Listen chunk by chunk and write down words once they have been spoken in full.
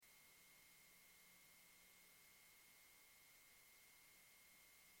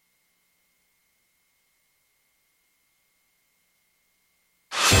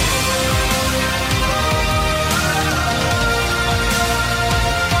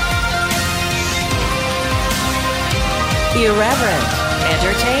Irreverent,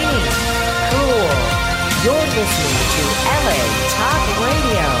 entertaining, cool. You're listening to LA Talk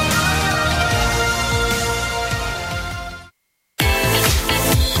Radio.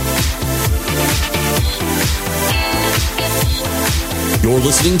 You're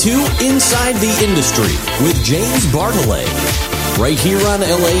listening to Inside the Industry with James Bartolet, right here on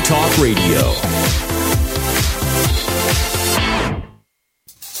LA Talk Radio.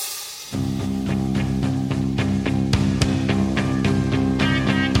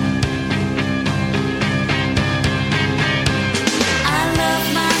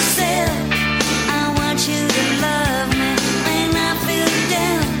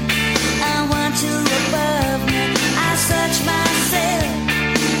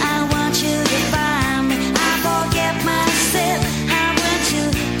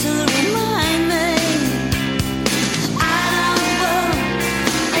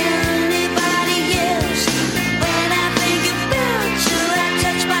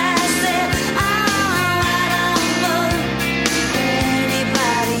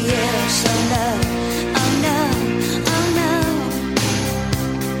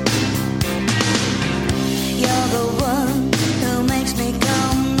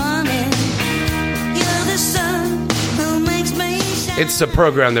 It's a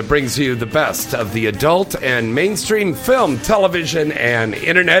program that brings you the best of the adult and mainstream film, television, and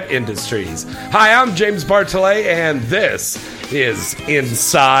internet industries. Hi, I'm James Bartolet, and this is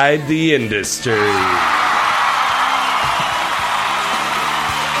Inside the Industry.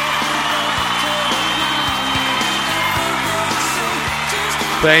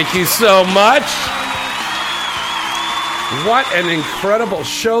 Thank you so much. What an incredible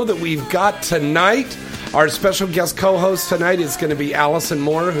show that we've got tonight. Our special guest co-host tonight is going to be Allison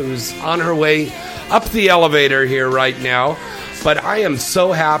Moore, who's on her way up the elevator here right now. But I am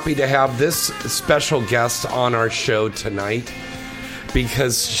so happy to have this special guest on our show tonight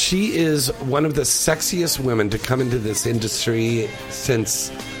because she is one of the sexiest women to come into this industry since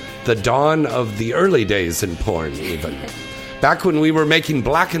the dawn of the early days in porn, even. Back when we were making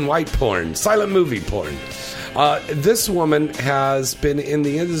black and white porn, silent movie porn. This woman has been in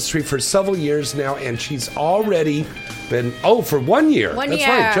the industry for several years now, and she's already been, for 1 year. That's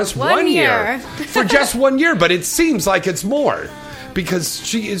right, just one year. For just 1 year, but it seems like it's more because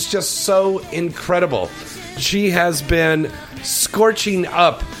she is just so incredible. She has been scorching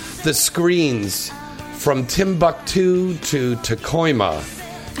up the screens from Timbuktu to Tacoma,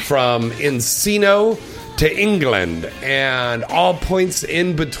 from Encino to England, and all points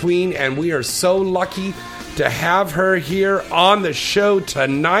in between, and we are so lucky to have her here on the show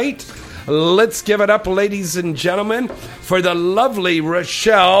tonight. Let's give it up, ladies and gentlemen, for the lovely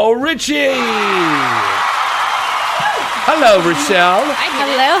Rochelle Ritchie. Hello, Rochelle.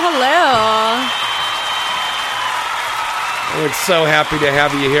 Hello. We're so happy to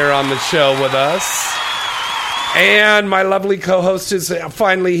have you here on the show with us. And my lovely co-host is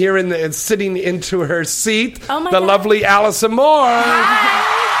finally here and sitting into her seat. Oh my the God. Lovely Allison Moore.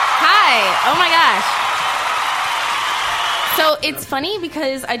 Hi. Oh my gosh. So it's funny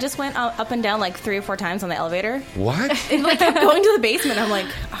because I just went up and down like 3 or 4 times on the elevator. What? It like kept going to the basement. I'm like,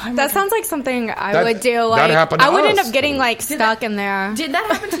 that sounds like something I would do. That happened to I would end us. up getting like stuck in there. Did that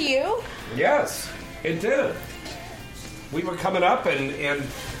happen to you? Yes, it did. We were coming up and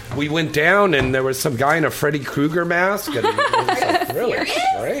we went down and there was some guy in a Freddy Krueger mask. And it was like really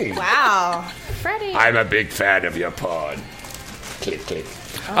strange. Wow. Freddy. I'm a big fan of your porn. Click, click.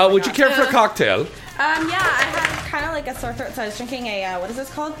 Would you care for a cocktail? Yeah, I had kind of like a sore throat, so I was drinking a, what is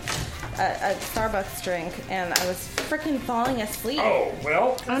this called? A Starbucks drink, and I was freaking falling asleep. Oh,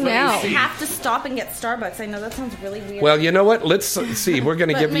 well. Oh, no. I have to stop and get Starbucks. I know that sounds really weird. Well, you know what? Let's see. We're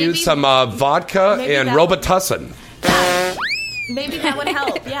going to give you maybe- some vodka maybe and that- Robitussin. Maybe that would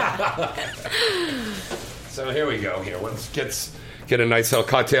help, yeah. So here we go. Here, let's get a nice little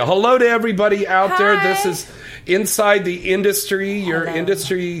cocktail. Hello to everybody out there. This is Inside the Industry, your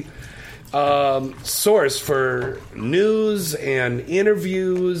industry source for news and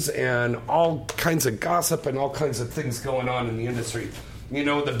interviews and all kinds of gossip and all kinds of things going on in the industry. You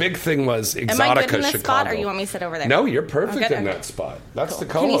know, the big thing was Exotica Am I good in this Chicago. spot, or you want me to sit over there? No, you're perfect Okay, in okay. that spot. That's the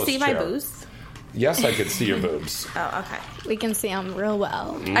Can co-host you see my chair. boobs? Yes, I can see your boobs. Oh, okay. We can see them real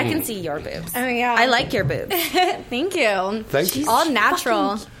well. I can see your boobs. Oh yeah. I like your boobs. Thank you. Thank you. All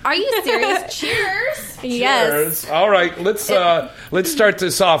natural. Are you serious? Cheers. Yes. Cheers. All right, let's start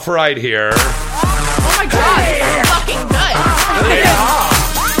this off right here. Oh my god, it's fucking good. Yeah.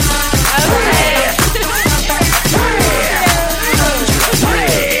 Okay.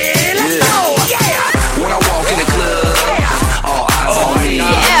 When I walk in the club, all eyes on me.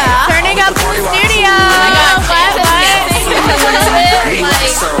 Yeah. Turning up to the studio. Oh my God,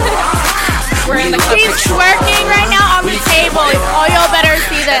 twerking right now on the table. Oh, y'all better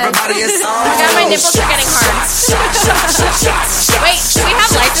see this. Oh my god, my nipples are getting hard. Wait, do we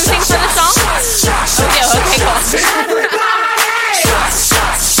have licensing for the song? Oh, yeah, okay, cool.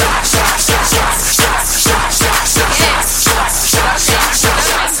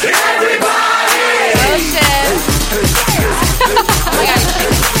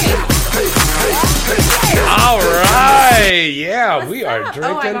 All right, yeah, we are drinking.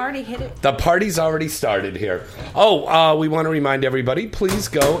 Oh, I've already hit it. The party's already started here. We want to remind everybody, please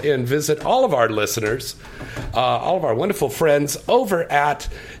go and visit all of our listeners, all of our wonderful friends over at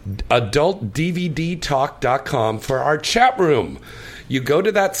adultdvdtalk.com for our chat room. You go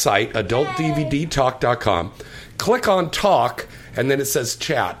to that site, adultdvdtalk.com, click on talk, and then it says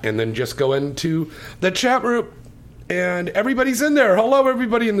chat, and then just go into the chat room. And everybody's in there. Hello,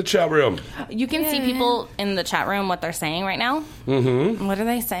 everybody in the chat room. You can see people in the chat room what they're saying right now. Mm-hmm. What are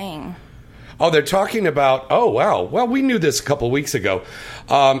they saying? Oh, they're talking about, oh, wow. Well, we knew this a couple weeks ago.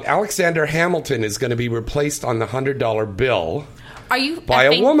 Alexander Hamilton is going to be replaced on the $100 bill. Are you by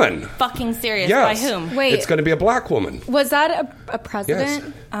a woman? Fucking serious? Yes. By whom? Wait. It's going to be a black woman. Was that a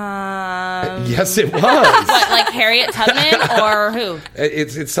president? Yes. Yes, it was. What, like Harriet Tubman or who?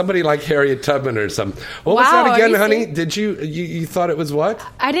 It's somebody like Harriet Tubman or something. What was Wow, that again, are you honey? serious? Did you thought it was what?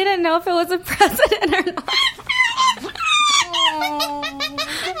 I didn't know if it was a president or not.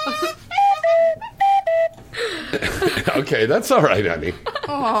 Okay, that's all right, honey.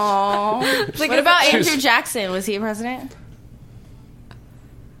 Aww. What about Andrew Jackson? Was he a president?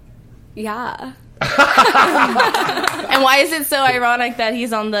 Yeah. And why is it so ironic that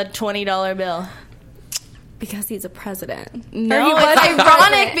he's on the $20 bill? Because he's a president. No, it's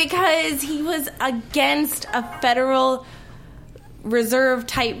ironic because he was against a Federal Reserve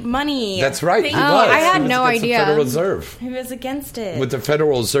type money. That's right. He was. I had He was no against idea. The Federal Reserve. He was against it. With the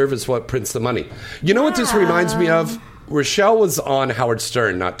Federal Reserve is what prints the money. You know what this reminds me of? Rochelle was on Howard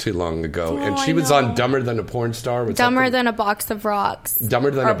Stern not too long ago, and she was on Dumber Than a Porn Star. Dumber Than a Box of Rocks. Dumber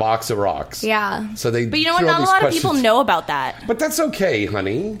Than a Box of Rocks. Yeah. So they. But you know what? threw all Not a these lot of questions. people know about that. But that's okay,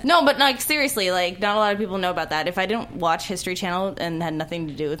 honey. No, but like seriously, like not a lot of people know about that. If I didn't watch History Channel and had nothing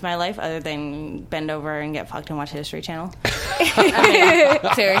to do with my life other than bend over and get fucked and watch History Channel, I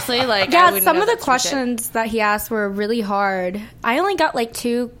mean, seriously, like I Yeah, wouldn't some know of the that shit. questions that he asked were really hard. I only got like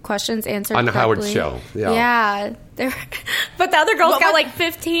 2 questions answered On Howard's correctly. show, yeah. Yeah. But the other girls got like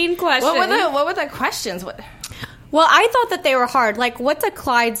 15 questions. What were the questions? What? Well, I thought that they were hard. Like, what's a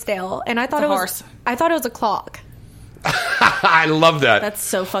Clydesdale? And I thought It's a it was horse. I thought it was a clock. I love that. That's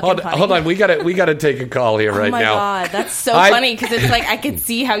so fucking funny. Hold on, we gotta take a call here right Oh my now. god, that's so funny because it's like I could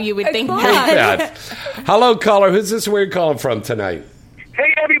see how you would think Take that. that. Hello, caller. Who's this weird calling from tonight?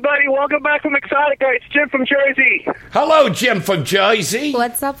 Hey, everybody. Welcome back from Exotica. It's Jim from Jersey. Hello, Jim from Jersey.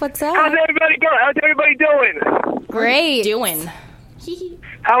 What's up? What's up? How's everybody going? How's everybody doing? Great. Doing.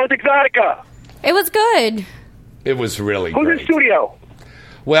 How was Exotica? It was good. It was really Who's great. in studio?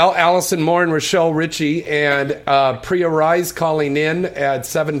 Well, Allison Moore and Rochelle Ritchie and Priya Rise calling in at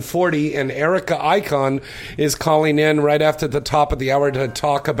 7:40, and Erica Icon is calling in right after the top of the hour to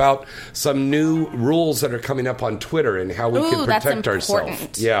talk about some new rules that are coming up on Twitter and how we can That's protect important.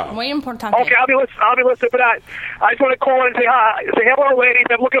 ourselves. Yeah. Way important. Okay, I'll be listening for that. I just want to call in and say hi. Say hello, ladies.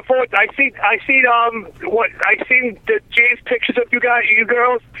 I'm looking forward. I seen the James pictures of you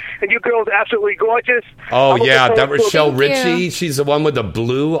girls, and you girls absolutely gorgeous. Oh, I'm yeah, looking that forward to it. Rochelle Thank you. Ritchie. She's the one with the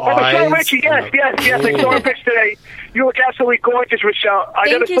blue Oh, eyes. Rochelle Ritchie, yes. I saw her picture today. You look absolutely gorgeous, Rochelle. I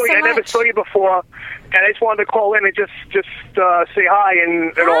Thank never you saw you. so I never much. saw you before, and I just wanted to call in and just say hi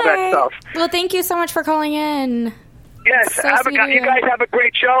and all that Hi. stuff. Well, thank you so much for calling in. Yes, So sweet of you you. guys have a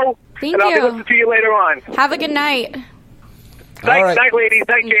great show. Thank and I'll be you. listening to you later on. Have a good night. All right. Night, ladies.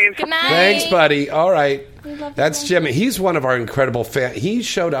 Night, James. Good night. Thanks, buddy. All right. love That's you. Jim. He's one of our incredible fans. He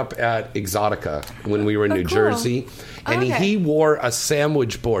showed up at Exotica when we were in New cool. Jersey, and Okay. he wore a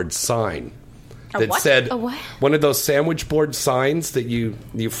sandwich board sign that what? said, A what? one of those sandwich board signs that you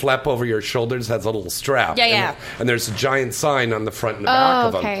flap over your shoulders, has a little strap. Yeah. And there's a giant sign on the front and the back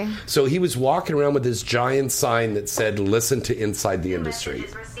of okay. them. So he was walking around with this giant sign that said, "Listen to Inside the Industry."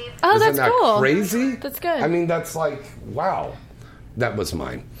 Oh, Isn't that's that cool. crazy? That's good. I mean, that's like, wow. That was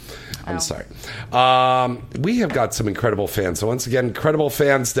mine. I'm sorry. We have got some incredible fans. So once again, incredible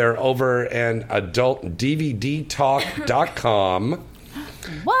fans, they're over at adultdvdtalk.com.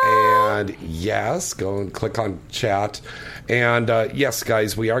 What? And yes, go and click on chat. And yes,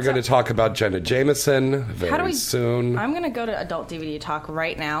 guys, we are going to talk about Jenna Jameson very soon. I'm going to go to Adult DVD Talk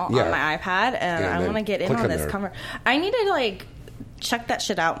right now Yeah. on my iPad, and Yeah, I then want to get in click on on this there. cover. I need to check that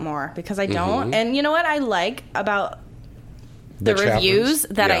shit out more because I don't. Mm-hmm. And you know what I like about the reviews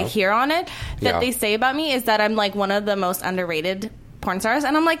chaplains? that I Yeah. hear on it that Yeah. they say about me is that I'm like one of the most underrated porn stars,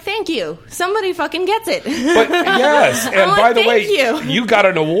 and I'm like, thank you. Somebody fucking gets it. But yes, and I'm by like, the way, thank you. got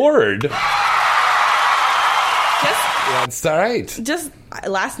an award. That's all right. Just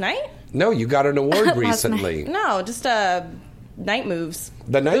last night? No, you got an award Last recently. No, just Night Moves.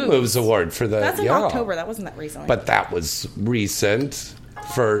 The Night Moves Award for the That's in October. That wasn't that recently. But that was recent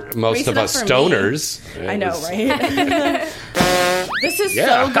for most Recent of us for me. stoners. I know, was- right? This is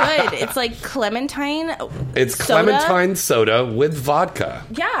Yeah. so good. It's like clementine. It's soda. clementine soda with vodka.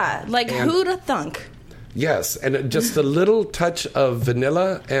 Yeah, like And- who'da thunk? Yes, and just a little touch of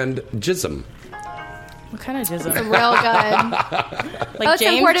vanilla and jism. What kind of jism? Real good. Like That's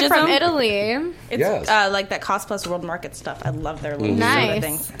James imported from jism? Italy. It's Yes. Like that Cost Plus World Market stuff. I love their little soda Nice.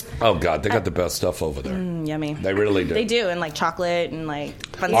 things. Oh, God, they got the best stuff over there. Yummy. They really do. They do, and like chocolate and like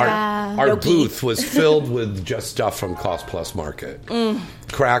fun Our, stuff. our Yoki. booth was filled with just stuff from Cost Plus Market.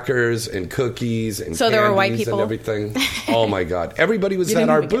 Crackers and cookies and So there were white candies people? and everything. Oh, my God. Everybody was You at didn't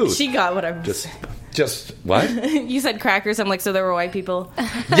our even get- booth. She got what I'm. Just what? You said crackers. I'm like, so there were white people.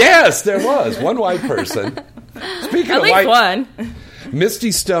 Yes, there was one white person. Speaking At of least white, one.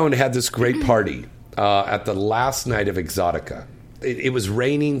 Misty Stone had this great party at the last night of Exotica. It was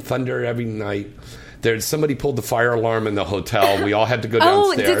raining, thunder every night. Somebody pulled the fire alarm in the hotel. We all had to go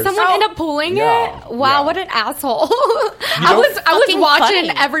Oh, downstairs. did someone end up pulling Yeah, it? Wow, yeah. what an asshole! I know- was Fucking watching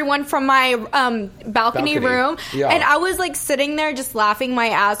funny. everyone from my balcony room, Yeah. and I was like sitting there just laughing my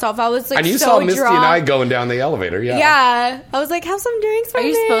ass off. I was like, And you so saw Misty drunk. and I going down the elevator. Yeah. Yeah, I was like, have some drinks for Are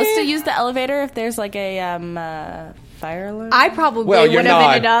you me. supposed to use the elevator if there's like a fire alarm? I probably Well, you're would have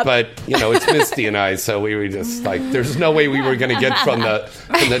not, ended up. but it's Misty and I, so we were just like, there's no way we were going to get from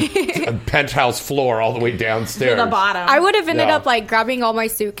the penthouse floor all the way downstairs. the bottom. I would have ended Yeah. up like grabbing all my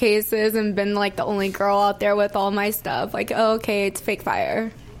suitcases and been like the only girl out there with all my stuff. Like, oh, okay, it's fake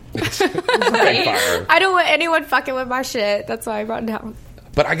fire. Fire. I don't want anyone fucking with my shit. That's why I brought it down.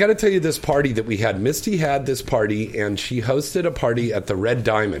 But I got to tell you, this party that we had, Misty had this party, and she hosted a party at the Red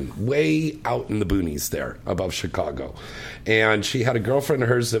Diamond, way out in the boonies there above Chicago. And she had a girlfriend of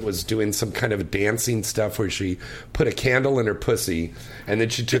hers that was doing some kind of dancing stuff where she put a candle in her pussy, and then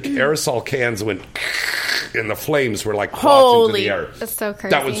she took aerosol cans and went, and the flames were like clots into the air. That's so crazy.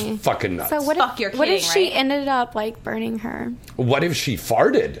 That was fucking nuts. So what Fuck, you're if, what if kidding, she right? ended up like burning her? What if she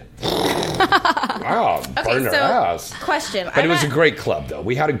farted? Wow, burn her so ass. question. But it was a great club, though.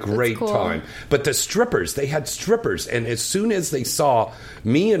 We had a great cool. time. But the strippers, they had strippers. And as soon as they saw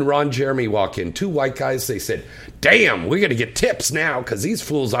me and Ron Jeremy walk in, two white guys, they said, damn, we're going to get tips now because these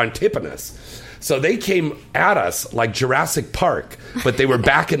fools aren't tipping us. So they came at us like Jurassic Park, but they were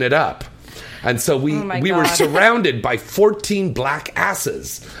backing it up. And so we my were God. surrounded by 14 black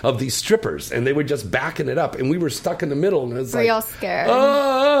asses of these strippers, and they were just backing it up, and we were stuck in the middle, and it was Were like, y'all scared?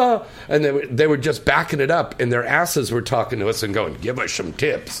 "Ah!" And they were just backing it up, and their asses were talking to us and going, give us some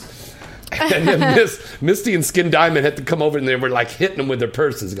tips. And then Misty and Skin Diamond had to come over, and they were like hitting them with their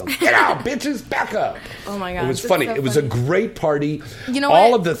purses, going, get out, bitches, back up. Oh my God. It was That's funny. so It was a funny. great party. You know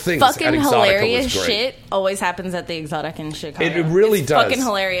All what? of the things fucking at Exotica hilarious was great. shit always happens at the Exotic in Chicago. It really It's does. Fucking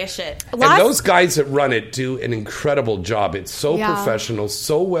hilarious shit. And those guys that run it do an incredible job. It's so Yeah. professional,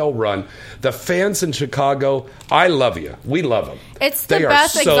 so well run. The fans in Chicago, I love you. We love them. It's the They are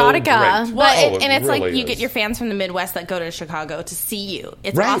best so Exotica. great. Well, Oh, and it's really like you is. get your fans from the Midwest that go to Chicago to see you.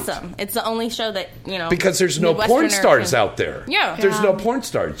 It's Right. awesome. It's the only show that Because there's no porn Midwesterner stars can- out there. Yeah. There's no porn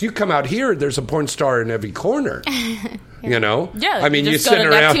stars. You come out here, there's a porn star in every corner. You know? Yeah, I mean, you just go sitting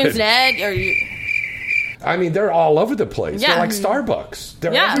to around. Neptune's Net, or you. I mean, they're all over the place. Yeah. They're like Starbucks.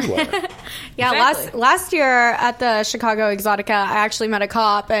 They're Yeah. everywhere. Yeah, Exactly. last year at the Chicago Exotica, I actually met a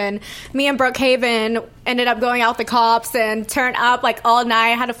cop, and me and Brooke Haven ended up going out with the cops and turned up like all night.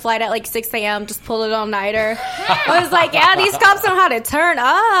 I had a flight at like 6 a.m., just pulled it all nighter. I was like, yeah, these cops know how to turn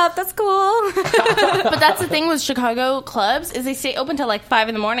up. That's cool. But that's the thing with Chicago clubs is they stay open till like 5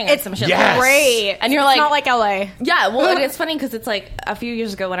 in the morning or It's some shit. Yes. great. And you're It's like- not like LA. Yeah, well, and it's funny because it's like a few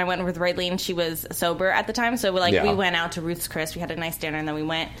years ago when I went with Raylene, she was sober at the time, so Yeah. we went out to Ruth's Chris. We had a nice dinner, and then we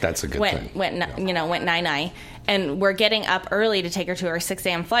went. That's a good thing. Went 9-9, and we're getting up early to take her to her 6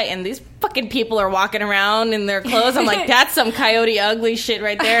 a.m. flight, and these fucking people are walking around in their clothes. I'm like, that's some Coyote Ugly shit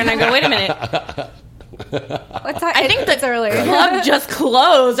right there, and I go, wait a minute, What time? I think it's the early. club just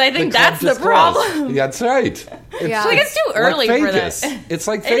closed. I think club that's the just problem. closed. That's right. Yeah. Like, it's too early like for Vegas. that. It's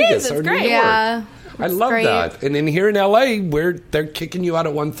like It Vegas is, it's or New great. York. Yeah. I love great. that. And then here in LA, where they're kicking you out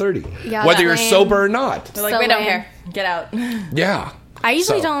at 1:30, Yeah, whether that you're lame. sober or not. They're like, So we don't lame. care. Get out. Yeah. I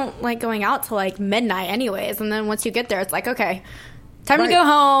usually So- don't like going out till like midnight anyways, and then once you get there, it's like, okay, Time to go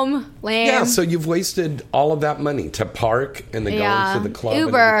home. Lame. Yeah, so you've wasted all of that money to park and then go to the club.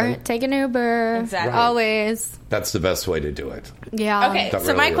 Uber. And everything. Take an Uber. Exactly. Right. Always. That's the best way to do it. Yeah. Okay, That so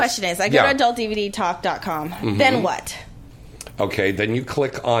really my is. question is, I go to adultdvdtalk.com. Then what? Okay, then you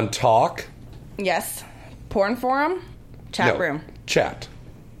click on talk. Yes. Porn forum? Chat No, room. Chat.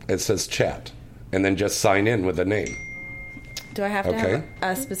 It says chat. And then just sign in with a name. Do I have to have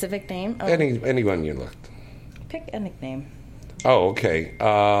a specific name? Oh, Anyone you look. pick a nickname. Oh, okay.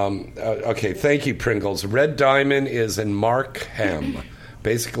 Okay, thank you, Pringles. Red Diamond is in Markham,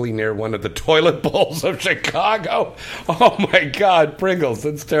 basically near one of the toilet bowls of Chicago. Oh, my God, Pringles,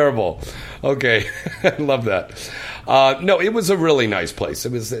 that's terrible. Okay, I love that. No, it was a really nice place.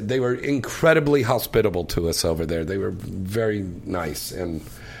 They were incredibly hospitable to us over there. They were very nice, and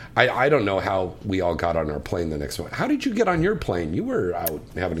I don't know how we all got on our plane the next one. How did you get on your plane? You were out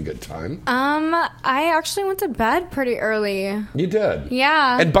having a good time. I actually went to bed pretty early. You did?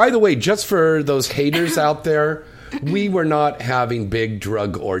 Yeah. And by the way, just for those haters out there, we were not having big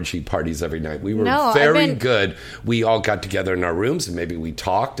drug orgy parties every night. We were very good. We all got together in our rooms and maybe we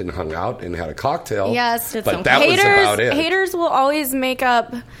talked and hung out and had a cocktail. Yes. But that was about it. Haters will always make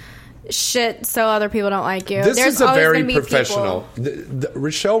up shit so other people don't like you. This There's is a always very gonna be professional.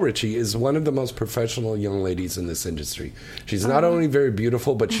 Rochelle Ritchie is one of the most professional young ladies in this industry. She's not only very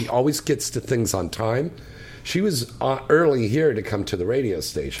beautiful, but she always gets to things on time. She was early here to come to the radio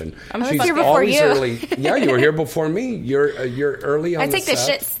station. I was She's here before always you. early. Yeah, you were here before me. You're early on. I take the this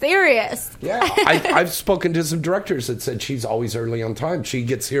set. shit serious. Yeah, I've spoken to some directors that said she's always early on time. She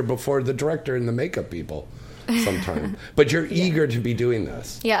gets here before the director and the makeup people sometimes. But you're eager to be doing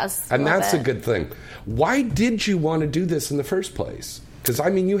this. Yes. And love that's a it. good thing. Why did you want to do this in the first place? Because, I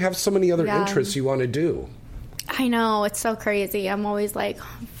mean, you have so many other interests you want to do. I know. It's so crazy. I'm always, like,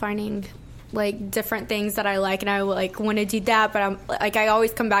 finding, like, different things that I like, and I, like, want to do that, but I'm, like, I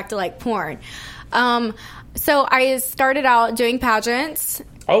always come back to, like, porn. So I started out doing pageants.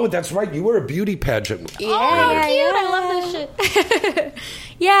 Oh, that's right. You were a beauty pageant. Yeah, cute. I love this shit.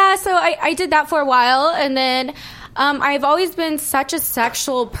 Yeah, so I did that for a while, and then I've always been such a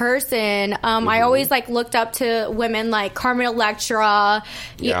sexual person. I always like looked up to women like Carmen Electra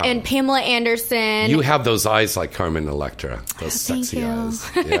and Pamela Anderson. You have those eyes like Carmen Electra. Those sexy eyes.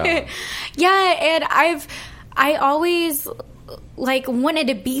 Yeah. Yeah, and I always like wanted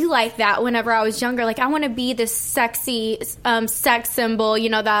to be like that whenever I was younger. Like I want to be this sexy sex symbol, you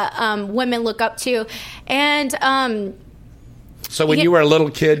know, that women look up to. And so when you were a little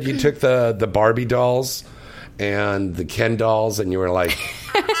kid, you took the Barbie dolls and the Ken dolls, and you were like,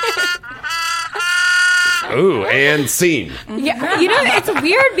 ooh, and scene. Yeah, you know, it's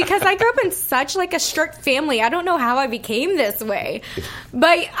weird because I grew up in such like a strict family. I don't know how I became this way,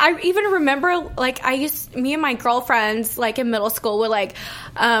 but I even remember like me and my girlfriends like in middle school would like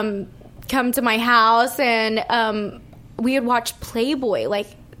come to my house and we would watch Playboy, like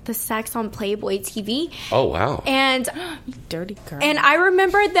the sex on Playboy TV. Oh wow! And dirty girl. And I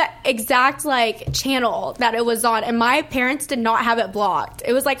remember the exact like channel that it was on, and my parents did not have it blocked.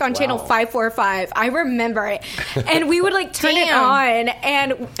 It was like on channel 545. I remember it, and we would like turn it on,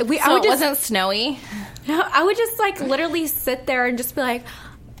 and I would just, wasn't snowy. I would just like literally sit there and just be like,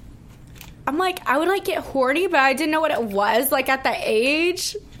 I'm like, I would like get horny, but I didn't know what it was like at that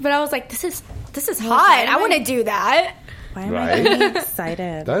age. But I was like, this is hot. I want to do that. Why am I getting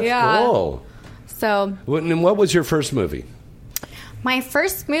excited? That's cool. So, and what was your first movie? My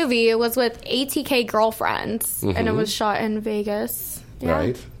first movie was with ATK Girlfriends, and it was shot in Vegas. Yeah.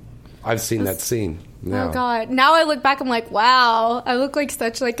 Right. I've seen that scene. Yeah. Oh God! Now I look back, I'm like, wow, I look like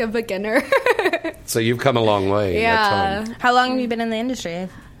such like a beginner. So you've come a long way. In that time. How long have you been in the industry?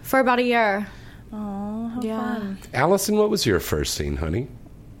 For about a year. Oh, how fun! Allison, what was your first scene, honey?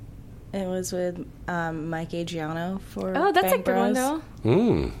 It was with Mike Adriano for Oh, that's Bang a good one Bros.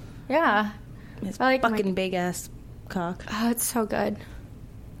 though. Yeah. His I like fucking big ass cock. Oh, it's so good.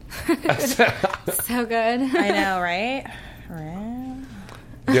 So good. I know, right? Right.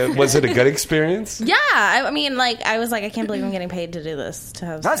 Yeah, was it a good experience? Yeah, I mean, like, I was like, I can't believe I'm getting paid to do this. To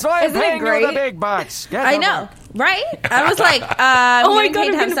have That's sex. why I'm Isn't it paying you great? the big bucks. Get I over know, it. right? I was like, Oh my getting God,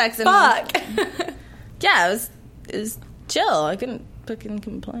 paid to I'm have sex. gonna fuck. Yeah, it was chill. I couldn't fucking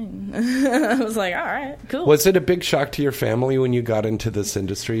complain. I was like, all right, cool. Was it a big shock to your family when you got into this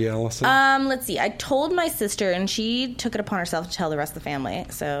industry, Allison? Let's see. I told my sister, and she took it upon herself to tell the rest of the family.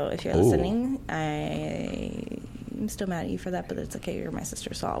 So if you're listening, I'm still mad at you for that, but it's okay. You're my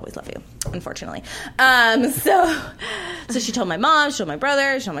sister, so I'll always love you, unfortunately. So she told my mom, she told my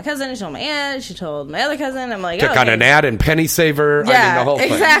brother, she told my cousin, she told my aunt, she told my other cousin. I'm like, Took on an ad in Penny Saver. Yeah, I mean, the whole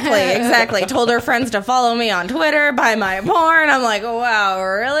thing. Exactly. Told her friends to follow me on Twitter, buy my porn. I'm like, wow,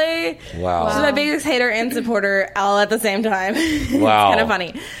 really? Wow. She's my biggest hater and supporter all at the same time. Wow. It's kind of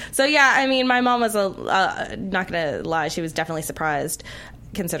funny. So yeah, I mean, my mom was not gonna lie, she was definitely surprised,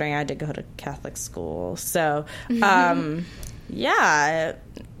 considering I did go to Catholic school. So yeah,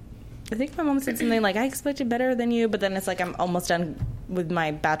 I think my mom said something like, I expected better than you, but then it's like I'm almost done with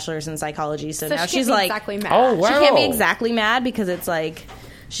my bachelor's in psychology, so now she she's can't be like, exactly mad. Oh, wow. she can't be exactly mad because it's like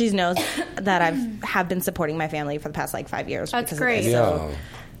she knows that I have been supporting my family for the past like 5 years. That's because great. Of this, Yeah. so,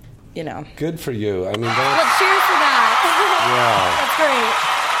 you know. Good for you. I mean, Well, that's, cheers for yeah. that.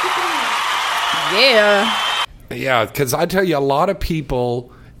 That's great. Yeah. Yeah, because I tell you, a lot of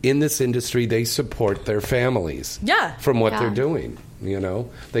people in this industry, they support their families. Yeah. From what Yeah. they're doing. You know,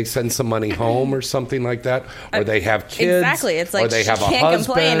 they send some money home or something like that, or they have kids. Exactly. It's like or they she have a can't husband,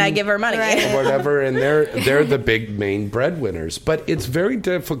 complain. I give her money. or whatever, and they're the big main breadwinners. But it's very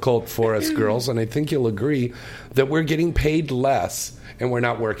difficult for us girls, and I think you'll agree that we're getting paid less and we're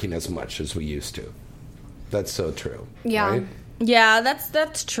not working as much as we used to. That's so true. Yeah. Right? Yeah,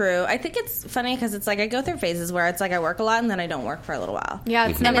 that's true. I think it's funny because it's like I go through phases where it's like I work a lot and then I don't work for a little while. Yeah,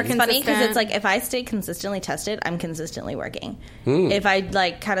 it's never It's consistent. funny because it's like if I stay consistently tested, I'm consistently working. Hmm. If I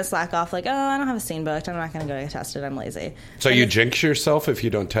like kind of slack off, like, oh, I don't have a scene booked, I'm not going to go get tested, I'm lazy. So And you it's- jinx yourself if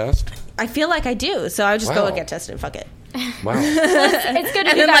you don't test? I feel like I do, so I would just go Wow. and get tested. Fuck it. Wow. It's good to And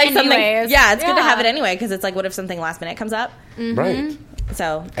do then that like something, anyways. yeah, it's good to have it anyway because it's like, what if something last minute comes up? Right.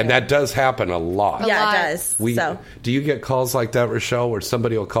 So And that does happen a lot. yeah, lot. it does. So Do you get calls like that, Rochelle, where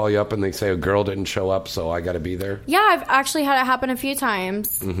somebody will call you up and they say a girl didn't show up, so I got to be there? Yeah, I've actually had it happen a few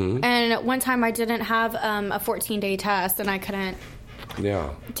times. Mm-hmm. And one time I didn't have a 14-day test and I couldn't Yeah.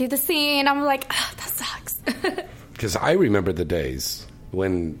 do the scene. I'm like, that sucks. Because I remember the days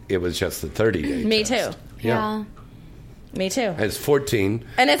when it was just the 30-day me test. too. Yeah. Me too. And it's 14.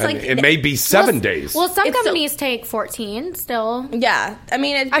 And it's like- it may be 7 days. Well, some It's so- companies take 14 still. Yeah, I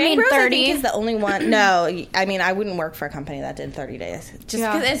mean, I mean, Bainbros, 30. I think is the only one. No, I mean, I wouldn't work for a company that did 30 days. Just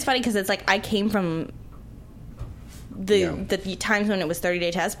Yeah. because it's funny because it's like I came from the Yeah. the times when it was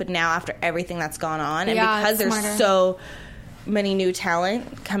 30-day tests, but now after everything that's gone on, and Yeah, because it's there's smarter. so many new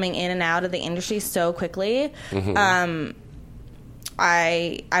talent coming in and out of the industry so quickly, Mm-hmm.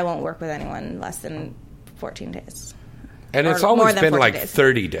 I won't work with anyone less than 14 days. and it's or more always than been 40 like days.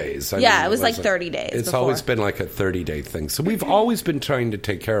 30 days. I Yeah, mean, it was like wasn't- 30 days It's before. always been like a 30-day thing. So we've always been trying to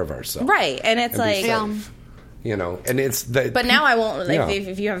take care of ourselves. Right, and it's And be like. safe. You know, and it's that. But now I won't. Like, Yeah.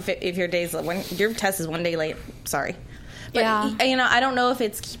 if your days when your test is 1 day late, sorry. But Yeah. you know, I don't know if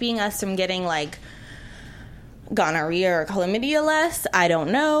it's keeping us from getting like gonorrhea or chlamydia less. I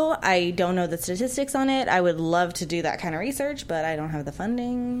don't know. I don't know the statistics on it. I would love to do that kind of research, but I don't have the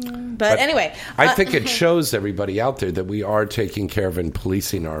funding. But anyway, I think it shows everybody out there that we are taking care of and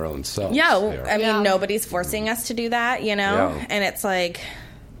policing our own selves. yeah. there. I mean, Yeah. nobody's forcing us to do that, you know. Yeah. And it's like,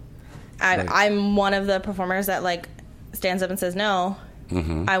 Right. I'm one of the performers that like stands up and says no.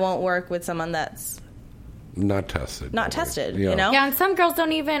 Mm-hmm. I won't work with someone that's Not tested. not tested. Yeah. You know. Yeah, and some girls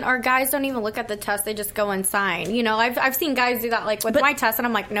don't even, or guys don't even look at the test. They just go and sign. You know, I've seen guys do that, like with my test, and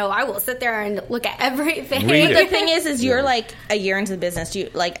I'm like, no, I will sit there and look at everything. Read The it. thing is you're like a year into the business.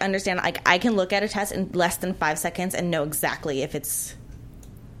 You like understand, like I can look at a test in less than 5 seconds and know exactly if it's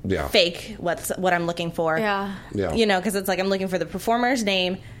Yeah. fake. What I'm looking for. Yeah. Yeah. You know, because it's like I'm looking for the performer's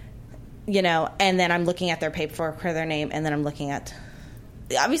name, you know, and then I'm looking at their paperwork for their name, and then I'm looking at.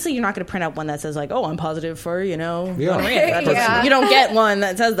 Obviously, you're not going to print out one that says like, "Oh, I'm positive for gonorrhea." That doesn't- Yeah. You don't get one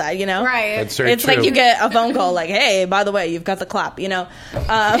that says that, you know. Right. That's very It's true. like you get a phone call like, "Hey, by the way, you've got the clap," you know.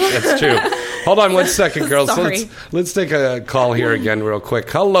 That's true. Hold on 1 second, girls. Sorry. Let's take a call here again real quick.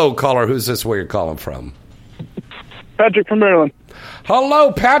 Hello, caller. Who's this? Where you're calling from? Patrick from Maryland.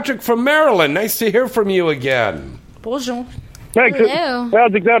 Hello, Patrick from Maryland. Nice to hear from you again. Bonjour. Thanks. Hello.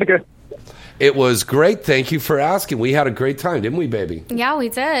 How's Exotica? It was great. Thank you for asking. We had a great time, didn't we, baby? Yeah, we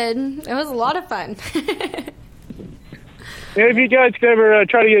did. It was a lot of fun. Yeah, if you guys could ever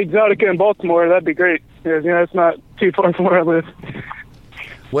try to get Exotica in Baltimore, that'd be great. Because, you know, it's not too far from where I live.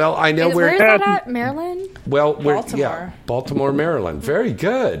 Well, I know Where is we're that at? Maryland? well. We're Baltimore. yeah, Baltimore, Maryland. Very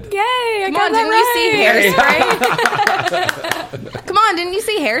good. Yay! I Come got on, that didn't you see Hairspray? Come on, didn't you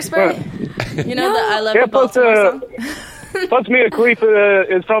see Hairspray? You know the I Love Yeah, You Baltimore song? plus Mia Khalifa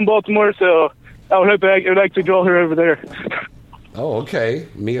is from Baltimore, so I would hope I would actually draw her over there. Oh, okay.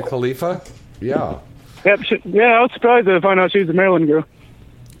 Mia Khalifa. Yeah. Yep. Yeah, I was surprised to find out she was a Maryland girl.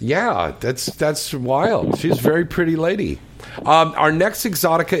 Yeah, that's wild. She's a very pretty lady. Our next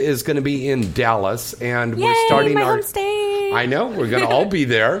Exotica is going to be in Dallas, and we're starting my our home state. I know, we're going to all be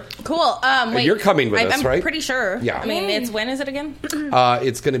there. Cool. Wait, You're coming with us, I'm right? pretty sure. Yeah. I mean, when is it again?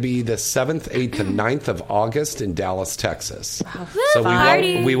 It's going to be the 7th, 8th, and 9th of August in Dallas, Texas. So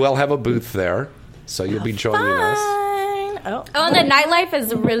we will have a booth there, so you'll be joining us. Oh, and the nightlife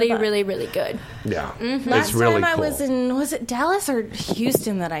is really, really, really good. Yeah, Last it's really time I cool. was it Dallas or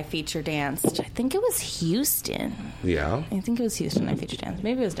Houston that I feature danced? I think it was Houston. Yeah. I think it was Houston I feature danced.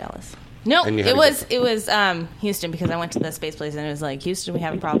 Maybe it was Dallas. No, And you had it was Houston because I went to the space place and it was like, Houston, we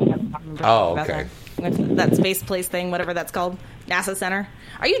have a problem. Oh, about okay. That space place thing, whatever that's called, NASA Center.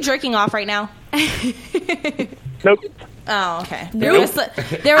 Are you jerking off right now? Nope. Oh, okay. Nope.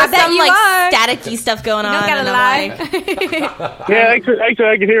 There was some you like are. staticky stuff going on. Don't gotta and lie. I'm like, Yeah, actually,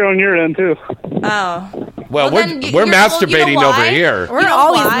 I can hear on your end too. oh. Well, then we're you know masturbating over why? here. We're You know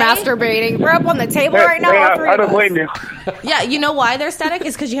always why? masturbating. We're up on the table right now. Hey, all three I of don't us. blame you. Yeah, you know why they're static?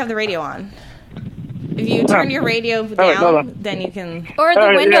 Is because you have the radio on. If you turn your radio right, down, hold on. then you can. Or the All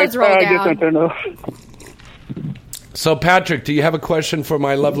right, windows roll I guess I down. turned off. So, Patrick, do you have a question for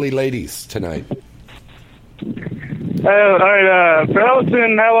my lovely ladies tonight? All right, for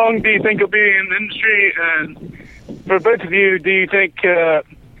Allison, how long do you think you'll be in the industry? And for both of you, do you think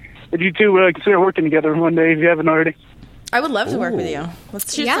would you two consider working together one day if you haven't already? I would love to work with Ooh. you.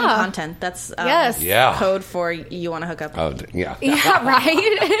 Let's shoot Yeah. some content. That's Yes. Yeah. code for you want to hook up. Oh, yeah. Yeah,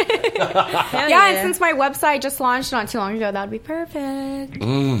 right? Hell Yeah, and since my website just launched not too long ago, that would be perfect.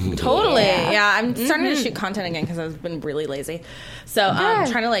 Totally. Yeah, I'm starting to shoot content again because I've been really lazy. So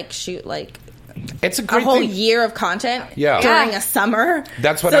I'm trying to like shoot like It's a a great whole thing. year of content Yeah. during Yeah. a summer.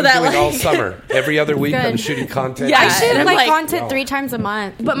 That's what So I'm that, doing like- all summer. Every other week, Good. I'm shooting content. Yeah, I and shoot I'm my like- content 3 times a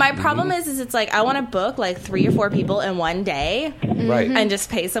month. But my problem is it's like I want to book like 3 or 4 people in one day Right. and just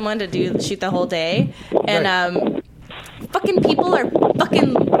pay someone to shoot the whole day. And Right. fucking people are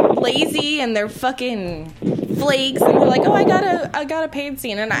fucking lazy and they're fucking flakes and they're like, oh, I got a paid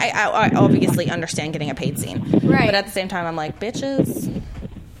scene, and I obviously understand getting a paid scene, Right. But at the same time, I'm like, bitches,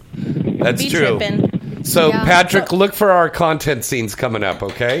 That's be true. tripping. So, Yeah. Patrick, look for our content scenes coming up,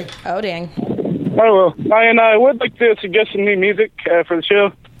 okay? Oh dang. Oh well, and I would like to suggest some new music for the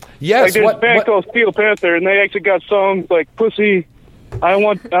show. Yes. Like there's a band called Steel Panther, and they actually got songs like "Pussy," "I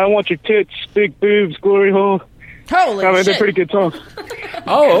Want Your Tits," "Big Boobs," "Glory Hole." Holy I mean, they're shit. pretty good songs.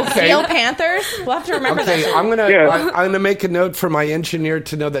 Oh, okay. Steel Panthers? We'll have to remember Okay, that. I'm gonna Yeah. I'm gonna make a note for my engineer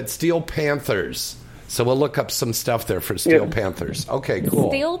to know that Steel Panthers. So we'll look up some stuff there for Steel Yeah. Panthers. Okay, cool.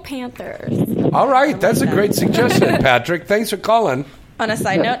 Steel Panthers. All right, that's a great suggestion, Patrick. Thanks for calling. On a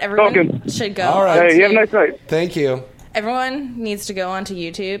side note, everyone Talking. should go. All right. Hey, you have a nice night. Thank you. Everyone needs to go onto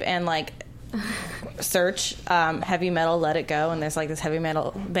YouTube and like search heavy metal Let It Go, and there's like this heavy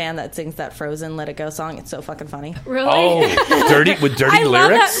metal band that sings that Frozen Let It Go song. It's so fucking funny. Really? Oh, dirty with dirty I love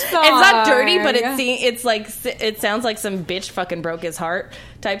that lyrics. song. It's not dirty, but it's like it sounds like some bitch fucking broke his heart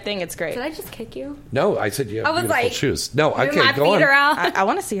type thing. It's great. Did I just kick you? No, I said you have I was beautiful like, shoes. No, Moving okay, my go feet on. around. I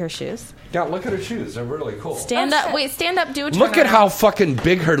want to see her shoes. Yeah, look at her shoes. They're really cool. Stand up. Wait, stand up. Do a Look at turnaround. how fucking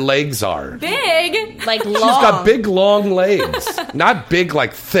big her legs are. Big. like long. She's got big, long legs. Not big,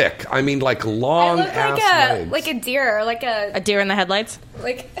 like thick. I mean, like I long look ass like a legs. deer, like a deer in the headlights.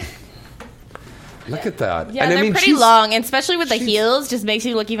 like. Look at that. Yeah, and they're I mean, pretty she's- long, and especially with the heels, just makes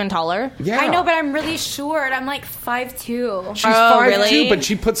you look even taller. Yeah, I know, but I'm really short. I'm like 5'2". she's Oh, 5'2", really? but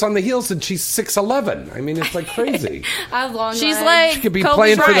she puts on the heels and she's 6'11". I mean, it's like crazy. I have long She's legs. like She could be Kobe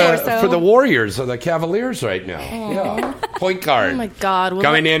playing for Bryant. the Warriors or the Cavaliers right now. Yeah, point guard. Oh my God!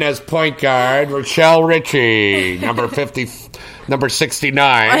 Coming in as point guard, Rochelle Ritchie, number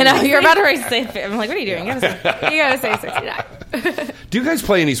 69. I know you're about to say. I'm like, what are you doing? You gotta say- You gotta say 69. Do you guys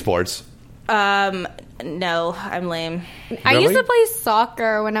play any sports? No, I'm lame. I Really? used to play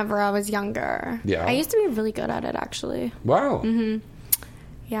soccer whenever I was younger. Yeah. I used to be really good at it, actually. Wow,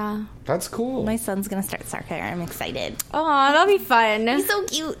 Yeah. that's cool. My son's gonna start soccer. I'm excited. Oh, that'll be fun. He's so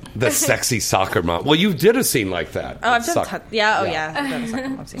cute. The sexy soccer mom. Well, you did a scene like that. Oh, I've done. Soccer. Yeah. Oh, yeah. I've done a soccer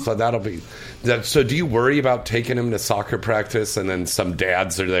mob scene. So that'll be. So do you worry about taking him to soccer practice and then some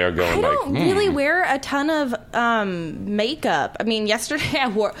dads are there going I like, don't really wear a ton of makeup. I mean, yesterday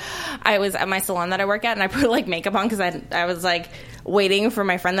I was at my salon that I work at, and I put like makeup on because I was like waiting for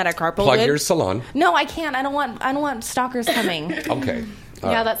my friend that I carpooled plug with. your salon. No, I can't. I don't want stalkers coming. Okay.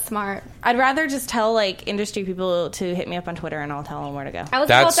 Yeah, that's smart. I'd rather just tell like industry people to hit me up on Twitter, and I'll tell them where to go. I was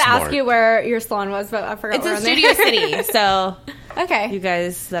That's about to smart. ask you where your salon was, but I forgot. It's we're in on there. Studio City, so Okay. you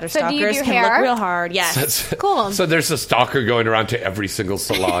guys that are So do you stalkers do can hair? look real hard. Yes. Cool. So there's a stalker going around to every single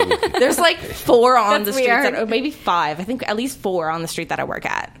salon. There's like 4 on That's the street, weird. or maybe 5. I think at least 4 on the street that I work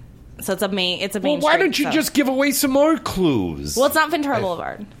at. So it's a main. It's a main. Well, why street, don't you so. just give away some more clues? Well, it's not Ventura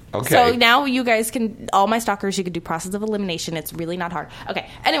Boulevard. Okay. So now you guys can, all my stalkers, you can do process of elimination. It's really not hard. Okay.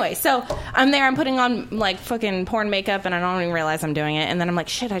 Anyway, so I'm there. I'm putting on like fucking porn makeup, and I don't even realize I'm doing it. And then I'm like,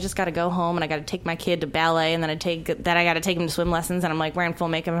 shit, I just got to go home, and I got to take my kid to ballet, and then I got to take him to swim lessons, and I'm like wearing full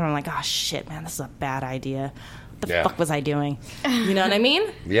makeup, and I'm like, oh shit, man, this is a bad idea. What the fuck was I doing? You know what I mean?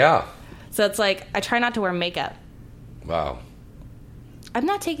 Yeah. So it's like I try not to wear makeup. Wow. I'm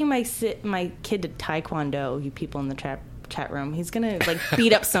not taking my kid to Taekwondo, you people in the chat room. He's gonna like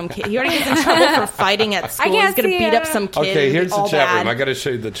beat up some kid. He already gets in trouble for fighting at school. can't He's gonna see beat it. up some kid. Okay, here's the all chat bad. room. I got to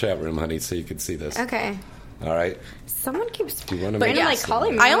show you the chat room, honey, so you can see this. Okay. All right. Someone keeps Do you want to but make you're it like so-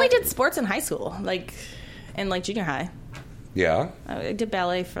 calling me. I only did sports in high school, like in like junior high. Yeah. I did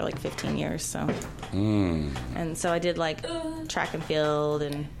ballet for like 15 years, so. Mm. And so I did like track and field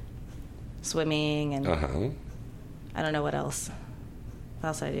and swimming and I don't know what else. What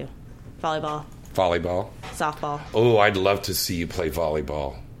else did I do? Volleyball, Volleyball. softball. Oh, I'd love to see you play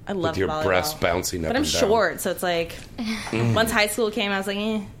volleyball. I love with your volleyball. breasts bouncing up But I'm and down. short, so it's like once high school came, I was like,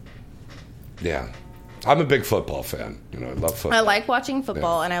 eh. Yeah. I'm a big football fan. You know, I love football. I like watching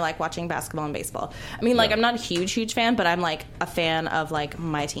football Yeah. and I like watching basketball and baseball. I mean, like, Yeah. I'm not a huge fan, but I'm like a fan of like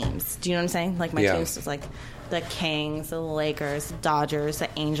my teams. Do you know what I'm saying? Like my Yeah. teams is like the Kings, the Lakers, the Dodgers, the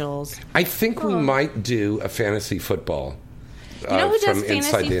Angels. I think we might do a fantasy football. You know who does from fantasy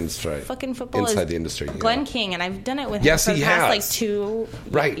inside the industry. fucking football? Inside is the industry. yeah. Glenn King, and I've done it with Yes, him for he the past has. like 2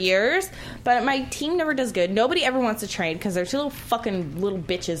 Right. years. But my team never does good. Nobody ever wants to trade because they're 2 little fucking little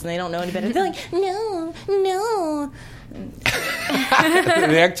bitches and they don't know any better. They're like, no.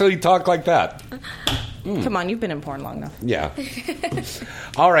 They actually talk like that. Come on, you've been in porn long enough. Yeah.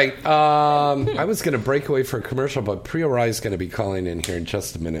 All right. I was going to break away for a commercial, but Priya Rai is going to be calling in here in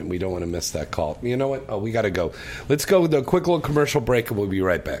just a minute. We don't want to miss that call. You know what? Oh, we got to go. Let's go with a quick little commercial break, and we'll be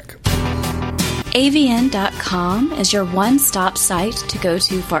right back. AVN.com is your one-stop site to go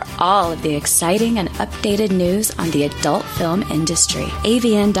to for all of the exciting and updated news on the adult film industry.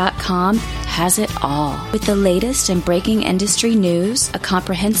 AVN.com has it all. With the latest and breaking industry news, a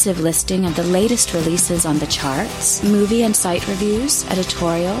comprehensive listing of the latest releases on the charts, movie and site reviews,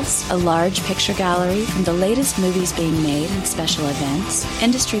 editorials, a large picture gallery from the latest movies being made and special events,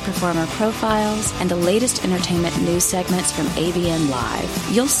 industry performer profiles, and the latest entertainment news segments from AVN Live.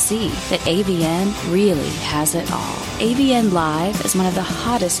 You'll see that AVN really has it all. AVN Live is one of the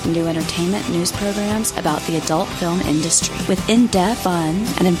hottest new entertainment news programs about the adult film industry, with in-depth, fun,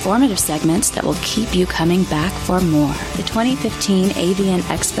 and informative segments that will keep you coming back for more. The 2015 AVN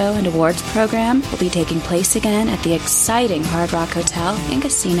Expo and Awards program will be taking place again at the exciting Hard Rock Hotel and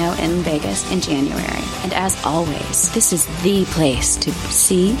Casino in Vegas in January. And as always, this is the place to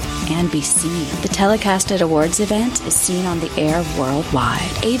see and be seen. The telecasted awards event is seen on the air worldwide.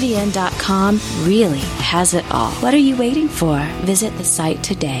 AVN.com really has it all. What are you waiting for? Visit the site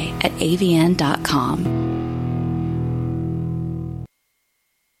today at avn.com.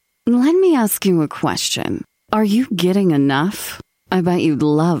 Let me ask you a question. Are you getting enough? I bet you'd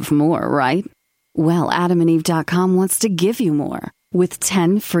love more, right? Well, AdamandEve.com wants to give you more with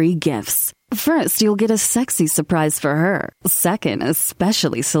 10 free gifts. First, you'll get a sexy surprise for her. Second, a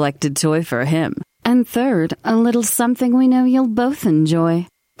specially selected toy for him. And third, a little something we know you'll both enjoy.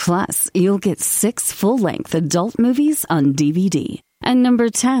 Plus, you'll get 6 full-length adult movies on DVD. And number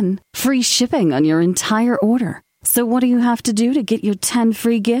 10, free shipping on your entire order. So what do you have to do to get your 10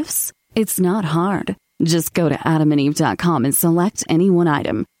 free gifts? It's not hard. Just go to AdamandEve.com and select any one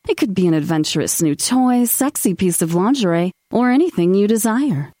item. It could be an adventurous new toy, sexy piece of lingerie, or anything you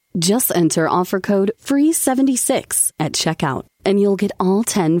desire. Just enter offer code FREE76 at checkout, and you'll get all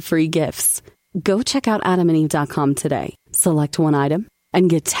 10 free gifts. Go check out AdamandEve.com today. Select one item and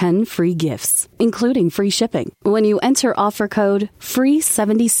get 10 free gifts, including free shipping, when you enter offer code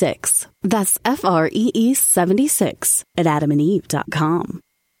FREE76. That's FREE 76 at AdamandEve.com.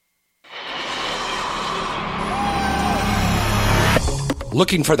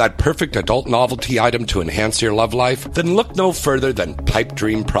 Looking for that perfect adult novelty item to enhance your love life? Then look no further than Pipe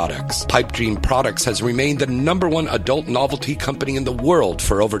Dream Products. Pipe Dream Products has remained the #1 adult novelty company in the world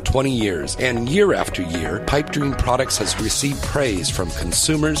for over 20 years. And year after year, Pipe Dream Products has received praise from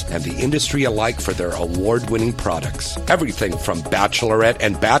consumers and the industry alike for their award-winning products. Everything from bachelorette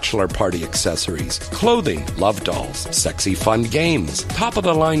and bachelor party accessories, clothing, love dolls, sexy fun games,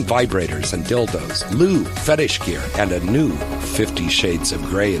 top-of-the-line vibrators and dildos, lube, fetish gear, and a new 50 Shades of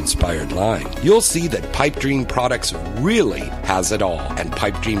Grey inspired line. You'll see that Pipe Dream Products really has it all. And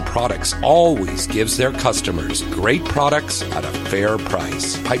Pipe Dream Products always gives their customers great products at a fair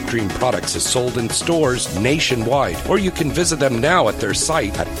price. Pipe Dream Products is sold in stores nationwide, or you can visit them now at their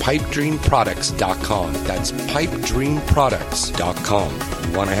site at pipedreamproducts.com. That's pipedreamproducts.com.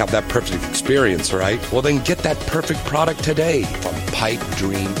 You want to have that perfect experience, right? Well, then get that perfect product today from Pipe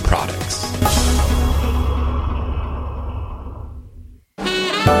Dream Products.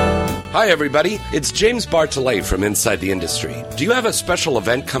 Hi, everybody. It's James Bartolet from Inside the Industry. Do you have a special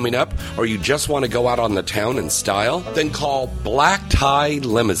event coming up, or you just want to go out on the town in style? Then call Black Tie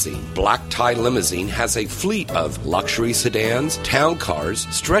Limousine. Black Tie Limousine has a fleet of luxury sedans, town cars,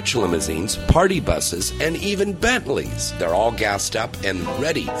 stretch limousines, party buses, and even Bentleys. They're all gassed up and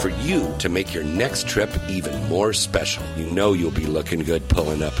ready for you to make your next trip even more special. You know you'll be looking good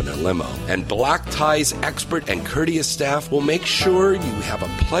pulling up in a limo. And Black Tie's expert and courteous staff will make sure you have a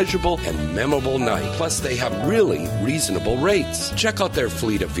pleasurable and memorable night. Plus, they have really reasonable rates. Check out their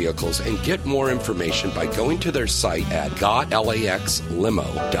fleet of vehicles and get more information by going to their site at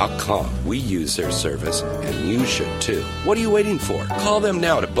gotlaxlimo.com. We use their service, and you should too. What are you waiting for? Call them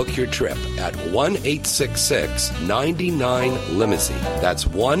now to book your trip at 1-866-99-Limousine. That's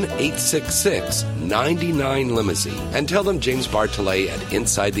 1-866-99-Limousine. And tell them James Bartolet at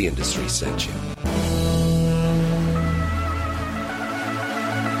Inside the Industry sent you.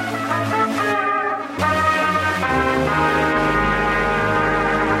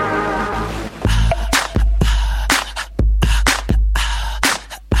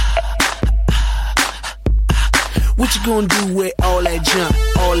 What you gonna do with all that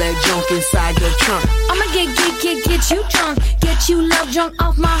junk inside your trunk? I'ma get you drunk, get you love drunk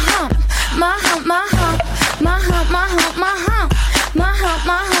off my hump, my hump, my hump, my hump, my hump, my hump, my hump,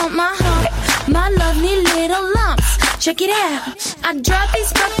 my hump, my hump, my lovely little lumps. Check it out. I drive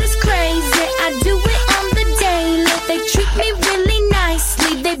these brothers crazy. I do it on the daily. They treat me really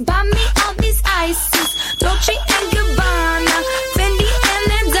nicely. They buy me all these ices, Dolce and Gabbana, Fendi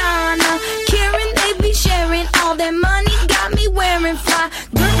and Adana. Karen, they be sharing all their money. Got me wearing fly.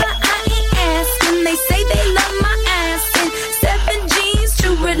 Girl, I ain't asking. They say they love my ass and 7 G's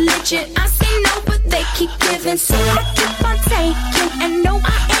to religion. I say no, but they keep giving, so I keep on taking. And no,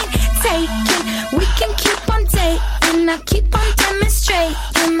 I ain't taking. We can keep on dating. I keep on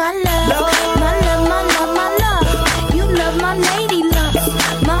demonstrating my love, my love, my love, my love. You love my lady love.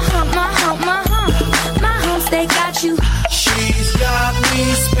 My hump, my hump, my hump. My humps, they got you. She's got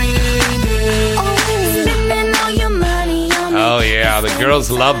me spending. Oh, spending all your money on me. Oh, yeah. The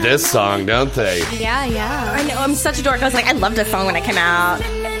girls love this song, don't they? Yeah, yeah. I know. I'm such a dork. I was like, I loved this song when it came out.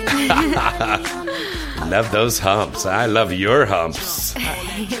 Love those humps. I love your humps.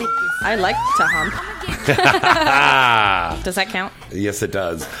 I like to hump. Does that count? Yes, it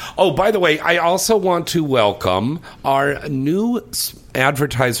does. Oh, by the way, I also want to welcome our new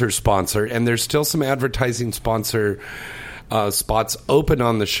advertiser sponsor, and there's still some advertising sponsor spots open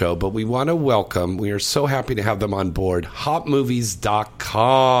on the show, but we want to welcome, we are so happy to have them on board,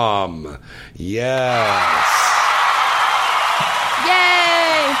 hotmovies.com. Yes.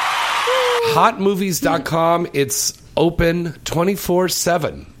 Yay! Hotmovies.com. It's open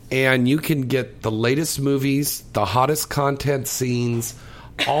 24/7. And you can get the latest movies, the hottest content scenes,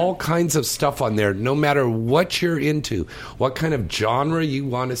 all kinds of stuff on there, no matter what you're into, what kind of genre you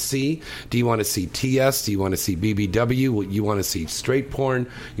want to see. Do you want to see TS? Do you want to see BBW? You want to see straight porn?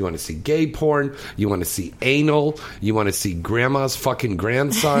 You want to see gay porn? You want to see anal? You want to see grandma's fucking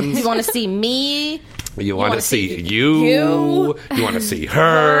grandsons? You want to see me? You want to see you. You want to see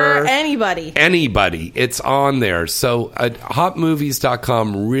her. Anybody. It's on there. So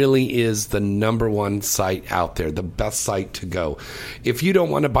hotmovies.com really is the #1 site out there, the best site to go. If you don't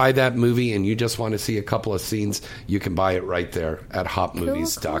want to buy that movie and you just want to see a couple of scenes, you can buy it right there at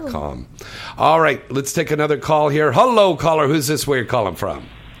hotmovies.com. Cool. All right, let's take another call here. Hello, caller. Who's this? Where you calling from?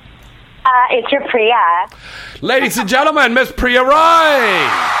 It's your Priya. Ladies and gentlemen, Miss Priya Rai.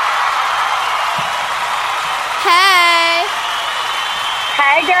 Hey.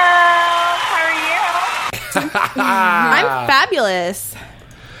 Hey, girls. How are you? I'm fabulous.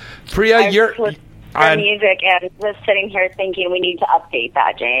 Priya, for music, and was sitting here thinking we need to update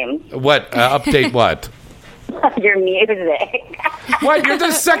that, James. What? Update what? Your music. What? You're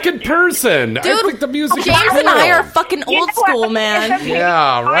the second person. Dude, I think the music is James cool. and I are fucking old school, man.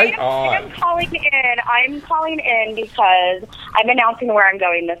 Yeah, right I'm calling in because I'm announcing where I'm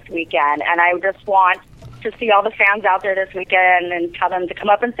going this weekend, and I just want to see all the fans out there this weekend and tell them to come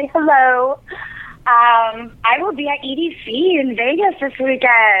up and say hello. I will be at EDC in Vegas this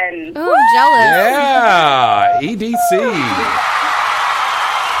weekend. Oh, I'm Yeah, jealous. EDC.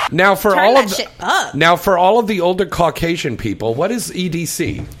 Now for all of the older Caucasian people, what is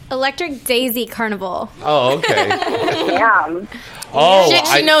EDC? Electric Daisy Carnival. Oh, okay. Yeah. Oh,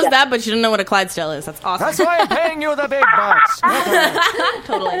 she knows that, but she doesn't know what a Clydesdale is. That's awesome. That's why I'm paying you the big bucks.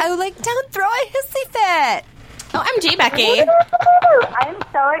 Totally. Oh, like, don't throw a hissy fit. Oh, I'm J-Becky. I'm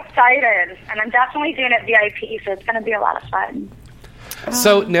so excited, and I'm definitely doing it VIP, so it's going to be a lot of fun.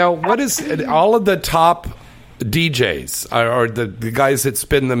 So now, what is all of the top DJs or the guys that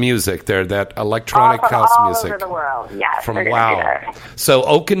spin the music there, that electronic house all music over the world? Yes. from they're gonna be there. So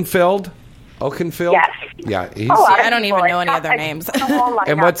Oakenfield? Yes. Yeah, he's, I don't even know any of their names.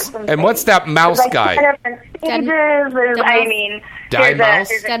 and what's that mouse There's, like, guy? 10 different stages. There's, I mean, Dead Mouse?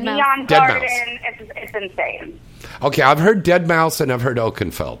 there's a Dead Mouse. neon Dead garden. Mouse. It's insane. Okay, I've heard Dead Mouse and I've heard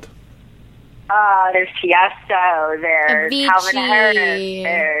Oakenfeld. There's Tiesto. There's Avicii. Calvin Harris.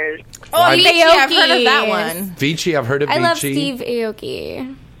 There's Avicii, I've heard of that one. Vici, I've heard of I Vici. love Steve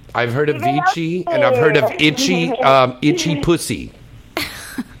Aoki. I've heard of Vici, and I've heard of Itchy Pussy.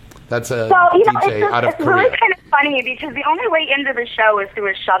 That's a DJ out of it's Korea. really kind of funny because the only way into the show is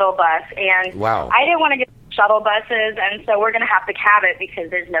through a shuttle bus, and Wow. I didn't want to get shuttle buses, and so we're going to have to cab it because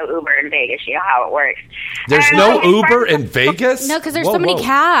there's no Uber in Vegas. You know how it works. There's And no my Uber friend- in Vegas? No, because there's Whoa, so many whoa.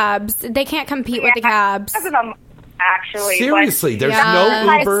 cabs. They can't compete with the cabs. Because of them, actually. Seriously, there's Yeah, no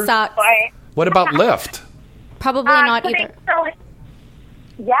it Uber? sucks. What about Lyft? Probably not so they either. still-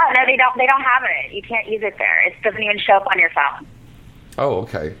 yeah, no, they don't have it. You can't use it there. It doesn't even show up on your phone. Oh,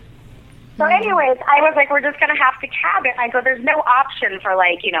 okay. So anyways, I was like, we're just going to have to cab it. And I go, there's no option for,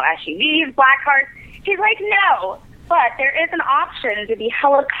 like, SUVs, black cars. He's like, no. But there is an option to be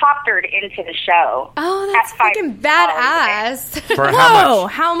helicoptered into the show. Oh, that's fucking badass. For how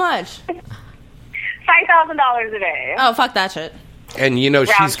much? How much? $5,000 a day. Oh, fuck that shit. And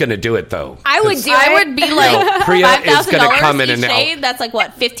she's going to do it, though. I would do it. I would be like Priya is going to come in each and day. out. That's like,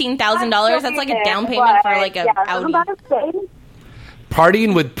 what, $15,000? That's like a down payment for like a Audi.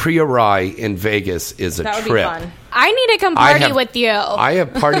 Partying with Priya Rai in Vegas is a That would trip. be fun. I need to come party with you. I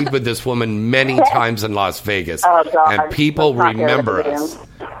have partied with this woman many times in Las Vegas, Oh, God. and people Let's not go remember there. us.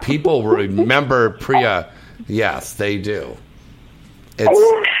 People remember Priya. Yes, they do.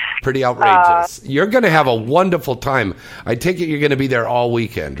 It's pretty outrageous. You're going to have a wonderful time. I take it you're going to be there all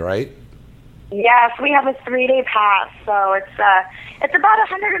weekend, right? Yes, we have a 3-day pass, so it's about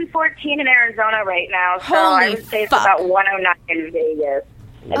 114 in Arizona right now. So I Holy would say it's fuck. about 109 in Vegas.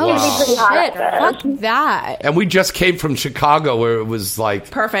 It's Oh, gonna be pretty hot shit. out there. Fuck that. And we just came from Chicago where it was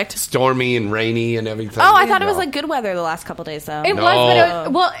like Perfect. stormy and rainy and everything. Oh, I thought it was like good weather the last couple days, though. It No. was,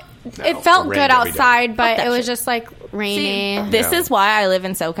 but it felt it good rained every day. outside, but that it was shit. just like rainy. See, this Yeah. is why I live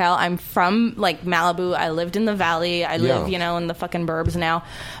in SoCal. I'm from like Malibu. I lived in the valley. I live, Yeah. in the fucking burbs now.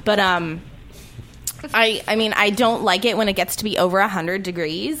 But I mean, I don't like it when it gets to be over 100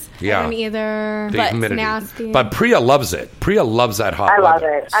 degrees. Yeah. I don't either. The But humidity. nasty. But Priya loves it. Priya loves that hot I love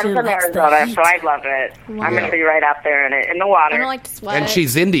weather. it. I'm She from likes the Arizona, heat. so I love it. I'm Yeah. going to be right out there in the I water. don't like to sweat. And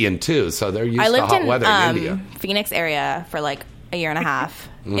she's Indian too, so they're used I to lived hot in weather in India. Phoenix area for like a year and a half,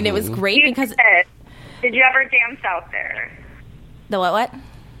 and it was Mm-hmm. great because Did you ever dance out there? the what?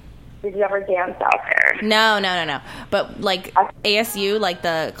 Did you ever dance out there? No. But like ASU, like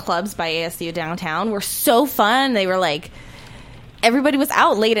the clubs by ASU downtown were so fun. They were like, everybody was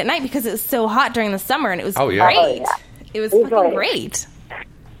out late at night because it was so hot during the summer, and it was great. Oh, yeah. It was fucking great.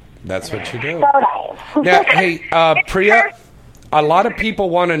 That's what you do. So nice. Now, hey, Priya, a lot of people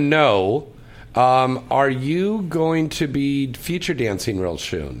want to know, are you going to be feature dancing real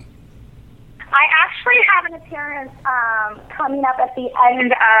soon? I actually have an appearance coming up at the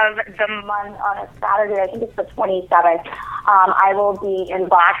end of the month on a Saturday. I think it's the 27th. I will be in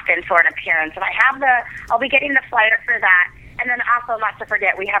Boston for an appearance, and I'll be getting the flyer for that. And then also, not to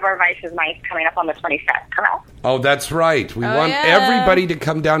forget, we have our Vice's Night coming up on the 25th, correct? Oh, that's right. We want everybody to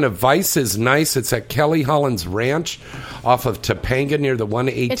come down to Vice is Nice. It's at Kelly Holland's Ranch off of Topanga near the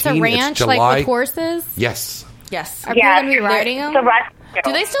 118. It's a ranch, July. like with horses? Yes. Yes. Are people going to be riding them?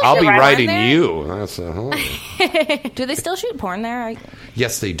 Do they still I'll shoot be porn riding there? you. That's Do they still shoot porn there?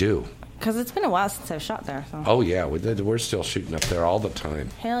 Yes, they do. Because it's been a while since I've shot there. So. Oh, yeah. We're still shooting up there all the time.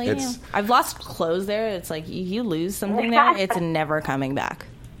 Hell yeah. I've lost clothes there. It's like you lose something there, it's never coming back.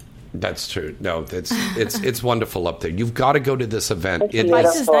 That's true. No, it's wonderful up there. You've got to go to this event.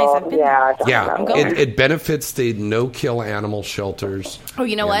 This is nice. I've been It benefits the no-kill animal shelters. Oh,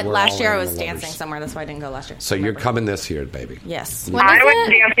 you know what? Last year I was dancing somewhere. That's why I didn't go last year. So you're coming this year, baby. Yes. I was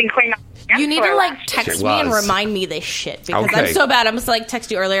dancing queen. You need to like text me and remind me this shit because I'm so bad. I was like text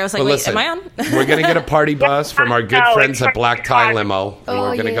you earlier. I was like, wait, am I on? We're gonna get a party bus from our good friends at Black Tie Limo, and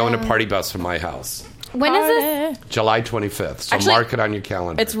we're gonna go in a party bus from my house. When is this? July 25th. So Actually, mark it on your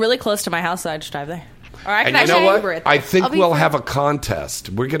calendar. It's really close to my house, so I just drive there. Or I can and you know Uber what? it. I think we'll have a contest.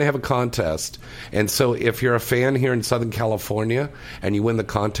 We're going to have a contest. And so if you're a fan here in Southern California and you win the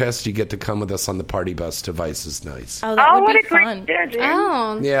contest, you get to come with us on the party bus to Vice is Nice. Oh, that would be fun.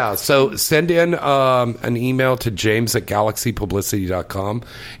 Oh. Yeah, so send in an email to james@galaxypublicity.com,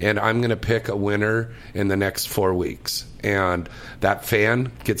 and I'm going to pick a winner in the next 4 weeks. And that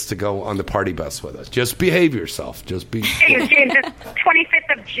fan gets to go on the party bus with us. Just behave yourself. Just be... James, it's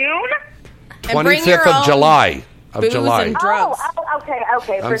 25th of June? 25th of July. And drugs. Oh, okay. I'm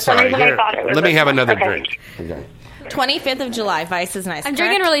For some sorry. reason Here, I thought it was let me have another drink. Okay. 25th of July. Vice is Nice. I'm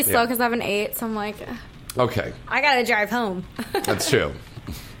drinking really slow because I haven't ate, so I'm like, Okay. I gotta drive home. That's true.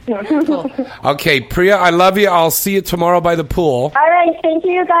 Okay, Priya, I love you. I'll see you tomorrow by the pool. All right. Thank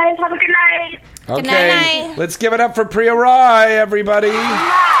you, guys. Have a good night. Okay. Let's give it up for Priya Rai, everybody.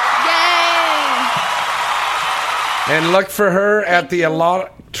 And look for her at the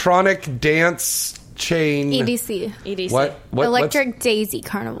electronic dance chain. EDC. What? Electric Daisy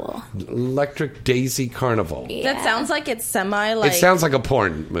Carnival. Electric Daisy Carnival. Yeah. That sounds like it's semi like... It sounds like a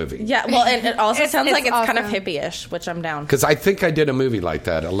porn movie. Yeah, well, and it also sounds like it's awesome. kind of hippie-ish, which I'm down. Because I think I did a movie like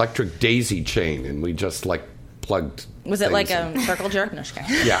that, Electric Daisy Chain, and we just like plugged. Was it like a circle jerk? No,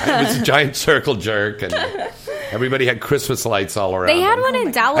 yeah, it was a giant circle jerk, and everybody had Christmas lights all around. They had one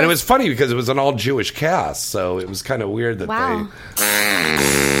in Dallas. And it was funny because it was an all-Jewish cast, so it was kind of weird that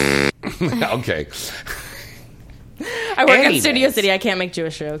they... Okay. I work at Studio City. I can't make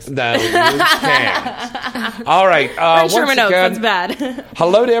Jewish jokes. No, you can't. All right. Sherman Oaks, that's bad.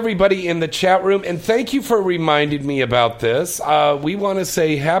 Hello to everybody in the chat room, and thank you for reminding me about this. We want to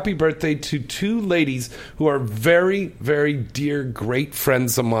say happy birthday to two ladies who are very, very dear, great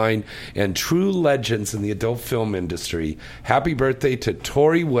friends of mine and true legends in the adult film industry. Happy birthday to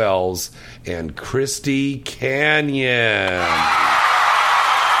Tori Wells and Christy Canyon.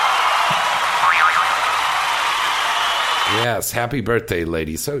 Yes, happy birthday,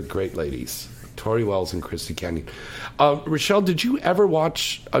 ladies. So great ladies. Tori Wells and Christy Canyon. Rochelle, did you ever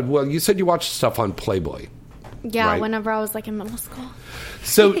watch... well, you said you watched stuff on Playboy. Yeah, right? whenever I was like in middle school.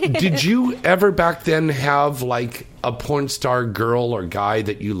 So did you ever back then have like a porn star girl or guy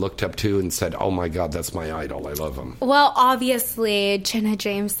that you looked up to and said, oh my God, that's my idol. I love him. Well, obviously, Jenna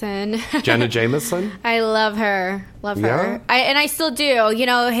Jameson. Jenna Jameson? I love her. Love her. And I still do. You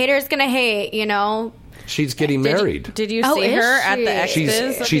know, haters gonna hate, you know. She's getting married. Did you see her at the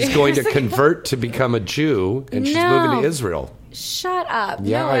X-Biz? She's going to convert to become a Jew, and she's moving to Israel. Shut up.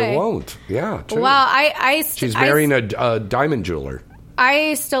 Yeah, no way. I won't. Yeah, true. Wow, she's marrying a diamond jeweler.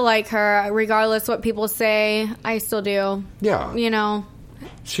 I still like her, regardless what people say. I still do. Yeah. You know.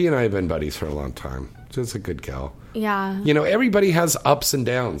 She and I have been buddies for a long time. She's a good gal. Yeah. You know, everybody has ups and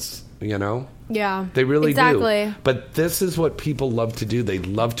downs, you know? Yeah. They really do. But this is what people love to do. They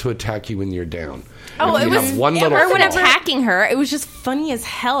love to attack you when you're down. Oh, it was one little when attacking her, it was just funny as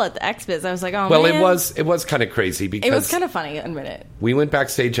hell at the X-Biz. I was like, oh, well, man. it was kind of crazy because it was kind of funny, admit it. We went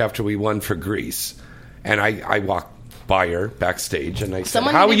backstage after we won for Greece, and I walked by her backstage, and I said,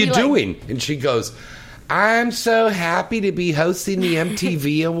 how are you doing? And she goes, I'm so happy to be hosting the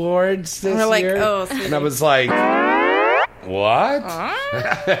MTV Awards this year. Oh, and I was like, what?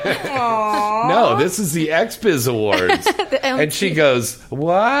 No, this is the X-Biz Awards. And she goes,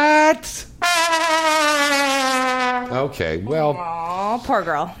 what? Okay, well. Aw, poor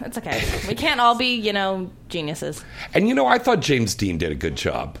girl. It's okay. We can't all be, geniuses. And I thought James Dean did a good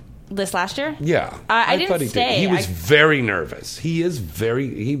job. This last year? Yeah. I didn't thought he stay. did. He was very nervous. He is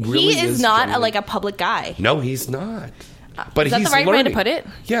he is not a public guy. No, he's not. But is that he's the right learning. way to put it?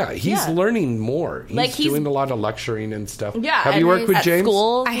 Yeah, he's learning more. He's doing a lot of lecturing and stuff. Yeah. Have you worked with James?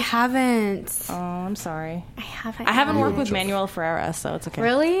 School? I haven't. Oh, I'm sorry. I haven't worked with Manuel Ferreira, so it's okay.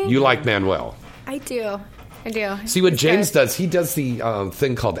 Really? You like Manuel? I do. See what James does? He does the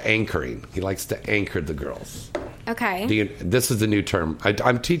thing called anchoring. He likes to anchor the girls. Okay. This is the new term.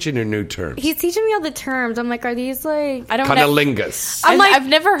 I'm teaching a new term. He's teaching me all the terms. I'm like, are these like... I don't Cunnilingus. I've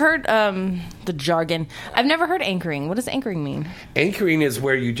never heard the jargon. I've never heard anchoring. What does anchoring mean? Anchoring is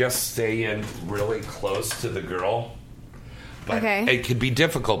where you just stay in really close to the girl. But it can be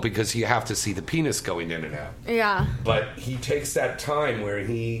difficult because you have to see the penis going in and out. Yeah. But he takes that time where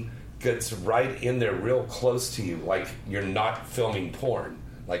he gets right in there real close to you, like you're not filming porn,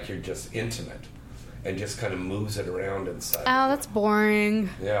 like you're just intimate, and just kind of moves it around inside. Oh, that's boring.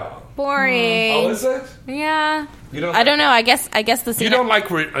 Yeah. Boring. Oh, is it? Yeah. I don't know. I guess the scene... You don't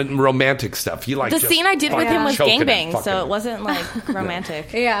like romantic stuff. You like the just scene I did with him was choking gangbang, so it wasn't like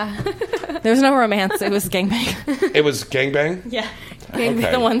romantic. Yeah. There was no romance. It was gangbang. It was gangbang? Yeah. Okay.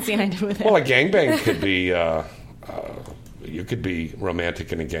 The one scene I did with him. Well, a gangbang could be... you could be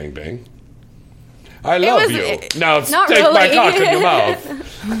romantic in a gangbang. I love you. Now not take really. my cock in your mouth.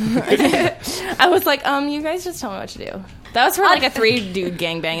 I was like, you guys just tell me what to do. That was for like a 3-dude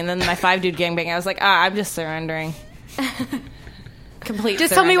gangbang, and then my 5-dude gangbang, I was like, I'm just surrendering. Complete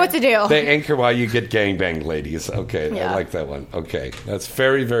Just surrender. tell me what to do. They anchor while you get gangbang, ladies. Okay, Yeah. I like that one. Okay, that's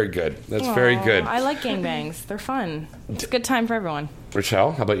very, very good. That's very good. I like gangbangs. They're fun. It's a good time for everyone.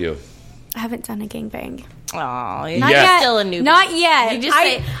 Rochelle, how about you? I haven't done a gangbang. Aw, Not yet. Still a newbie. Not yet. You just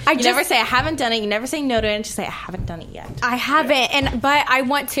you never say I haven't done it. You never say no to it. Just say I haven't done it yet. I haven't, but I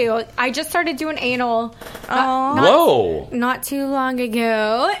want to. I just started doing anal. Whoa! Not too long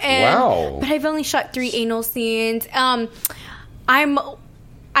ago. And, Wow. But I've only shot 3 anal scenes.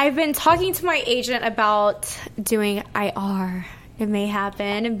 I've been talking to my agent about doing IR. It may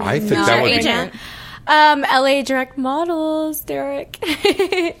happen. I think that would be. LA Direct Models, Derek.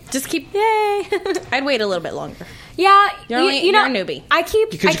 Just keep. Yay! I'd wait a little bit longer. Yeah, You're you know, a newbie. I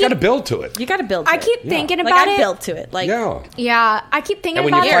keep Because you got to build to it. You got to build. I keep thinking about like, it. I built to it. Like Yeah. I keep thinking And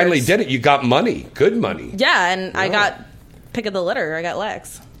when about you it. finally did it, you got money. Good money. Yeah, and I got pick of the litter. I got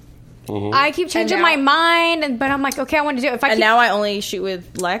Lex. Mm-hmm. I keep changing my mind, but I'm like, okay, I want to do it. If I And keep, now I only shoot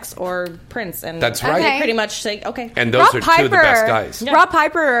with Lex or Prince, and That's right. I pretty much say okay. And those are two of the best guys. Rob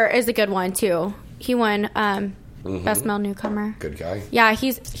Piper is a good one too. He won Best Male Newcomer. Good guy. Yeah,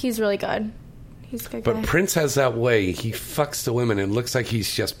 he's really good. He's a good But guy. Prince has that way. He fucks the women and it looks like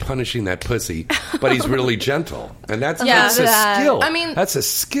he's just punishing that pussy, but he's really gentle. And that's a skill. I mean, that's a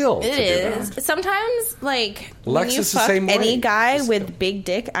skill. It is. Sometimes, like, when Lex you is the fuck same way. any guy with big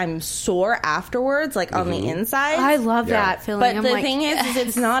dick, I'm sore afterwards, like on the inside. I love that feeling. But I'm the like, thing is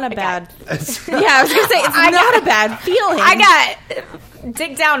it's not a bad. Yeah, I was gonna say it's not a bad feeling. I got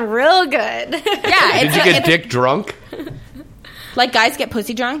dick down real good. Yeah. Did you get dick drunk? Like guys get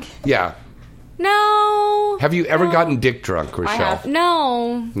pussy drunk? Yeah. No. Have you ever gotten dick drunk, Rochelle? I have.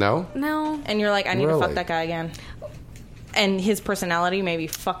 No. No? No. And you're like, I need to Really? fuck that guy again. And his personality may be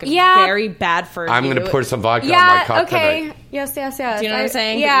fucking Yeah. very bad for I'm you. going to pour some vodka on my Yeah. cock Okay. tonight. Yes. Do you know what I'm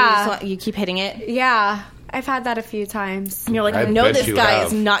saying? Yeah. You keep hitting it. Yeah. I've had that a few times. And you're like, I know bet this you guy have.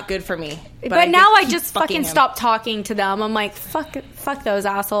 is not good for me. But now I keep just fucking him. stop talking to them. I'm like, fuck those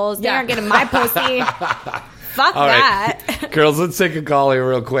assholes. They Yeah. aren't getting my pussy. Fuck All that. right. Girls, let's take a call here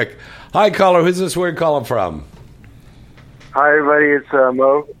real quick. Hi, caller. Who's this word calling from? Hi, everybody. It's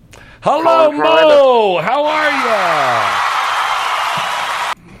Mo. Hello, Calling from Mo. How are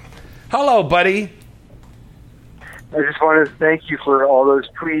you? Hello, buddy. I just wanted to thank you for all those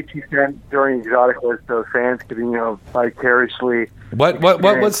tweets you sent during Exotic List so fans could, vicariously. What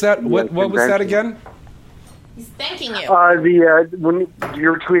was that? What was that convention. again? He's thanking you. When you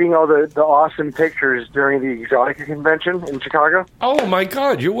were tweeting all the awesome pictures during the Exotica convention in Chicago. Oh my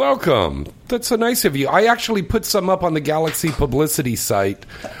God, you're welcome. That's so nice of you. I actually put some up on the Galaxy publicity site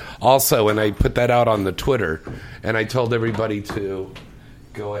also, and I put that out on the Twitter, and I told everybody to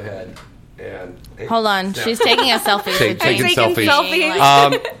go ahead and... Hold on. She's taking a selfie. Taking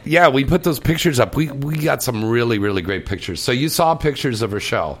selfies. Yeah, we put those pictures up. We got some really, really great pictures. So you saw pictures of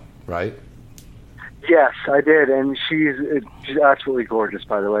Rochelle, right? Yes, I did, and she's absolutely gorgeous,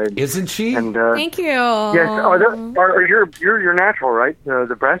 by the way. Isn't she? And, Thank you. Yes, are you're natural, right?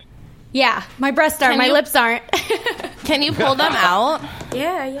 The breast. Yeah, my breasts are. My lips aren't. Can you pull them out?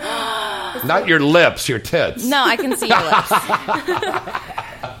 Yeah. Not your lips, your tits. No, I can see your lips.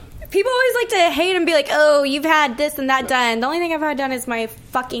 People always like to hate and be like, "Oh, you've had this and that done." The only thing I've had done is my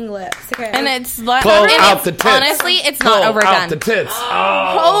fucking lips. Okay. And it's Pull out the tits. Honestly, it's Pull not overdone. out the tits.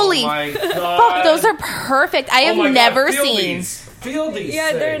 Oh, Holy my fuck, God. those are perfect. I have Oh my God, never feel seen. these. Feel these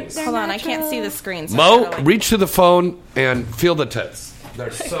Yeah, they're things. Hold on, I can't see the screen. So Mo, I gotta, reach to the phone and feel the tits. They're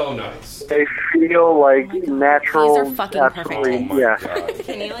so nice. They feel like natural. These are fucking absolutely, perfect. yeah.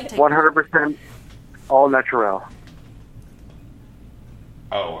 Can you take 100% all natural.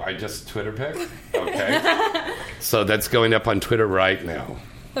 Oh, I just Twitter picked? Okay. So that's going up on Twitter right now.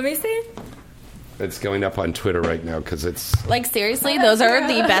 Let me see. It's going up on Twitter right now because it's... Like, seriously, those are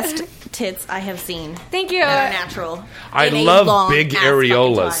the best tits I have seen. Thank you. That are natural. I love big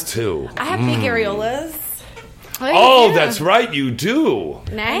areolas, too. I have big areolas. Oh, that's right, you do.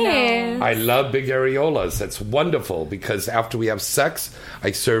 Nice. I love big areolas. That's wonderful because after we have sex,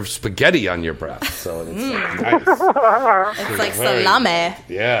 I serve spaghetti on your breath. So it's like nice. It's like salami.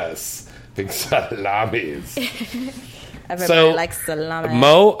 Yes, big salamis. Everybody likes salami.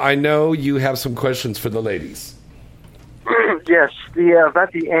 Mo, I know you have some questions for the ladies. Yes,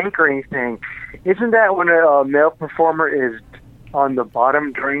 about the anchoring thing. Isn't that when a male performer is on the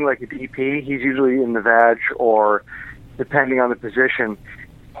bottom during like a DP, he's usually in the vag or, depending on the position,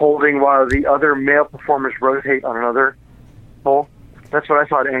 holding while the other male performers rotate on another pole? That's what I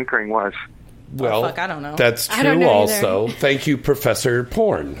thought anchoring was. Well, I don't know. That's I don't true know also. Thank you, Professor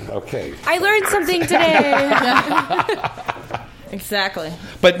Porn. Okay. I learned something today. Exactly.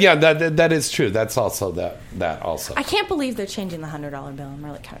 But yeah, that is true. That's also that also. I can't believe they're changing the $100 bill. I'm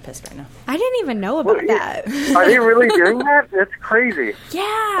really kind of pissed right now. I didn't even know about that. Are they really doing that? That's crazy.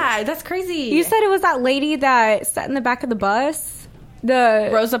 Yeah, that's crazy. You said it was that lady that sat in the back of the bus? The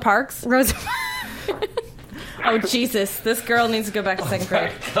Rosa Parks? Rosa Oh, Jesus. This girl needs to go back to second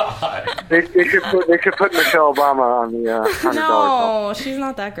grade. God. They should put Michelle Obama on the $100 bill. No, she's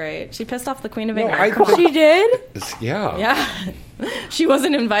not that great. She pissed off the Queen of England. She did? Yeah. Yeah. She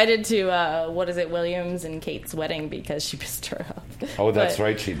wasn't invited to, Williams and Kate's wedding because she pissed her off. Oh, that's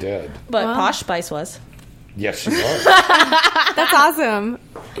right, she did. But Posh Spice was. Yes, she was. That's awesome.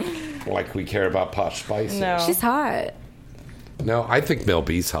 Like we care about Posh Spice. No. She's hot. No, I think Mel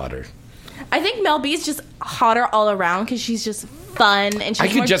B's hotter. I think Mel B's just hotter all around because she's just fun and she's I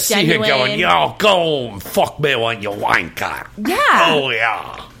could more just genuine. see her going, yo, go and fuck me on your wanker. Yeah. Oh,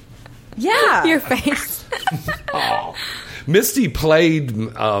 yeah. Yeah. Your face. Oh. Misty played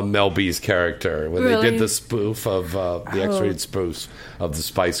Mel B's character when Really? they did the spoof of the X-rated spoof of the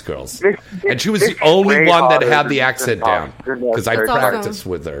Spice Girls. This- And she was this the only way one that hotter had than- the accent than down Posh. because I That's awesome. practiced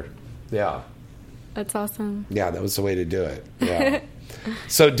with her. Yeah. That's awesome. Yeah, that was the way to do it. Yeah.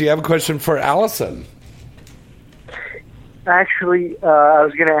 So do you have a question for Allison? Actually, I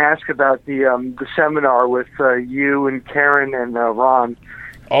was going to ask about the seminar with you and Karen and Ron.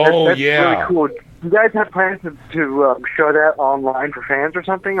 Oh, that's yeah. really cool. Do you guys have plans to show that online for fans or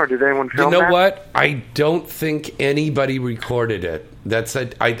something, or did anyone film You know that? what? I don't think anybody recorded it.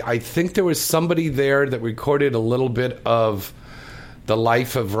 I think there was somebody there that recorded a little bit of the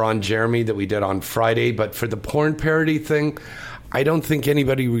life of Ron Jeremy that we did on Friday, but for the porn parody thing, I don't think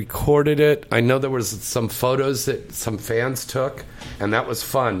anybody recorded it. I know there was some photos that some fans took, and that was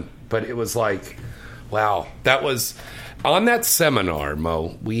fun, but it was like, wow, that was... On that seminar,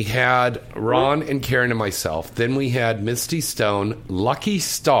 Mo, we had Ron and Karen and myself. Then we had Misty Stone, Lucky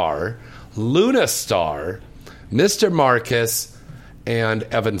Star, Luna Star, Mr. Marcus, and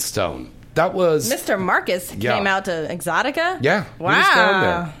Evan Stone. That was... Mr. Marcus came out to Exotica? Yeah. Wow. He was down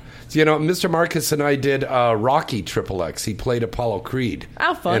there. So, you know, Mr. Marcus and I did Rocky XXX. He played Apollo Creed.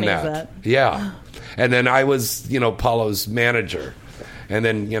 How funny in is that? Yeah. And then I was, Apollo's manager. And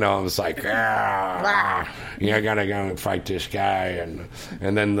then, I was like, you're going to go and fight this guy.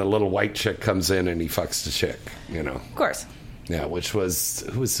 And then the little white chick comes in and he fucks the chick, Of course. Yeah, which was,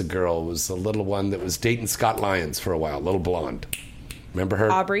 who was the girl? It was the little one that was dating Scott Lyons for a while, little blonde. Remember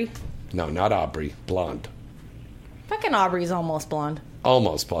her? Aubrey? No, not Aubrey. Blonde. Fucking Aubrey's almost blonde.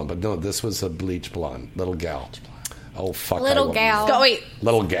 Almost blonde, but no, this was a bleach blonde. Little gal. Oh, fuck. Little gal.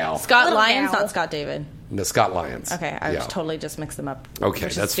 Little gal. Scott Little Lyons, gal. not Scott David. The Scott Lyons. Okay, I Yeah. totally just mixed them up. Okay,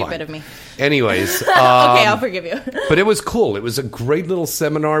 which that's is stupid fine. of me. Anyways. Okay, I'll forgive you. But it was cool. It was a great little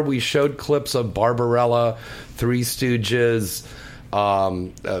seminar. We showed clips of Barbarella, Three Stooges,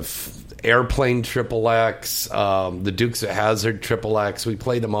 Airplane XXX, the Dukes of Hazzard XXX. We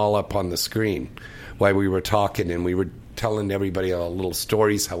played them all up on the screen while we were talking, and we were telling everybody little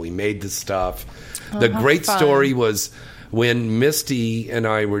stories, how we made the stuff. The how great fun. story was when Misty and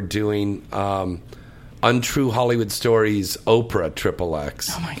I were doing Untrue Hollywood Stories Oprah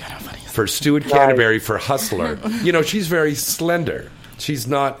XXX. Oh my God, how funny is For Stuart Canterbury for Hustler. She's very slender. She's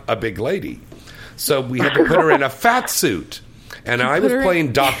not a big lady. So we had to put her in a fat suit. And I was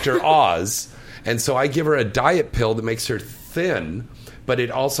playing Dr. Oz. And so I give her a diet pill that makes her thin, but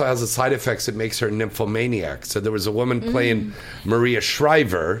it also has a side effects that makes her a nymphomaniac. So there was a woman playing Maria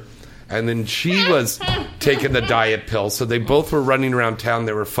Shriver, and then she was taking the diet pill. So they both were running around town.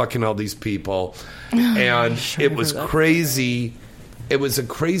 They were fucking all these people. And it was crazy. It was a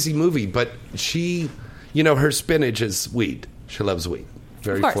crazy movie. But she, her spinach is weed. She loves weed.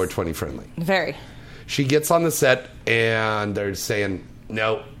 Very Of course. 420 friendly. Very. She gets on the set, and they're saying,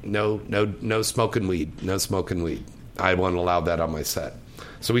 no smoking weed. No smoking weed. I won't allow that on my set.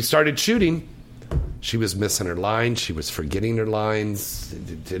 So we started shooting. She was missing her lines. She was forgetting her lines.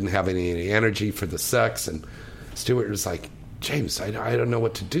 Didn't have any energy for the sex. And Stuart was like, James, I don't know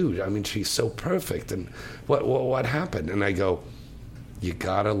what to do. I mean, she's so perfect. And what happened? And I go, you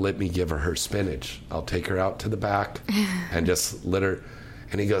got to let me give her spinach. I'll take her out to the back and just let her.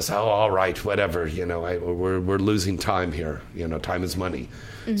 And he goes, oh, all right, whatever. You know, we're losing time here. You know, time is money.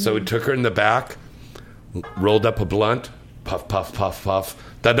 Mm-hmm. So we took her in the back, rolled up a blunt, puff, puff, puff, puff.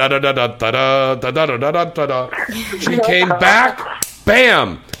 Da da da da da da da da da da da da. She came back,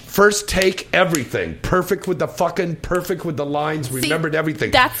 bam. First take, everything. Perfect with the lines, remembered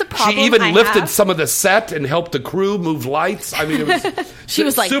everything. That's the problem. She even lifted some of the set and helped the crew move lights. I mean, it was she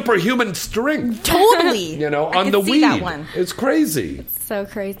was like superhuman strength. Totally. You know, on the weed. That one. It's crazy. It's so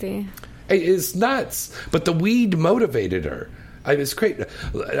crazy. It's nuts. But the weed motivated her. It was great.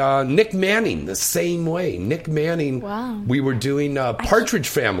 Nick Manning, the same way. Nick Manning, wow. We were doing Partridge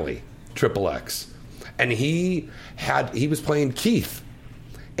Family, XXX. And he was playing Keith.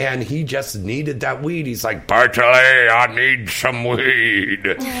 And he just needed that weed. He's like, Bartolé, I need some weed.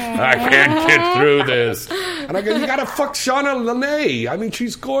 I can't get through this. And I go, you gotta fuck Shauna Lene. I mean,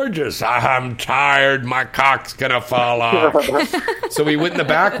 she's gorgeous. I'm tired. My cock's gonna fall off. So we went in the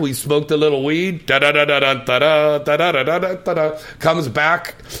back. We smoked a little weed. Da-da-da-da-da-da-da-da-da-da-da-da. Comes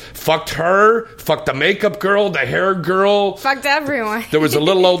back. Fucked her. Fucked the makeup girl. The hair girl. Fucked everyone. There was a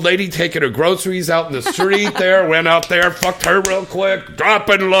little old lady taking her groceries out in the street there. Went out there. Fucked her real quick.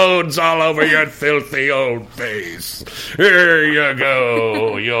 Dropping loads all over your filthy old face. Here you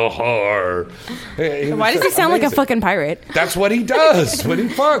go, you whore. Why does he sound like a fucking pirate? That's what he does when he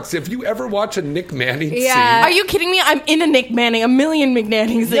fucks. If you ever watch a Nick Manning scene. Are you kidding me? I'm in a million Nick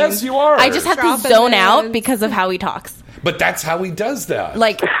Manning scenes. Yes, you are. I just have to zone out because of how he talks. But that's how he does that.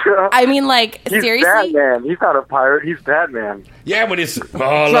 Like, I mean, like, he's seriously? Batman. He's not a pirate. He's Batman. Yeah, but it's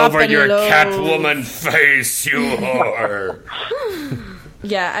all over your Catwoman face, you whore.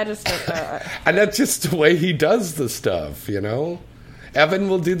 Yeah, I just... and that's just the way he does the stuff, you know? Evan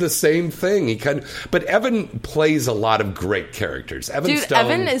will do the same thing. But Evan plays a lot of great characters.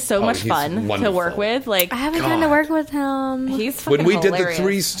 Evan is so much fun to work with. Like, I haven't gotten to work with him. He's fucking When we hilarious. did the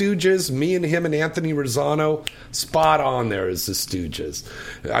Three Stooges, me and him and Anthony Rosano, spot on there as the Stooges.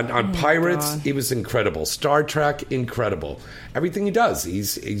 On Pirates, he was incredible. Star Trek, incredible. Everything he does,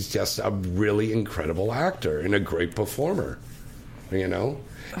 he's just a really incredible actor and a great performer. You know?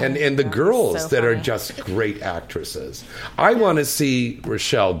 And the girls that are just great actresses. I want to see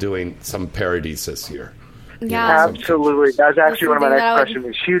Rochelle doing some parodies this year. Yeah. Absolutely. That's actually one of my next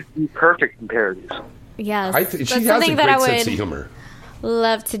questions. She would be perfect in parodies. Yes. She has a great sense of humor.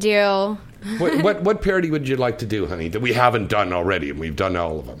 Love to do. What parody would you like to do, honey, that we haven't done already, and we've done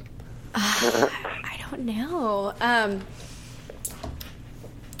all of them? I don't know.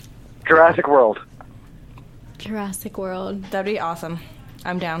 Jurassic World. Jurassic World. That'd be awesome.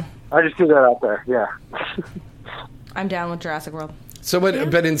 I'm down. I just threw that out there, yeah. I'm down with Jurassic World. So,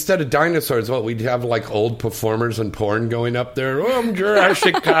 but instead of dinosaurs, we'd have like old performers in porn going up there. Oh, I'm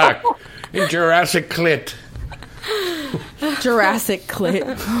Jurassic cock and Jurassic clit. Jurassic clit.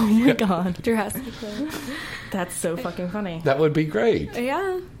 Oh my god. Jurassic clit. That's so fucking funny. That would be great.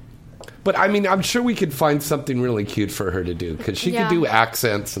 Yeah. But I mean, I'm sure we could find something really cute for her to do because she could do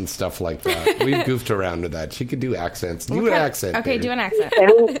accents and stuff like that. We've goofed around with that. She could do accents. Do an accent. Okay, baby. do an accent.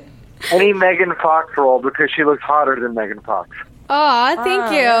 Any Megan Fox role because she looks hotter than Megan Fox. Oh,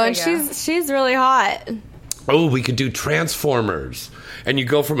 thank you. And she's really hot. Oh, we could do Transformers. And you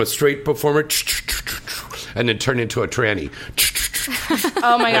go from a straight performer and then turn into a tranny.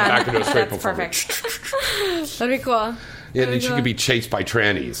 Oh my god. Back into a straight That's performer. perfect. That'd be cool. Yeah, then she could be chased by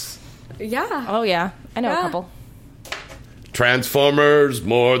trannies. Yeah. Oh yeah. I know a couple. Transformers,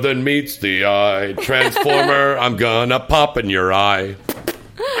 more than meets the eye. Transformer, I'm gonna pop in your eye.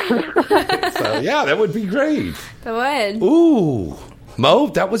 So, yeah, that would be great. That would. Ooh. Mo,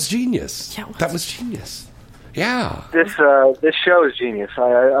 that was genius. Yeah, that was genius. Yeah. This show is genius.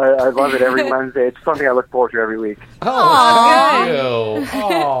 I love it every Wednesday. It's something I look forward to every week. Oh, thank you.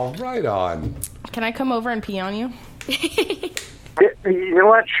 Oh, right on. Can I come over and pee on you? You know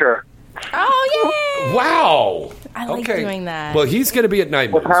what? Sure. Oh, yay! Wow. I like doing that. Well, he's going to be at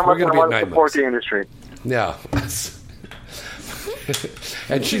Nightmares. We're going to be at Nightmares. Support the industry. Yeah.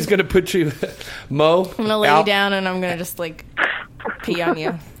 And she's going to put you, Mo. I'm going to lay you down and I'm going to just like pee on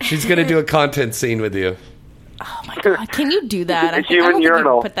you. She's going to do a content scene with you. Oh my god! Can you do that? I don't think you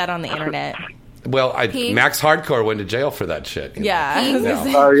can put that on the internet. Well, Pee? Max Hardcore went to jail for that shit. you know? Yeah.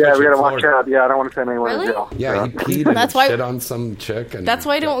 Oh yeah, we gotta watch Florida. out. Yeah, I don't want to send anyone Really? to jail. Yeah, he peed and That's why- shit on some chick. And That's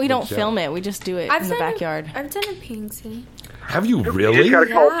why we went don't to jail. film it. We just do it in the backyard. I've done a peeing scene. Have you You really? just gotta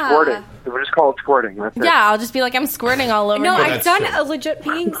call it Yeah. squirting. We'll just call it squirting. That's it. Yeah, I'll just be like, I'm squirting all over. No, you. I've that's done true. a legit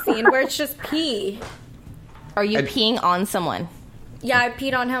peeing scene where it's just pee. Are you And- peeing on someone? Yeah, I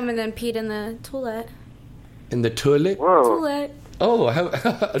peed on him and then peed in the toilet. In the toilet? Whoa. Toilet. Oh, how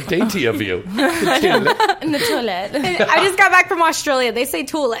dainty of you. The toilet. In the toilet. I just got back from Australia. They say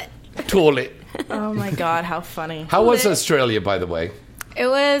toilet. Toilet. Oh my god, how funny. How was Australia, by the way? It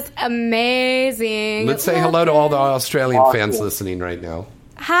was amazing. Let's say hello to all the Australian fans listening right now.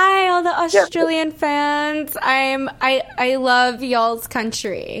 Hi, all the Australian fans. I love y'all's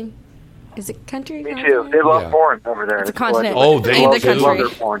country. Is it country? Me too. They love Yeah. porn over there. It's a continent. Oh, they love, do. they love their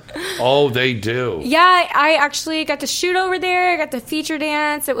porn. Oh, they do. Yeah, I actually got to shoot over there. I got to feature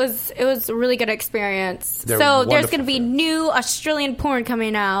dance. It was a really good experience. They're so there's wonderful going to be new Australian porn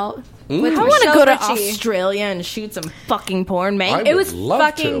coming out. With I want to Michelle go to Ritchie. Australia and shoot some fucking porn, mate. I It was would love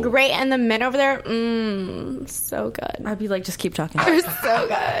fucking to. great, and the men over there, so good. I'd be like, just keep talking. They're so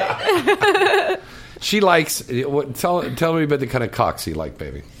good. She likes. Tell me about the kind of cocks you like,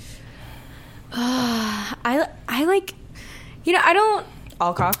 baby. I like, I don't.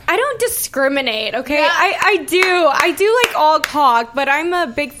 All cock? I don't discriminate, okay? I do like all cock, but I'm a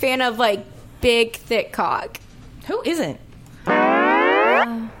big fan of like big, thick cock. Who isn't?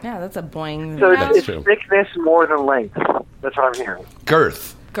 Yeah, that's a boing. So That's it's true. thickness more than length. That's what I'm hearing.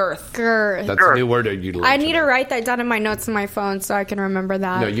 Girth. Girth. That's a new word you learned. I need to write that down in my notes on my phone so I can remember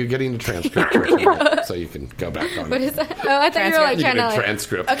that. No, you're getting the transcript so you can go back on What it. is that? Oh, I thought you were like You trying get to a like,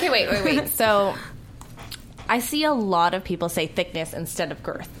 transcript. Okay, wait. So, I see a lot of people say thickness instead of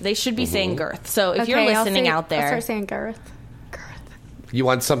girth. They should be saying girth. So, if you're Okay, I'll listening say- out there, I'll start saying girth. You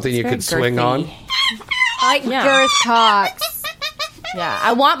want something you very could swing girthy. on? I like Yeah. girth cocks. yeah,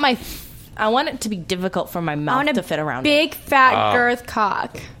 I want it to be difficult for my I mouth want a to fit around. big, fat girth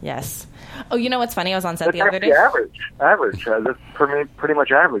cock. Yes. Oh, you know what's funny? I was on set That's the other actually day. average. That's pretty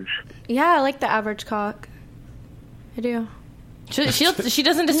much average. Yeah, I like the average cock. I do. She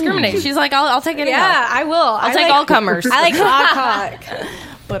doesn't discriminate. She's like, I'll take it. Yeah, I will. I'll take all comers. I like hot cock.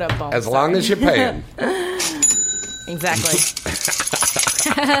 But a bone. As long as you're paying. Exactly.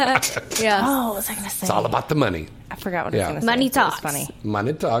 Yeah. Oh, what was I going to say? It's all about the money. I forgot what Yeah. I was going to say. Money It was talks. funny.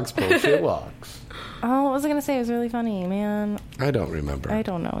 Money talks, bullshit walks. Oh, what was I going to say? It was really funny, man. I don't remember. I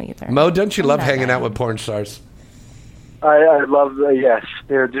don't know either. Mo, don't you I'm love not hanging bad. out with porn stars? I love yes.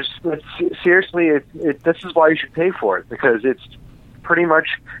 They're just seriously. This is why you should pay for it, because it's pretty much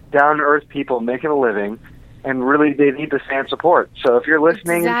down to earth people making a living, and really they need the fan support. So if you're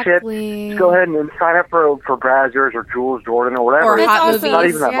listening Exactly. and shit, just go ahead and sign up for Brazzers or Jules Jordan or whatever. Or It's Hot not Movies,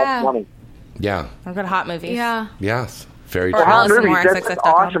 even that yeah. much money. Yeah. I've got hot movies. Yeah. Yes. Very Or true. Alice Movies, Moore, that's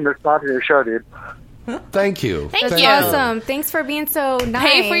XXX.com. awesome. They're sponsoring your show, dude. Thank you. Thank That's you. awesome. Thanks for being so nice.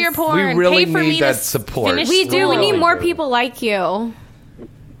 Pay for your porn. We really Pay for need me that to support. finish We do. We school. need more people like you. Well,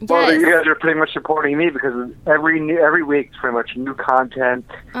 Yes. you guys are pretty much supporting me because every week it's pretty much new content,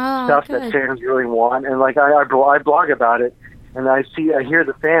 Oh, stuff good. that fans really want, and like I blog about it, and I hear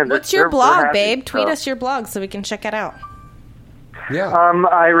the fans. What's they're your blog, happy. babe? Tweet So, us your blog so we can check it out. Yeah.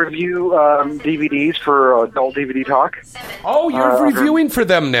 I review DVDs for Adult DVD Talk. Oh, you're reviewing for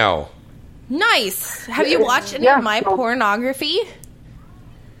them now. Nice. Have you watched any of my pornography?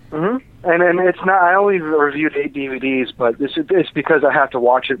 Mm-hmm. And it's not. I only reviewed 8 DVDs, but it's because I have to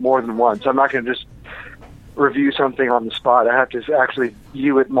watch it more than once. I'm not going to just review something on the spot. I have to actually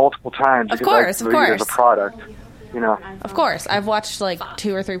view it multiple times. Of because course, I of view it as course. a product. You know, Of course. I've watched like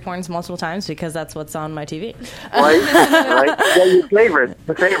 2 or 3 porns multiple times because that's what's on my TV. right? Yeah, your favorite,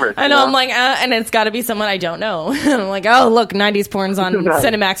 the favorite. I know, I'm like, and it's got to be someone I don't know. I'm like, oh, look, 90s porn's on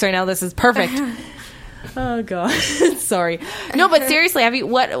Cinemax right now. This is perfect. Oh, God. Sorry. No, but seriously, have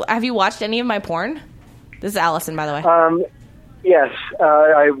you watched any of my porn? This is Allison, by the way. Yes,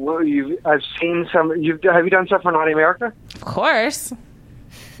 I've seen some. Have you done stuff for Naughty America? Of course.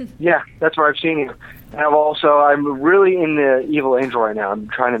 Yeah, that's where I've seen you. And I'm really in the Evil Angel right now. I'm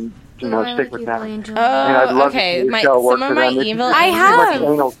trying to stick with that. And I'd love to see okay. your show work Some of for my them. It's evil too much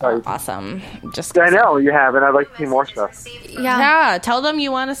anal type. Awesome. Just I know you have, and I'd like to see more stuff. yeah. Tell them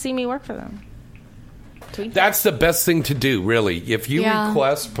you want to see me work for them. That's the best thing to do, really. If you Yeah.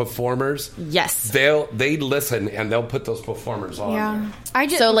 request performers, yes, they listen and they'll put those performers on. Yeah.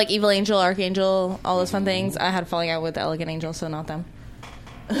 So like Evil Angel, Archangel, all those fun things. I had a falling out with Elegant Angel, so not them.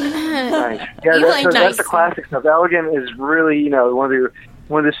 Nice. Yeah, Evil that's Angel. the classic stuff. Elegant is really, one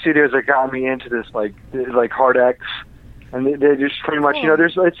of the studios that got me into this, like Hard X, And they just pretty much,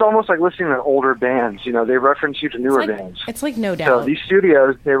 it's almost like listening to older bands. They reference you to newer bands. It's like No Doubt. So these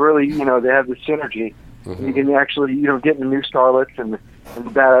studios, they really, they have the synergy. Mm-hmm. You can actually, get the new starlets and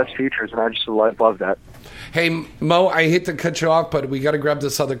badass features, and I just love that. Hey, Mo, I hate to cut you off, but we got to grab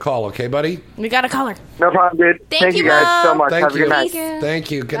this other call, okay, buddy? We got a caller. No problem, dude. Thank you, guys Mo. so much. Thank Have you. a good night.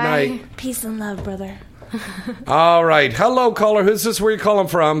 Thank you. Good Bye. night. Peace and love, brother. All right. Hello, caller. Who's this? Where you calling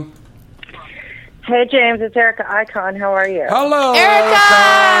from? Hey, James. It's Erica Icon. How are you? Hello,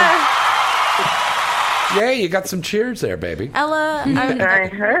 Erica! Yay, you got some cheers there, baby. Ella. I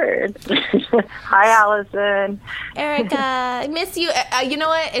heard. Hi, Allison. Erica, I miss you. You know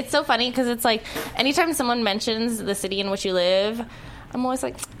what? It's so funny because it's like anytime someone mentions the city in which you live, I'm always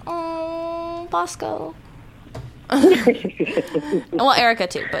like, oh, Bosco. Well, Erica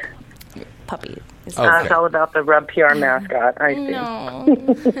too, but puppy. Is Okay. It's all about the Rub PR mascot. I see.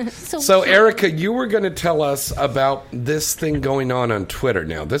 No. So, Erica, you were going to tell us about this thing going on Twitter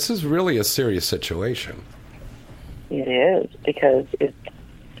now. This is really a serious situation. It is, because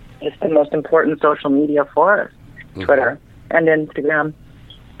it's the most important social media for us, Twitter and Instagram,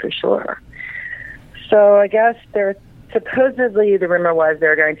 for sure. So I guess supposedly the rumor was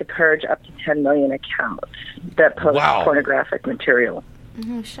they're going to purge up to 10 million accounts that post pornographic material.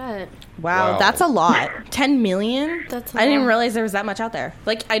 Oh, shit. Wow, that's a lot. 10 million? That's a I didn't lot. realize there was that much out there.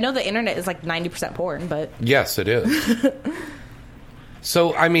 Like, I know the internet is like 90% porn, but... Yes, it is.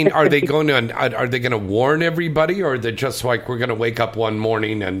 So, I mean, are they going to warn everybody, or are they just like, we're going to wake up one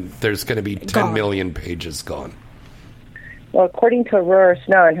morning and there's going to be 10 million pages gone? Well, according to Aurora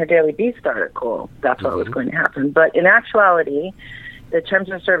Snow in her Daily Beast article, that's what was going to happen. But in actuality, the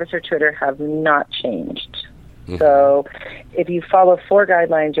terms of service for Twitter have not changed. So if you follow 4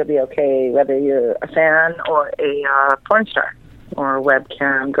 guidelines, you'll be okay, whether you're a fan or a porn star or a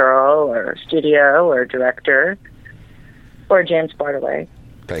webcam girl or studio or director or James Bartolet.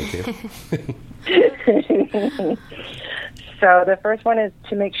 Thank you. So the first one is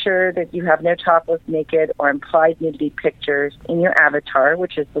to make sure that you have no topless, naked, or implied nudity pictures in your avatar,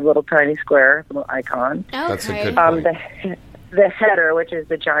 which is the little tiny square, little icon. That's a good point. The header, which is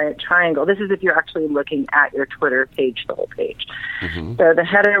the giant triangle. This is if you're actually looking at your Twitter page, the whole page. So the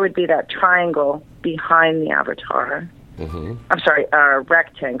header would be that triangle behind the avatar. I'm sorry,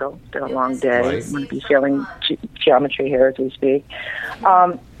 rectangle. It's been a long day. Right. I'm going to be feeling geometry here as we speak.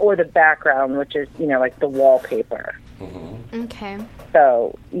 Or the background, which is, like the wallpaper. Okay.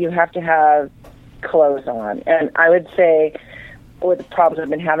 So you have to have clothes on. And I would say, with the problems I've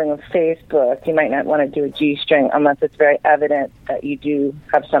been having with Facebook, you might not want to do a G-string unless it's very evident that you do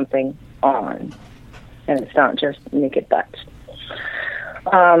have something on. And it's not just naked butt.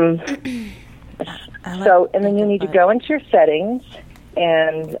 And then you need to go into your settings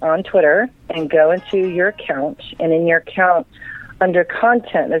and on Twitter and go into your account. And in your account, under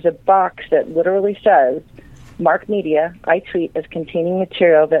content, there's a box that literally says, Mark Media, I tweet as containing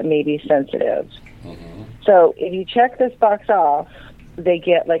material that may be sensitive. So if you check this box off, they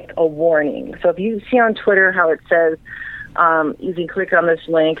get like a warning. So if you see on Twitter how it says you can click on this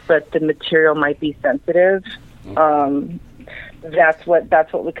link, but the material might be sensitive, that's what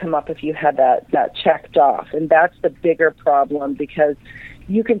would come up if you had that checked off. And that's the bigger problem, because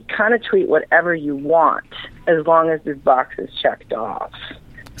you can kind of tweet whatever you want as long as this box is checked off.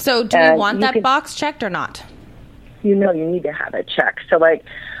 So do you want that box checked or not? You need to have it checked. So like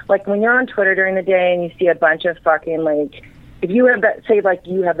when you're on Twitter during the day and you see a bunch of fucking, like, if you have that, say like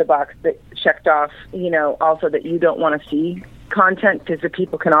you have the box that checked off, also that you don't want to see content, because the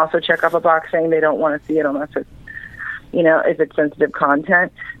people can also check off a box saying they don't want to see it unless it's, if it's sensitive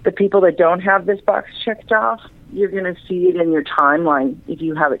content. The people that don't have this box checked off, you're going to see it in your timeline. If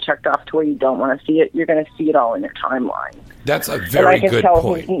you have it checked off to where you don't want to see it, you're going to see it all in your timeline. That's a very good point. And I can tell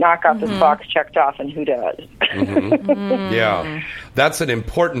who's not got this box checked off and who does. Yeah, that's an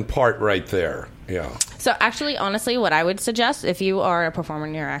important part right there. Yeah. So actually, honestly, what I would suggest, if you are a performer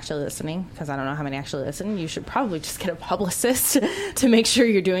and you're actually listening, because I don't know how many actually listen, you should probably just get a publicist to make sure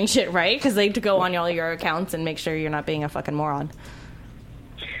you're doing shit right, because they go on all your accounts and make sure you're not being a fucking moron.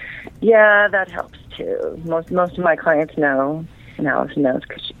 Yeah, that helps too. Most of my clients know, and Allison knows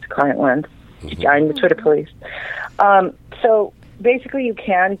because she's a client once. I'm the Twitter police. So basically, you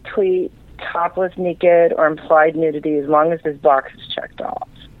can tweet topless, naked, or implied nudity as long as this box is checked off.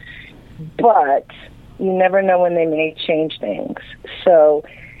 But you never know when they may change things. So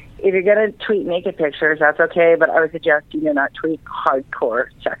if you're going to tweet naked pictures, that's okay, but I would suggest you do not tweet hardcore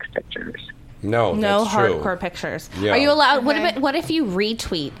sex pictures. No hardcore pictures. Yeah. Are you allowed? What if you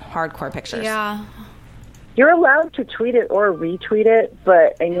retweet hardcore pictures? Yeah. You're allowed to tweet it or retweet it,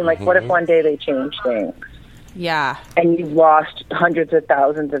 but what if one day they change things? Yeah. And you've lost hundreds of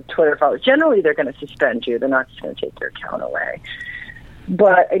thousands of Twitter followers. Generally, they're going to suspend you. They're not just going to take your account away.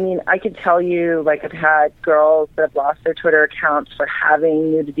 But, I mean, I could tell you, like, I've had girls that have lost their Twitter accounts for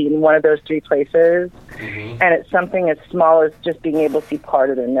having nudity in one of those three places. And it's something as small as just being able to see part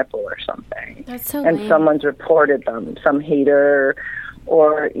of their nipple or something. That's so And lame. someone's reported them, some hater,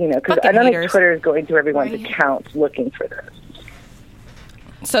 or, you know, because I don't think Twitter is going through everyone's accounts looking for this.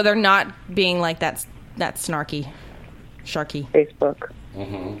 So they're not being like that snarky, sharky. Facebook.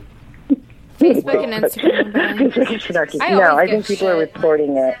 Facebook and Instagram. I think people are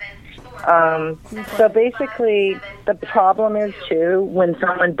reporting it. So basically, the problem is, too, when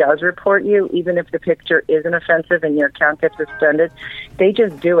someone does report you, even if the picture isn't offensive and your account gets suspended, they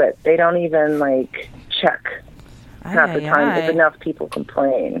just do it. They don't even, like, check. Half the time, if enough people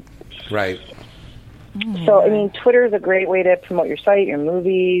complain. Right. So, I mean, Twitter is a great way to promote your site, your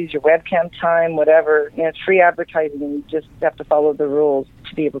movies, your webcam time, whatever. You know, it's free advertising, and you just have to follow the rules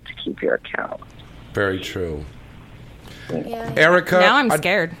to be able to keep your account. Very true. Erica. Now I'm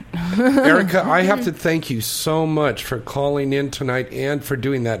scared. Erica, I have to thank you so much for calling in tonight and for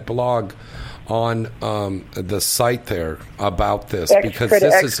doing that blog on the site there about this. Because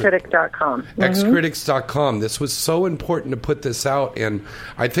this is Xcritic.com. Xcritics.com. This was so important to put this out, and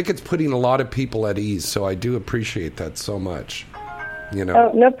I think it's putting a lot of people at ease, so I do appreciate that so much. You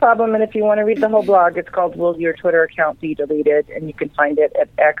know. Oh, no problem. And if you want to read the whole blog, it's called Will Your Twitter Account Be Deleted? And you can find it at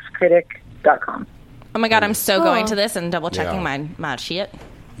xcritic.com. Oh my God, I'm so going to this and double checking my shit.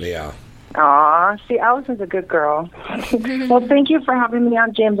 Yeah. Aw, see, Allison's a good girl. Well, thank you for having me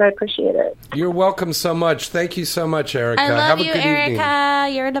on, James. I appreciate it. You're welcome so much. Thank you so much, Erica. I love Have a you, good Erica.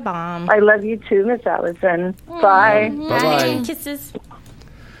 evening. You're the bomb. I love you too, Miss Allison. Bye. Bye-bye. Kisses.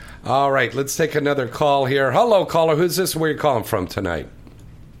 All right, let's take another call here. Hello, caller. Who's this? Where are you calling from tonight?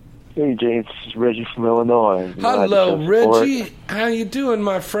 Hey, James. This is Reggie from Illinois. Hello, Reggie. How you doing,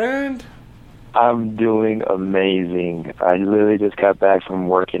 my friend? I'm doing amazing. I literally just got back from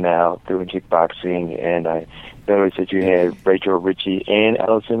working out, doing kickboxing, and I noticed that you had Rachel Ritchie and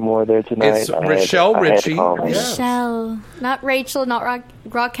Allison Moore there tonight. It's Rochelle Ritchie. Rochelle. Not Rachel, not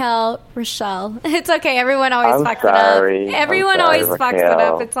Raquel, Rochelle. It's okay. Everyone always I'm fucks sorry. it up. Everyone I'm sorry, always fucks Raquel. it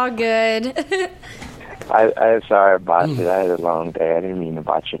up. It's all good. I'm sorry about it. I had a long day. I didn't mean to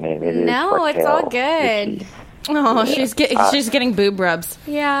botch your name. It is No, it's Raquel all good. Ritchie. Oh, she's getting boob rubs.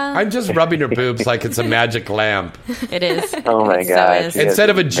 Yeah. I'm just rubbing her boobs like it's a magic lamp. It is. Oh my God! Instead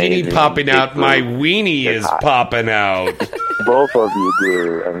of a genie popping out, my weenie is popping out. Both of you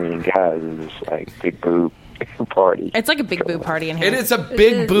do. I mean, guys, it's like big boob party. It's like a big boob party in here. It is a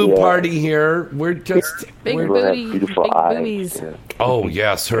big boob party here. We're just Big we're, booty, beautiful big eyes. boobies. Yeah. Oh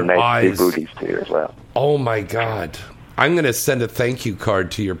yes, her Nice eyes. big booties too as well. Oh my God. I'm going to send a thank you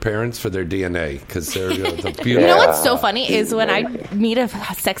card to your parents for their DNA because they're the beautiful. You know what's so funny is when I meet a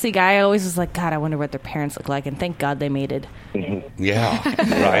sexy guy, I always was like, God, I wonder what their parents look like, and thank God they mated. Yeah,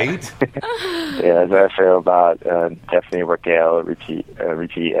 right? Yeah, as I feel about definitely Raquel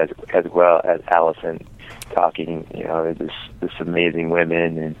Ritchie as well as Allison talking. You know, they're this amazing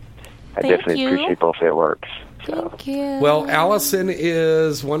women, and I Thank definitely you. appreciate both their works. So. Thank you. Well, Allison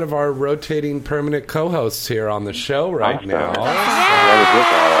is one of our rotating permanent co-hosts here on the show right now.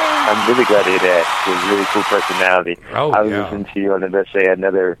 I'm really glad to hear that. She's a really cool personality. Oh, I was yeah. listening to you on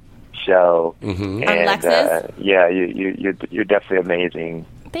another show, Mm-hmm. and Lexus? yeah, you're definitely amazing.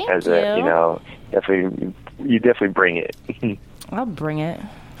 Thank as you. A, you know, you definitely bring it. I'll bring it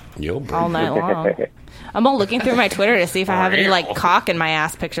You'll bring all night long. I'm all looking through my Twitter to see if I have any like cock in my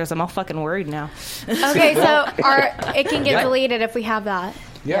ass pictures. I'm all fucking worried now. Okay, so it can get deleted if we have that.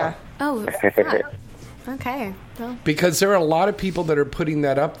 Yeah. Oh, fuck. Okay. Well, Because there are a lot of people that are putting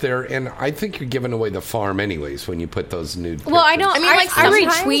that up there, and I think you're giving away the farm anyways when you put those nude well, I don't. I mean, I, like, I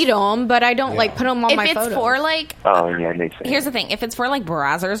sometimes- retweet them, but I don't like put them on If my it's photos. for like, Oh yeah, makes sense. here's the thing: if it's for like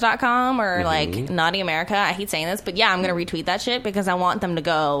Brazzers.com or like Naughty America, I hate saying this, but yeah, I'm gonna retweet that shit because I want them to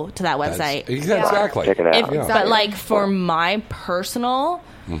go to that website. Exactly. Check it out. If- But like for my personal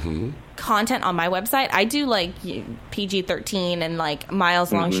Mm-hmm. content on my website, I do like PG-13 and like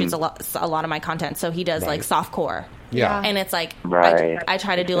Miles Long shoots a lot of my content, so he does like softcore. Yeah. And it's like Right. I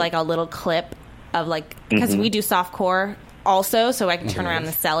try to do like a little clip of like because we do softcore also, so I can turn around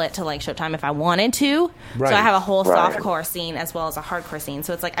and sell it to like Showtime if I wanted to. Right. So I have a whole Right. softcore scene as well as a hardcore scene.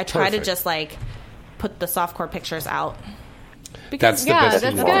 So it's like I try Perfect. to just like put the softcore pictures out. That's the yeah, best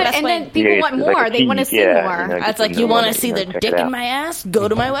that's thing. good. Best And way. then people Yeah, want it's more. like a They want to tease, see yeah, more. you know, It's like get you to want know to see it, the check dick it in out. my ass? Go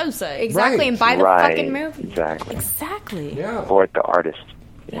to my website. Exactly, Right. and buy the Right. fucking movie. Exactly. Exactly. Yeah. Support the artist.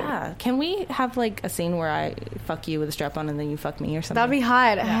 Yeah. Can we have like a scene where I fuck you with a strap on and then you fuck me or something? That'd be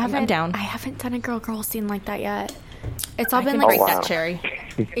hot. Yeah, I'm down. I haven't done a girl scene like that yet. It's all been like like that cherry.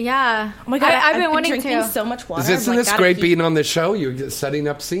 Yeah. Oh my God, I've been wanting drinking to. so much water. Isn't this great being on the show? You're setting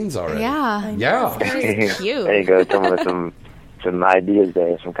up scenes already. Yeah. Yeah. Cute. There you go. Some ideas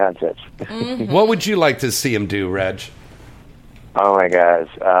there, some concepts. What would you like to see him do, Reg? Oh my gosh,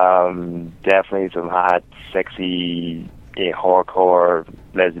 definitely some hot, sexy, hardcore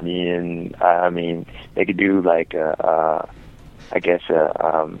lesbian. I mean, they could do like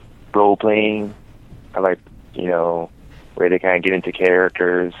role playing. I like, where they kind of get into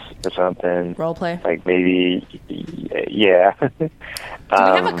characters or something. Role play. Like maybe, yeah. Do we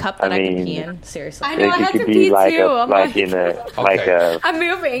have a cup that I can pee in? Seriously. I know, I had to be pee like too. I'm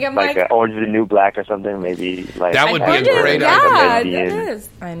moving. I'm like Orange is the New Black or something. Maybe like that would be a great yeah, idea. it is.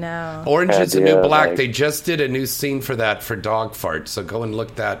 I know. Orange is the New Black. Like, they just did a new scene for that for Dog Fart, so go and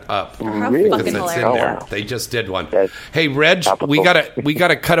look that up. Really? Because Fucking it's in hilarious. there. Wow. They just did one. Hey, Reg, we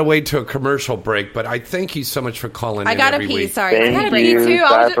gotta cut away to a commercial break, but I thank you so much for calling I in gotta every pee. week. Sorry. I gotta Thank pee you. too.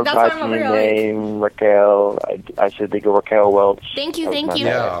 Sorry for That's why I'm botching over your here. name, Raquel. I should think of Raquel Welch. Thank you. That was my Thank you.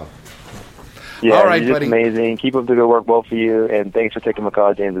 bad. Yeah. Yeah, All right, you're buddy. just amazing. Keep up the good work, both of you, and thanks for taking my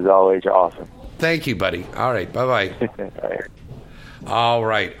call, James. As always, you're awesome. Thank you, buddy. All right. Bye-bye. All right. All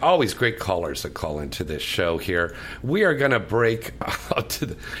right. Always great callers that call into this show here. We are going to break to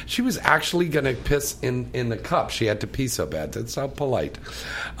the... She was actually going to piss in the cup. She had to pee so bad. That's how polite.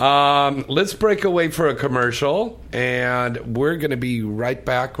 Let's break away for a commercial, and we're going to be right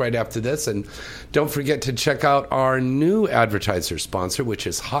back right after this. And don't forget to check out our new advertiser sponsor, which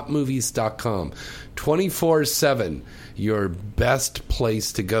is hotmovies.com. 24/7, your best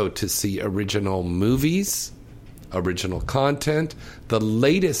place to go to see original movies, original content, the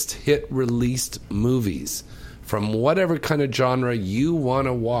latest hit released movies from whatever kind of genre you want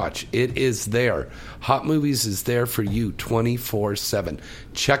to watch. It is there. Hot Movies is there for you 24/7.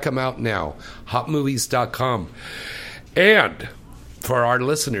 Check them out now. Hotmovies.com. And for our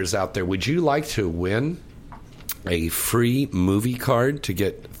listeners out there, would you like to win a free movie card to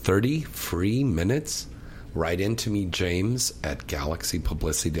get 30 free minutes? Write into me, James, at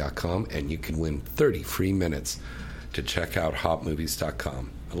galaxypublicity.com, and you can win 30 free minutes to check out hotmovies.com.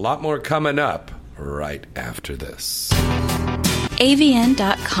 A lot more coming up right after this.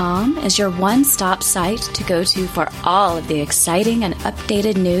 AVN.com is your one-stop site to go to for all of the exciting and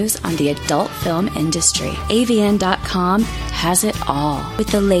updated news on the adult film industry. AVN.com has it all. With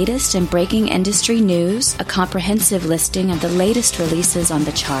the latest and breaking industry news, a comprehensive listing of the latest releases on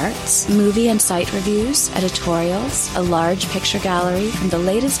the charts, movie and site reviews, editorials, a large picture gallery from the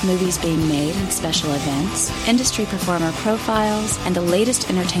latest movies being made and special events, industry performer profiles, and the latest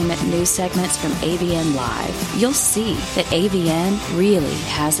entertainment news segments from AVN Live. You'll see that AVN really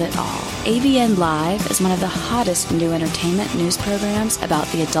has it all. AVN Live is one of the hottest new entertainment news programs about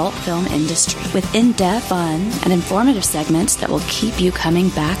the adult film industry, with in-depth, fun, and informative segments that will keep you coming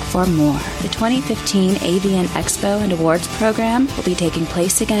back for more. The 2015 AVN Expo and Awards program will be taking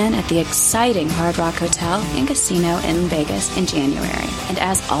place again at the exciting Hard Rock Hotel and Casino in Vegas in January. And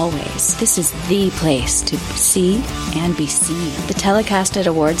as always, this is the place to see and be seen. The telecasted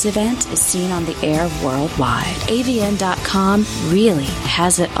awards event is seen on the air worldwide. AVN.com really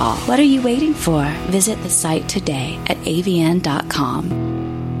has it all. What are you waiting for? Visit the site today at avn.com.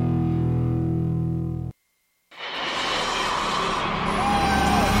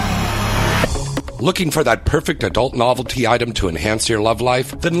 Looking for that perfect adult novelty item to enhance your love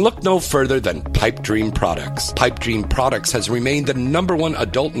life? Then look no further than Pipe Dream Products. Pipe Dream Products has remained the #1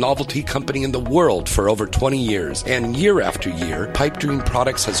 adult novelty company in the world for over 20 years. And year after year, Pipe Dream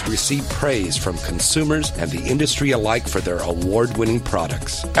Products has received praise from consumers and the industry alike for their award-winning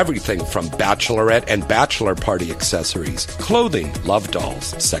products. Everything from bachelorette and bachelor party accessories, clothing, love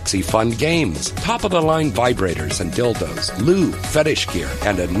dolls, sexy fun games, top-of-the-line vibrators and dildos, lube, fetish gear,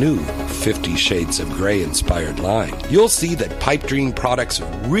 and a new 50 Shades of Grey inspired line. You'll see that Pipe Dream Products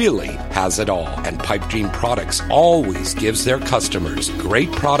really has it all, and Pipe Dream Products always gives their customers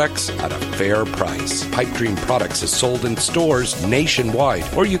great products at a fair price. Pipe Dream Products is sold in stores nationwide,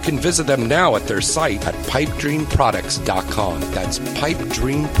 or you can visit them now at their site at pipedreamproducts.com. That's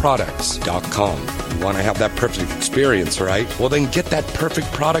pipedreamproducts.com. You want to have that perfect experience, right? Well, then get that perfect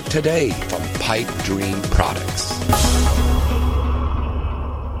product today from Pipe Dream Products.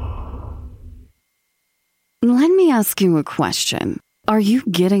 Let me ask you a question. Are you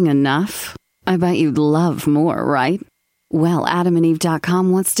getting enough? I bet you'd love more, right? Well,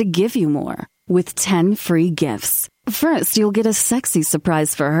 AdamandEve.com wants to give you more with 10 free gifts. First, you'll get a sexy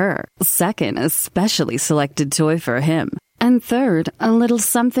surprise for her. Second, a specially selected toy for him. And third, a little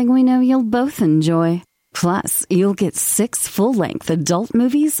something we know you'll both enjoy. Plus, you'll get 6 full-length adult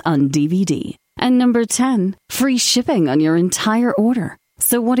movies on DVD. And number 10, free shipping on your entire order.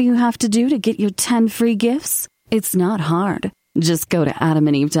 So what do you have to do to get your 10 free gifts? It's not hard. Just go to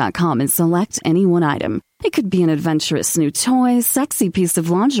adamandeve.com and select any one item. It could be an adventurous new toy, sexy piece of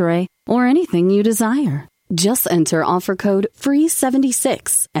lingerie, or anything you desire. Just enter offer code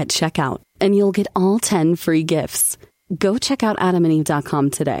FREE76 at checkout, and you'll get all 10 free gifts. Go check out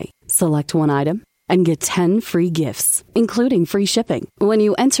adamandeve.com today. Select one item and get 10 free gifts, including free shipping, when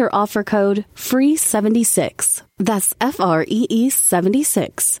you enter offer code FREE76. That's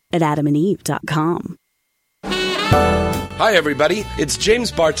FREE76 at adamandeve.com. Hi, everybody. It's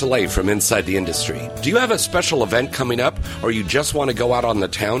James Bartolet from Inside the Industry. Do you have a special event coming up, or you just want to go out on the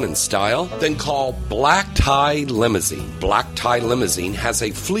town in style? Then call Black Tie Limousine. Black Tie Limousine has a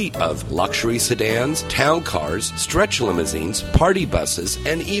fleet of luxury sedans, town cars, stretch limousines, party buses,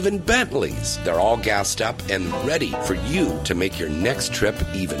 and even Bentleys. They're all gassed up and ready for you to make your next trip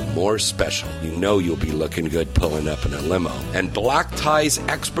even more special. You know you'll be looking good pulling up in a limo. And Black Tie's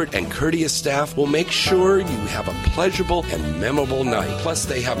expert and courteous staff will make sure you have a pleasurable and memorable night. Plus,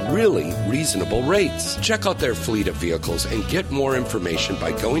 they have really reasonable rates. Check out their fleet of vehicles and get more information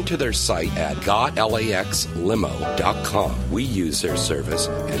by going to their site at gotlaxlimo.com. We use their service,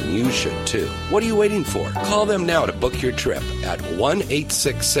 and you should too. What are you waiting for? Call them now to book your trip at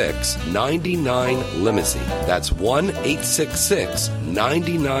 1-866-99-Limousine. That's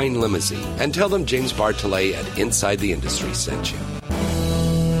 1-866-99-Limousine. And tell them James Bartolet at Inside the Industry sent you.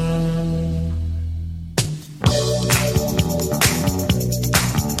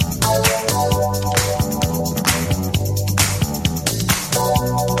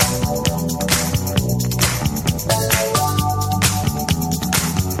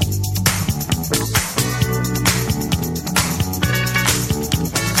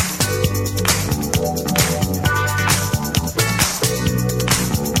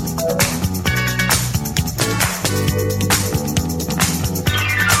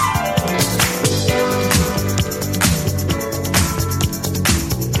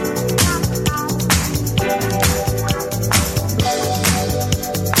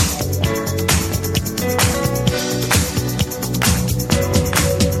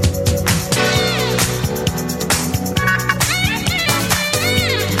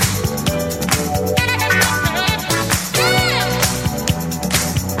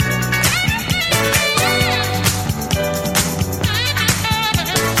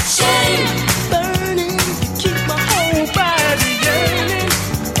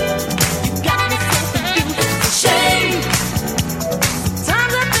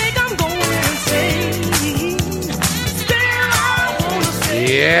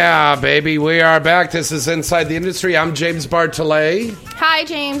 Baby, we are back. This is Inside the Industry. I'm James Bartolet. Hi,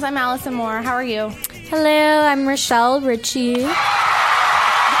 James. I'm Allison Moore. How are you? Hello, I'm Rochelle Ritchie.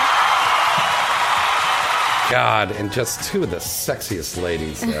 God, and just two of the sexiest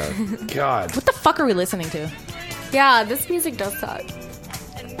ladies there. God. What the fuck are we listening to? Yeah, this music does suck.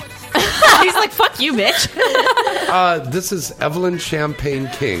 He's like, fuck you, bitch. This is Evelyn Champagne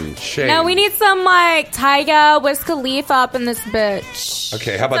King. Shame. No, we need some, like, Tyga, Wiz Khalifa up in this bitch.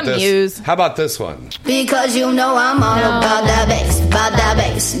 Okay, how about Some this? Muse. How about this one? Because you know I'm all about that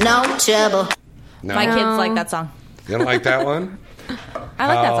bass, no trouble. No. My kids like that song. You don't like that one? I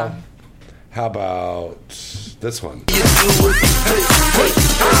like that song. How about this one? It's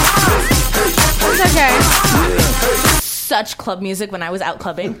okay. Such club music when I was out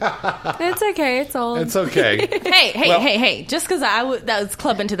clubbing. It's okay. It's old. It's okay. Hey. Just because that was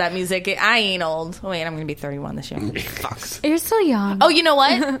clubbing to that music, I ain't old. Oh, wait, I'm going to be 31 this year. You're still young. Oh, you know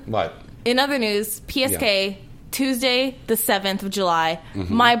what? What? In other news, PSK, Tuesday, the 7th of July,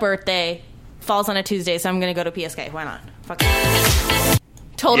 Mm-hmm. my birthday falls on a Tuesday, so I'm going to go to PSK. Why not? Fuck it.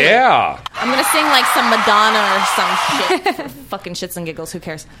 Totally. Yeah. I'm going to sing like some Madonna or some shit. For fucking shits and giggles. Who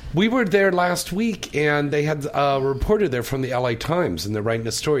cares? We were there last week, and they had a reporter there from the LA Times, and they're writing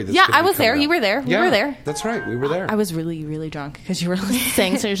a story. That's Yeah, gonna I be was there. coming You out. were there. We Yeah, were there. That's right. We were there. I was really, really drunk because you were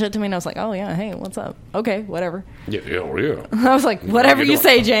saying some shit to me, and I was like, oh, yeah, hey, what's up? Okay, whatever. Yeah. I was like, whatever you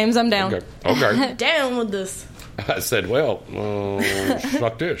say, James, I'm down. Okay. Down with this. I said, well,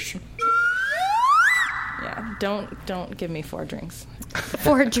 fuck this. Yeah, don't give me 4 drinks.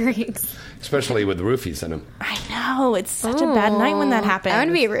 4 drinks. Especially with roofies in them. I know. It's such a bad night when that happens. I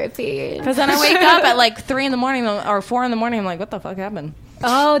want to be roofied. Because then I wake up at like 3 in the morning or 4 in the morning. I'm like, what the fuck happened?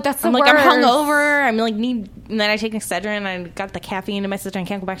 Oh, that's the I'm worst. like, I'm hungover. I'm like, and then I take Excedrin and I got the caffeine in my system. I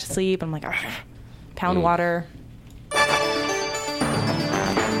can't go back to sleep. I'm like, pound water.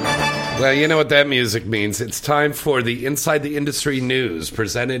 Well, you know what that music means. It's time for the Inside the Industry news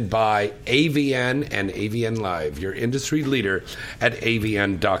presented by AVN and AVN Live, your industry leader at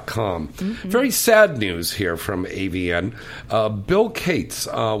avn.com. Very sad news here from AVN. Bill Cates,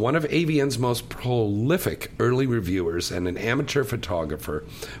 one of AVN's most prolific early reviewers and an amateur photographer,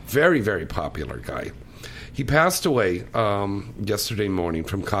 very, very popular guy. He passed away yesterday morning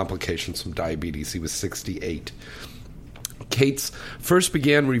from complications from diabetes. He was 68. Cates first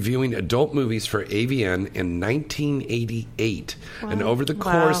began reviewing adult movies for AVN in 1988, and over the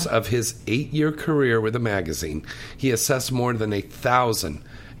course of his 8-year career with the magazine, he assessed more than 1,000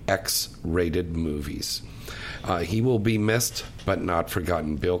 X-rated movies. He will be missed but not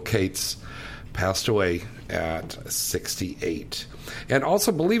forgotten. Bill Cates passed away at 68. And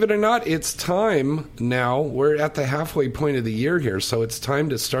also, believe it or not, it's time now. We're at the halfway point of the year here, so it's time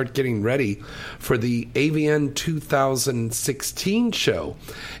to start getting ready for the AVN 2016 show.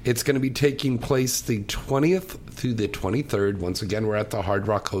 It's going to be taking place the 20th through the 23rd. Once again, we're at the Hard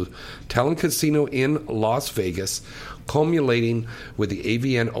Rock Hotel and Casino in Las Vegas, culminating with the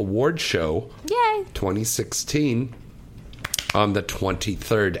AVN Award Show 2016. On the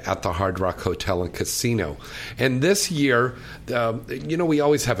 23rd at the Hard Rock Hotel and Casino. And this year, we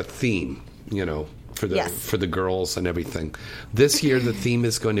always have a theme, for the girls and everything. This year, the theme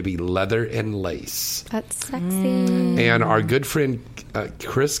is going to be leather and lace. That's sexy. And our good friend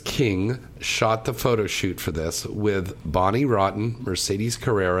Chris King shot the photo shoot for this with Bonnie Rotten, Mercedes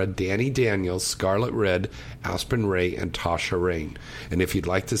Carrera, Danny Daniels, Scarlett Red, Aspen Ray, and Tasha Rain. And if you'd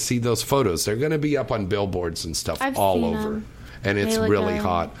like to see those photos, they're going to be up on billboards and stuff all over. And it's really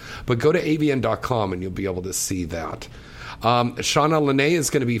hot. But go to avn.com and you'll be able to see that. Shauna Lene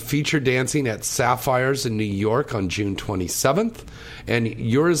is going to be featured dancing at Sapphires in New York on June 27th. And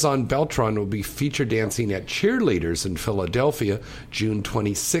Yurizan Beltran will be featured dancing at Cheerleaders in Philadelphia, June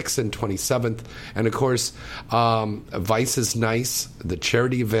 26th and 27th. And, of course, Vice is Nice, the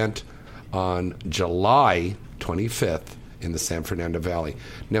charity event on July 25th. In the San Fernando Valley.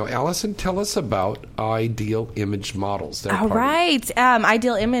 Now, Allison, tell us about Ideal Image Models. All right.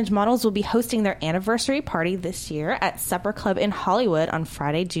 Ideal Image Models will be hosting their anniversary party this year at Supper Club in Hollywood on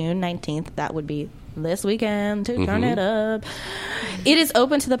Friday, June 19th. That would be this weekend to turn it up. It is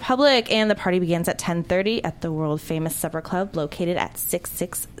open to the public, and the party begins at 10:30 at the world-famous Supper Club located at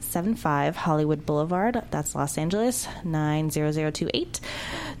 6675 Hollywood Boulevard. That's Los Angeles, 90028.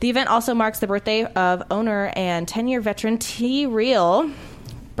 The event also marks the birthday of owner and 10-year veteran T-Real.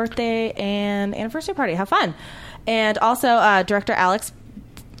 Birthday and anniversary party. Have fun. And also director Axel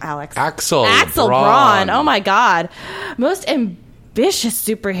Braun. Oh, my God. Most ambitious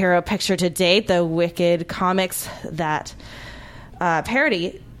superhero picture to date, the Wicked comics that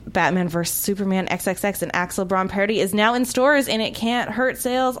parody Batman vs. Superman XXX and Axel Braun parody is now in stores, and it can't hurt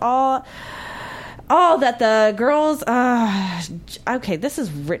sales. All that the girls... okay, this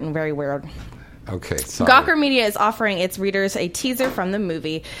is written very weird. Okay, sorry. Gawker Media is offering its readers a teaser from the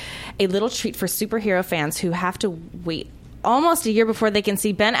movie, a little treat for superhero fans who have to wait almost a year before they can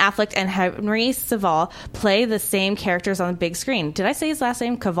see Ben Affleck and Henry Cavill play the same characters on the big screen. Did I say his last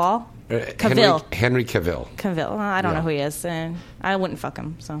name? Cavill? Henry Cavill. Cavill. I don't know who he is. I wouldn't fuck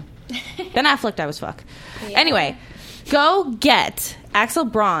him. So Ben Affleck, I was fuck. Yeah. Anyway, go get Axel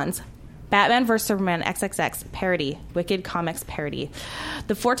Braun's Batman vs. Superman XXX parody, Wicked Comics parody.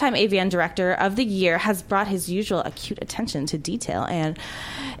 The 4-time AVN Director of the Year has brought his usual acute attention to detail and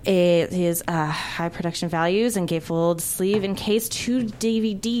his high production values and gatefold sleeve encased 2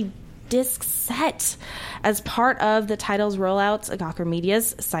 DVD disc set. As part of the title's rollouts, Gawker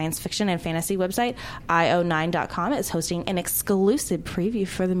Media's science fiction and fantasy website, io9.com, is hosting an exclusive preview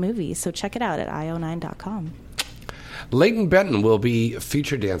for the movie. So check it out at io9.com. Leighton Benton will be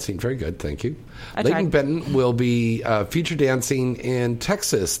feature dancing. Very good, thank you. Leighton Benton will be feature dancing in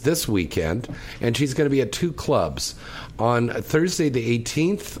Texas this weekend, and she's going to be at 2 clubs. On Thursday the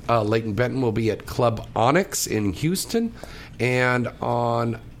 18th, Leighton Benton will be at Club Onyx in Houston, and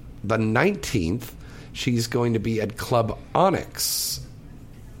on the 19th, she's going to be at Club Onyx.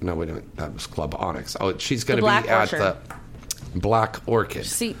 No, wait a minute, that was Club Onyx. Oh, she's going to be at the Black Orchid.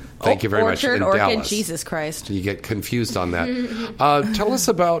 Thank you very much. In Orchid, Dallas. Jesus Christ. You get confused on that. Tell us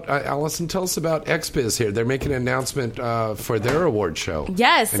about, Allison, XBiz here. They're making an announcement for their award show.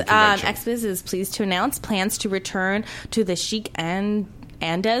 Yes. XBiz is pleased to announce plans to return to the chic and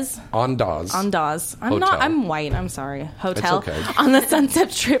Andaz. I'm white. I'm sorry. Hotel. It's okay. On the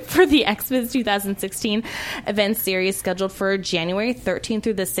Sunset Strip for the XBiz 2016 event series scheduled for January 13th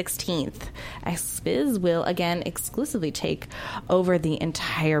through the 16th. XBiz will again exclusively take over the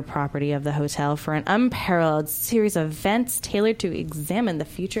entire property of the hotel for an unparalleled series of events tailored to examine the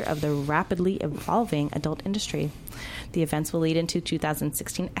future of the rapidly evolving adult industry. The events will lead into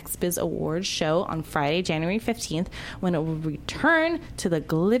 2016 XBiz Awards show on Friday, January 15th, when it will return to the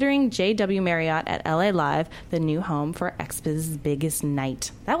glittering JW Marriott at LA Live, the new home for XBiz's biggest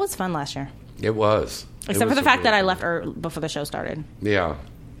night. That was fun last year. It was. Except for the fact that I left before the show started. Yeah.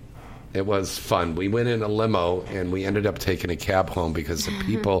 It was fun. We went in a limo, and we ended up taking a cab home because the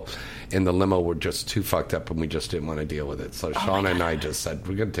people in the limo were just too fucked up, and we just didn't want to deal with it. So Shauna and I just said,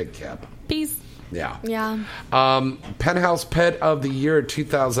 we're going to take a cab. Peace. Yeah. Yeah. Penthouse Pet of the Year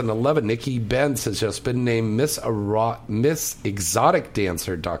 2011, Nikki Benz has just been named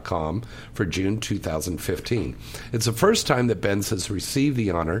MissExoticDancer.com for June 2015. It's the first time that Benz has received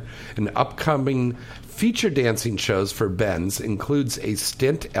the honor, and upcoming feature dancing shows for Benz includes a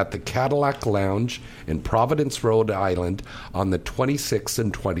stint at the Cadillac Lounge in Providence, Rhode Island on the 26th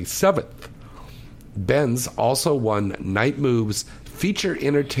and 27th. Benz also won Night Move's Feature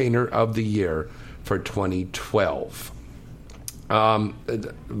Entertainer of the Year for 2012.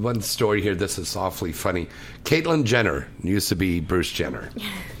 One story here, this is awfully funny. Caitlyn Jenner, used to be Bruce Jenner,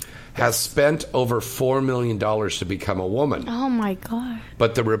 has spent over $4 million to become a woman. Oh, my God.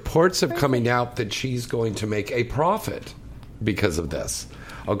 But the reports have coming out that she's going to make a profit because of this.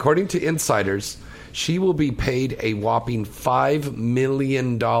 According to insiders, she will be paid a whopping $5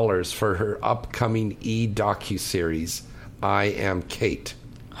 million for her upcoming docuseries, I Am Kate.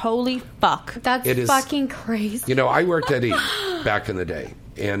 Holy fuck. That's fucking crazy. You know, I worked at E! Back in the day,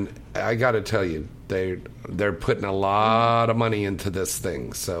 and I got to tell you, they're putting a lot of money into this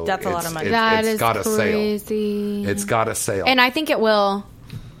thing. So that's a lot of money. It's got a sale. It's got a sale. And I think it will.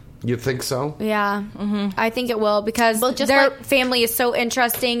 You think so? Yeah. Mm-hmm. I think it will because their family is so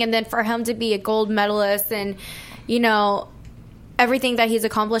interesting, and then for him to be a gold medalist and, you know, everything that he's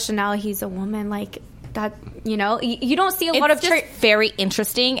accomplished, and now he's a woman, like... That, you know, you don't see a lot of... It's just very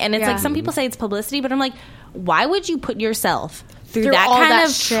interesting, and it's like some people say it's publicity, but I'm like, why would you put yourself through that kind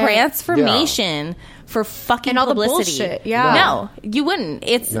of transformation for fucking and all publicity? The bullshit. Yeah. No, you wouldn't.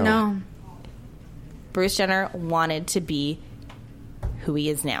 It's no. Bruce Jenner wanted to be who he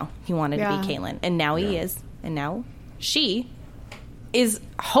is now. He wanted to be Caitlyn, and now he is, and now she is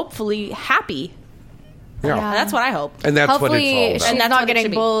hopefully happy. Yeah. That's what I hope. And that's hopefully what it's all about. She's not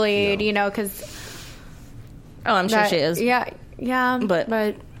getting bullied, you know, because... Oh, I'm sure she is. Yeah, but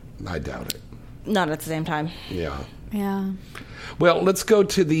I doubt it. Not at the same time. Yeah. Yeah. Well, let's go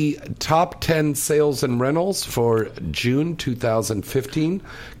to the top 10 sales and rentals for June 2015.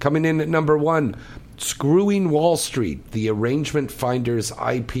 Coming in at number 1, Screwing Wall Street, the Arrangement Finders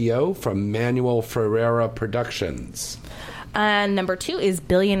IPO from Manuel Ferreira Productions. And number 2 is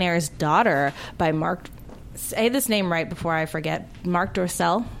Billionaire's Daughter by Mark... Say this name right before I forget. Mark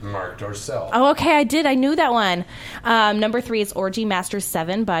Dorcel. Mark Dorcel. Oh, okay, I did. I knew that one. Number 3 is Orgy Masters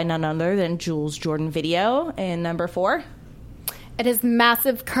 7 by none other than Jules Jordan Video. And number 4? It is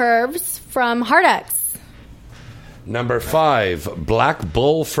Massive Curves from Hardex. Number 5, Black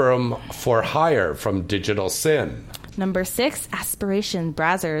Bull for Hire from Digital Sin. Number 6, Aspiration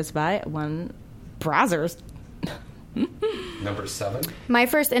Brazzers by one Brazzers. Number 7, My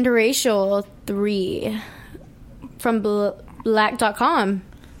First Interracial 3 from Black.com.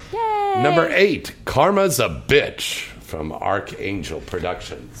 Yay! Number 8, Karma's a Bitch from Archangel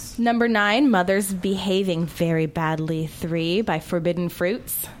Productions. Number 9, Mothers Behaving Very Badly 3 by Forbidden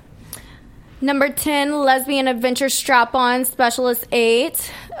Fruits. Number 10, Lesbian Adventure Strap-On Specialist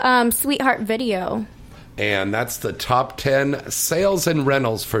 8, Sweetheart Video. And that's the top 10 sales and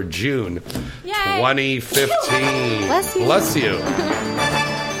rentals for June 2015. Bless you. Bless you.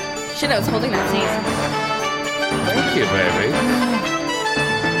 Shit, I was holding that sneeze. Thank you, baby.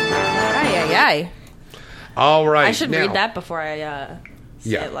 Ay. All right. I should read that before I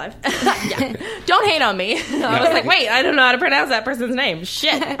say it live. Yeah. Don't hate on me. I was like, wait, I don't know how to pronounce that person's name.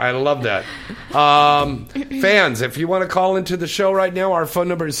 Shit. I love that. Fans, if you want to call into the show right now, our phone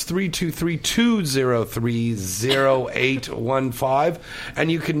number is 323-203-0815.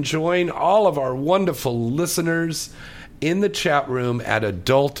 And you can join all of our wonderful listeners in the chat room at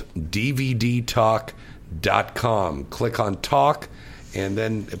adultdvdtalk.com. Click on talk and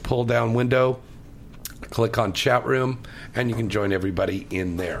then pull down window, click on chat room, and you can join everybody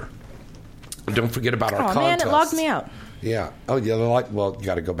in there. Don't forget about our contest. Oh man, it logged me out. Yeah. Oh, yeah. Well, you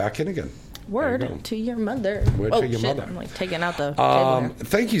got to go back in again. Word to your mother. Word to your mother. I'm like taking out the table here.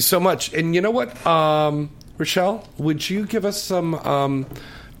 Thank you so much. And you know what, Rochelle, would you give us some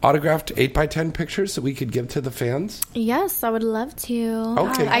autographed 8x10 pictures that we could give to the fans? Yes, I would love to.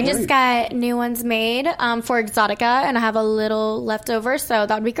 Okay, I just great. got new ones made for Exotica, and I have a little left over, so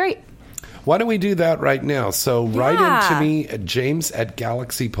that would be great. Why don't we do that right now? So write into me at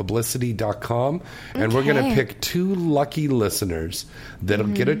james@galaxypublicity.com, and we're going to pick 2 lucky listeners that'll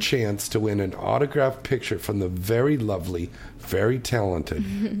get a chance to win an autographed picture from the very lovely, very talented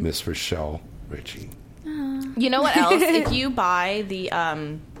Miss Rochelle Ritchie. You know what else? If you buy the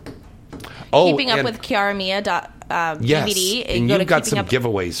Keeping Up with Kiara Mia DVD, and go you've to got some Keeping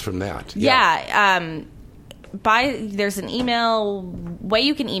giveaways from that. There's an email way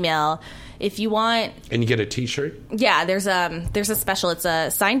you can email if you want, and you get a T-shirt. Yeah, there's a special. It's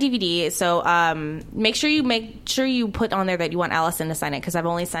a signed DVD. So make sure you put on there that you want Allison to sign it, because I've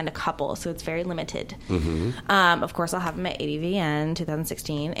only signed a couple, so it's very limited. Of course, I'll have them at ADVN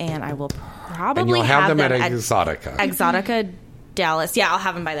 2016, and I will probably and you'll have them at at Exotica. Exotica Dallas. Yeah, I'll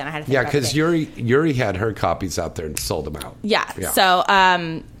have them by then. I had to think about because it. Yuri had her copies out there and sold them out. Yeah. So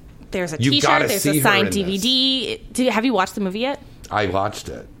there's a T-shirt. There's a signed DVD. Have you watched the movie yet? I watched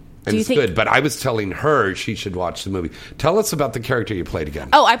it. And it's good, but I was telling her she should watch the movie. Tell us about the character you played again.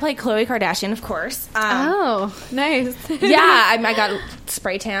 Oh, I played Khloe Kardashian, of course. Nice. Yeah, I got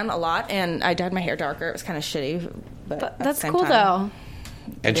spray tan a lot, and I dyed my hair darker. It was kind of shitty. But at that's the same cool, time, though.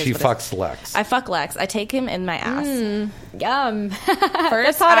 And she fucks Lex. I fuck Lex. I take him in my ass. Yum.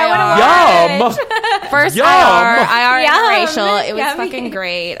 First what I Yum. First Yum. IR Yum. interracial. It was Yummy. fucking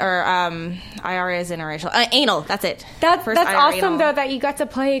great. Or IR is interracial. Anal. That's it. That's First IR awesome, anal. though, that you got to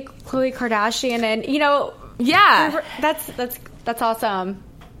play Khloe Kardashian, and that's awesome.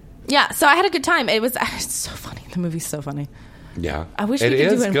 Yeah. So I had a good time. It's so funny. The movie's so funny. Yeah. I wish we could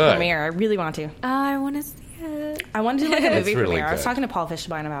do it in premiere. I really want to. I want to see it. I want to do like a movie really premiere. I was good. talking to Paul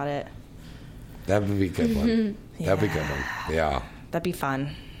Fishbein about it. That would be a good one. That'd be a good one. Yeah. That'd be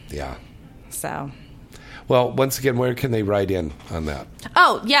fun. Yeah. So. Well, once again, where can they write in on that?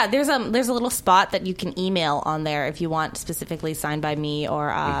 Oh, yeah, there's a little spot that you can email on there if you want specifically signed by me or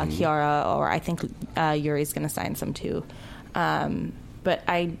Kiara, or I think Yuri's going to sign some too. But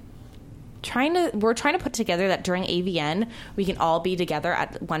we're trying to put together that during AVN we can all be together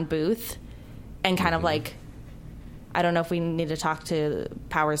at one booth and kind of like, I don't know if we need to talk to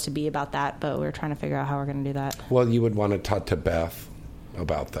powers to be about that, but we're trying to figure out how we're going to do that. Well, you would want to talk to Beth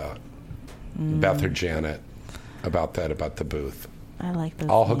about that. Beth or Janet about the booth. I like those.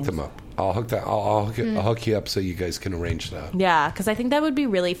 I'll hook them up. I'll hook you up so you guys can arrange that. Yeah, because I think that would be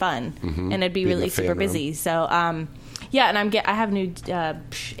really fun, and it'd be really super busy. So, yeah, and I have new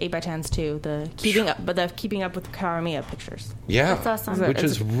 8x10s too. The keeping up with Kiara Mia pictures. Yeah, that's awesome. Which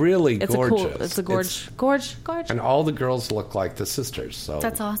is really gorgeous. It's a gorge. And all the girls look like the sisters. So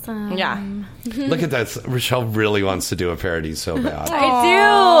That's awesome. Yeah. Look at that. Rochelle really wants to do a parody so bad. I do.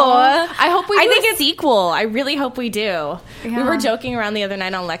 I hope we do a sequel. I really hope we do. Yeah. We were joking around the other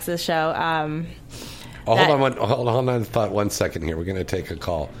night on Lex's show. Hold on one second here. We're going to take a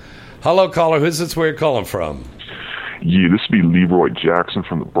call. Hello, caller. Who's this? Where you calling from? Yeah, this would be Leroy Jackson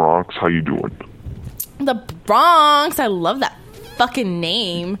from the Bronx. How you doing? The Bronx. I love that fucking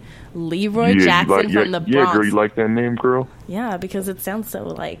name. Leroy Jackson from the Bronx. Yeah, girl, you like that name, girl? Yeah, because it sounds so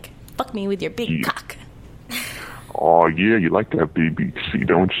like, fuck me with your big cock. Oh, yeah, you like that BBC,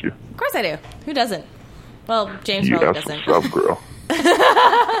 don't you? Of course I do. Who doesn't? Well, James Yeah, probably that's doesn't. what's up, girl.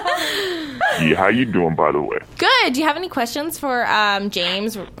 Yeah, how you doing, by the way? Good. Do you have any questions for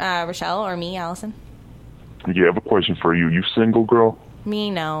James, Rochelle, or me, Allison? Yeah, I have a question for you. You single, girl? Me,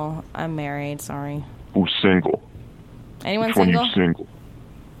 no. I'm married. Sorry. Who's single? Anyone Which single? one you single?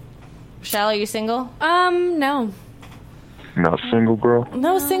 Rochelle, are you single? No. Not single, girl?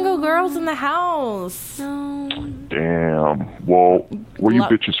 No single girls in the house. No. Damn. Well, where you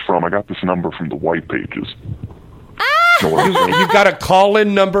bitches from? I got this number from the White Pages. Know what I'm saying? You got a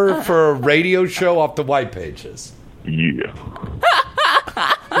call-in number for a radio show off the White Pages. Yeah.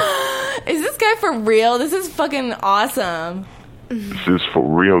 Is this guy for real? This is fucking awesome. This is for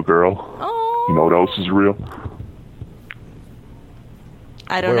real, girl. Oh. You know what else is real?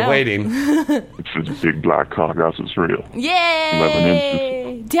 I don't know. We're waiting. It's this big black cock. That's what's real. 11 Yay!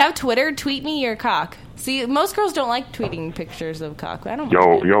 inches. Do you have Twitter? Tweet me your cock. See, most girls don't like tweeting pictures of cock. I don't.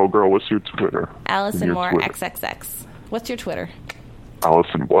 Yo, girl, what's your Twitter? Allison Your Moore Twitter. XXX. What's your Twitter?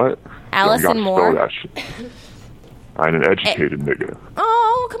 Allison what? Allison Yo, you gotta Moore. spell that shit. I ain't an educated nigga.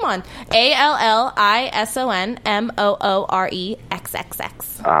 Oh, come on.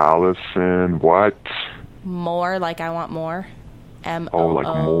 ALLISONMOOREXXX. Allison what? More, like I want more. M-O-O. Oh,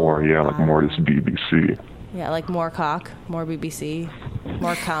 like more. Yeah, like more this BBC. Yeah, like more cock, more BBC,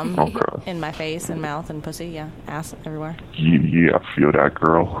 more cum Okay. in my face and mouth and pussy. Yeah, ass everywhere. Yeah, I feel that,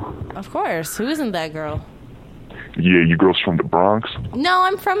 girl. Of course. Who isn't that girl? Yeah, you girls from the Bronx? No,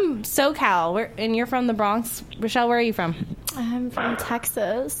 I'm from SoCal. And you're from the Bronx. Rochelle, where are you from? I'm from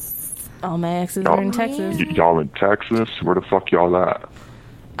Texas. All my exes are in Texas. Y'all in Texas? Where the fuck y'all at?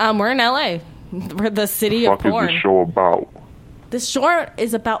 We're in LA. We're the city of What the fuck porn. is this show about? This show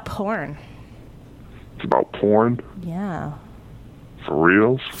is about porn. It's about porn? Yeah. For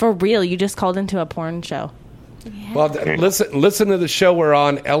reals? For real. You just called into a porn show. Well, listen to the show. We're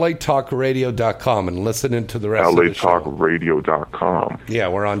on latalkradio.com and listen into the rest of the show. latalkradio.com. Yeah,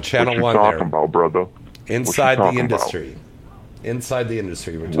 we're on Channel 1 What you there. talking about, brother? Inside the What you talking industry. Inside the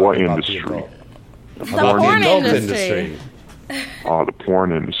industry. We're talking What about industry? The porn industry. Oh, the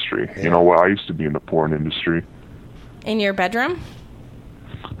porn industry. You know what? I used to be in the porn industry. In your bedroom?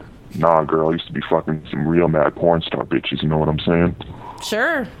 Nah, girl. I used to be fucking some real mad porn star bitches. You know what I'm saying?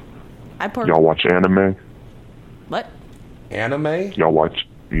 Sure. Y'all watch anime? What? Anime? Y'all watch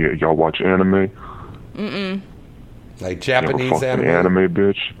anime? Mm-mm. Like You ever Japanese fucked an anime,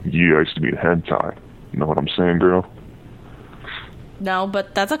 bitch? Yeah, I used to be in hentai. You know what I'm saying, girl? No,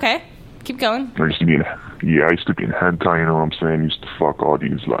 but that's okay. Keep going. I used to be in hentai, you know what I'm saying? Used to fuck all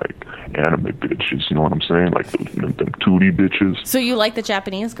these, like, anime bitches, you know what I'm saying? Like, them 2D bitches. So you like the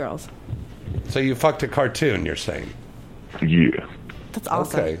Japanese girls? So you fucked a cartoon, you're saying? Yeah. That's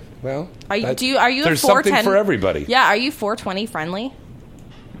awesome. Okay, well, Are you there's a 410? something for everybody. Yeah, are you 420 friendly?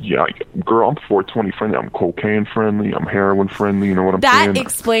 Yeah, girl, I'm 420 friendly. I'm cocaine friendly. I'm heroin friendly. You know what I'm saying? That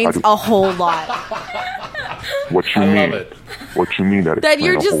explains a whole lot. What you mean? Love it. What you mean that That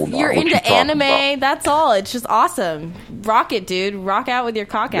explains a whole lot? you're What you into talking anime. about? That's all. It's just awesome. Rock it, dude. Rock out with your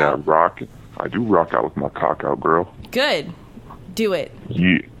cock Yeah, out. rock it. I do rock out with my cock out, girl. Good. Do it.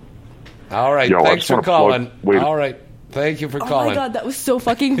 Yeah. All right, Yo, I thanks just for wanna calling. plug- All right, thank you for Oh calling. my god, that was so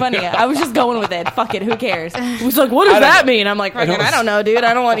fucking funny. I was just going with it. Fuck it, who cares? It was like, what does I don't that know. mean? I'm like, fucking, I don't know, dude.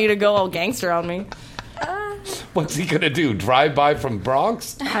 I don't want you to go all gangster on me. What's he gonna do? Drive by from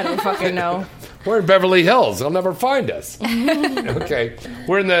Bronx? I don't fucking know. We're in Beverly Hills. They'll never find us. Okay,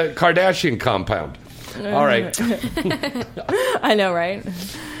 we're in the Kardashian compound. All right. I know, right?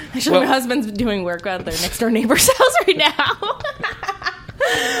 Actually, Well- my husband's doing work at their next door neighbor's house right now.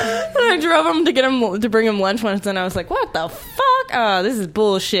 And I drove him to bring him lunch once, and I was like, "What the fuck? Oh, this is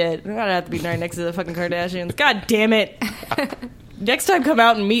bullshit. I'm gonna have to be right next to the fucking Kardashians. God damn it! Next time, come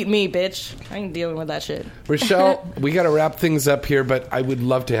out and meet me, bitch. I ain't dealing with that shit." Rochelle, we got to wrap things up here, but I would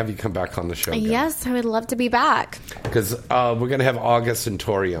love to have you come back on the show. Yes, I would love to be back. Because we're going to have August and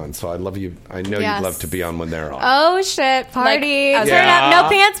Tori on, so I love you. I know Yes. you'd love to be on when they're on. Oh shit! Party! Like, Turn yeah. up!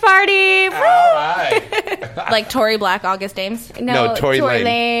 No pants party! Woo! Like Tory Black, August Ames. No, Tory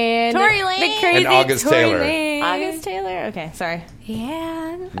Lane. Tory Lane. The crazy And August Tory Taylor. Lane. August Taylor. Okay, sorry.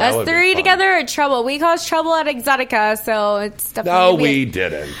 Yeah. That would Us be three fun. together are trouble. We caused trouble at Exotica, so it's definitely No, gonna be we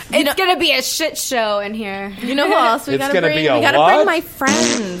didn't. It's gonna be a shit show in here. You know who else we It's gotta gonna bring? be a We gotta what? bring my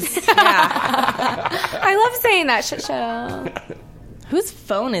friends. I love saying that shit show. Whose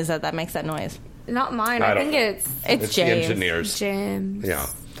phone is that makes that noise? Not mine. I I, don't think know. it's It's the James. engineers. James. Yeah.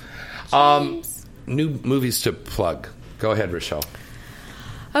 New movies to plug. Go ahead, Rochelle.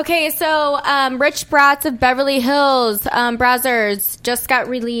 Okay, so Rich Brats of Beverly Hills, Brazzers, just got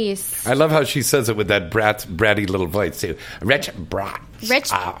released. I love how she says it with that bratty little voice too. Rich Brat.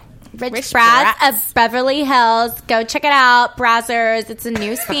 Rich Brats of Beverly Hills. Go check it out, Brazzers. It's a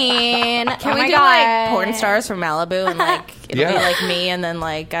new scene. Can Oh we my do God. like porn stars from Malibu and like it'll Yeah. be like me and then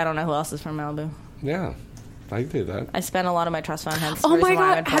like I don't know who else is from Malibu. Yeah, I do that. I spent a lot of my trust fund. Hence the Oh my reason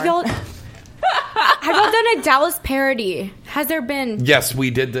why I'm God. in Have porn. y'all done a Dallas parody? Has there been? Yes, we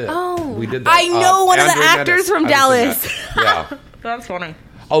did the. Oh. we did that. I know one of the Andrew actors Menace. from I was in Dallas. that. Yeah. That's funny.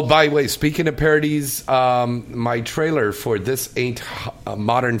 Oh, by the way, speaking of parodies, my trailer for This Ain't a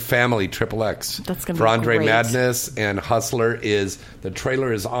Modern Family XXX That's gonna for be Andre great. Madness and Hustler the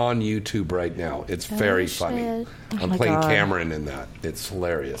trailer is on YouTube right now. It's very funny. shit. Oh I'm my playing God. Cameron in that. It's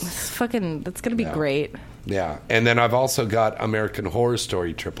hilarious. That's gonna be great. Yeah, and then I've also got American Horror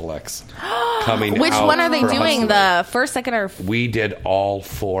Story XXX coming Which out one are they for doing? Hustler. The first, second, or We did all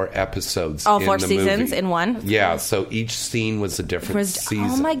 4 episodes. all in 4 the seasons movie. in one? Yeah, so each scene was a different season.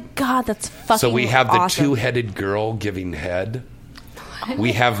 Oh my God, that's fucking So we have the awesome. two-headed girl giving head.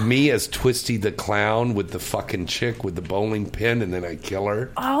 We have me as Twisty the Clown with the fucking chick with the bowling pin, and then I kill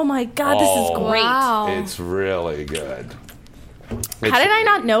her. Oh my God, this is great. Wow. It's really good. How did I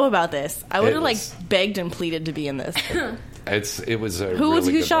not know about this? I would It have like was- begged and pleaded to be in this. It was a Who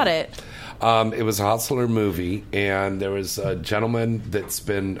really good shot one. it? It was a Hustler movie, and there was a gentleman that's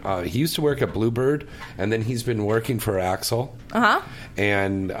been... he used to work at Bluebird, and then he's been working for Axel. Uh-huh.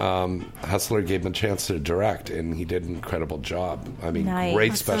 And Hustler gave him a chance to direct, and he did an incredible job. I mean, Nice.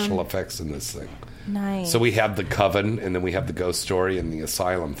 great Awesome. special effects in this thing. Nice. So we have the Coven, and then we have the Ghost Story and the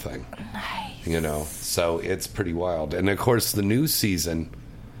Asylum thing. Nice. You know, so it's pretty wild. And, of course, the new season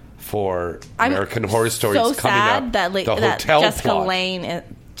for I'm American Horror Story so is coming sad up. that, the that hotel Jessica plot.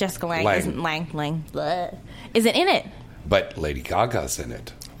 Jessica Lange Lange. isn't Lang. Bleh, isn't in it. But Lady Gaga's in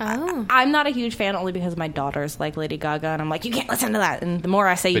it. Oh. I'm not a huge fan only because my daughters like Lady Gaga, and I'm like, you can't listen to that. And the more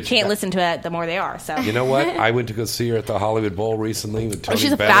I say you But can't listen to it, the more they are. So You know what? I went to go see her at the Hollywood Bowl recently with Tony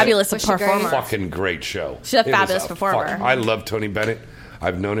she's a Bennett. fabulous performer. Fucking great show. She's a It was fabulous performer. I love Tony Bennett.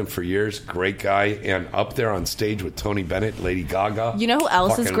 I've known him for years. Great guy. And up there on stage with Tony Bennett, Lady Gaga. You know who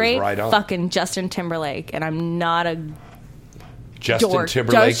else is fucking great? Right on. Fucking Justin Timberlake. And I'm not a Justin dork.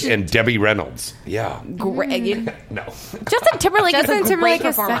 Timberlake and Debbie Reynolds. Yeah. great. No. Justin Timberlake Justin is a Timberlake great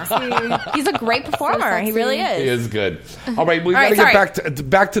is performer. sexy. He's a great performer. He really He is. is good. All right, we All got to right, get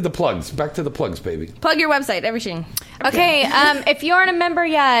back to the plugs. Back to the plugs, baby. Plug your website, everything. Okay, if you aren't a member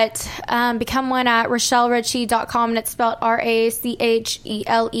yet, become one at RachelleRichey.com, and it's spelled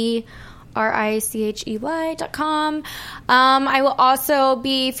RACHELE. RICHEY.com. I will also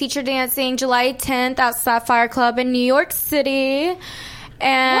be feature dancing July 10th at Sapphire Club in New York City.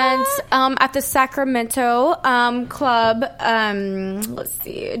 And at the Sacramento Club, let's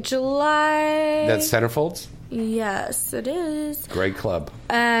see, July... That's Centerfolds? Yes, it is. Great club.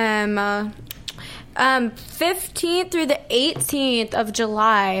 15th through the 18th of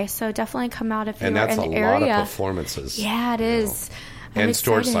July. So definitely come out if you're And that's in a the area. lot of performances. Yeah, it is. I'm And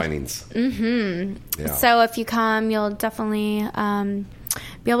store excited. signings. Mm-hmm. Yeah. So if you come, you'll definitely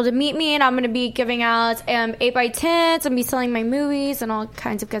be able to meet me, and I'm going to be giving out 8x10s and be selling my movies and all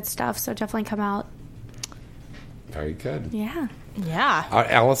kinds of good stuff. So definitely come out. Very good. Yeah. Yeah.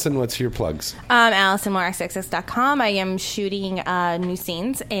 Allison, what's your plugs? AllisonMooreXXX.com. I am shooting new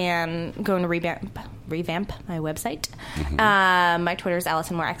scenes and going to revamp my website. My Twitter is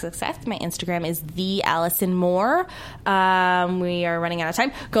AllisonMooreXXX. My Instagram is the Allison Moore. We are running out of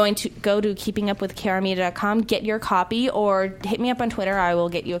time. Go to keepingupwithKaramedia.com. Get your copy, or hit me up on Twitter. I will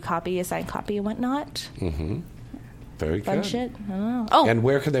get you a copy, a signed copy, and whatnot. Mm-hmm. Very Fun good. shit. I don't know. Oh, And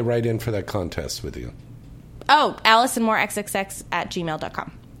where can they write in for that contest with you?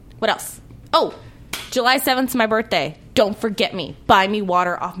 AllisonMooreXXX@gmail.com. What else? Oh, July 7th is my birthday. Don't forget me. Buy me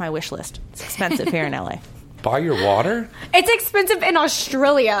water off my wish list. It's expensive here in LA. Buy your water? It's expensive in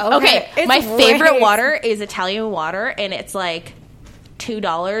Australia. Okay, It's my favorite way- water is Italian water, and it's like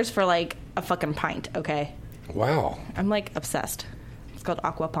 $2 for like a fucking pint, okay? Wow. I'm like obsessed. It's called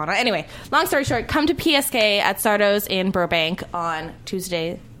Aquapana. Anyway, long story short, come to PSK at Sardo's in Burbank on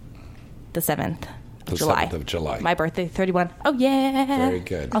Tuesday, the 7th of July. 7th of July. My birthday, 31. Oh, yeah. Very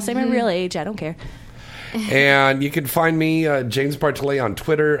good. I'll say my real age. I don't care. And you can find me, James Bartolet, on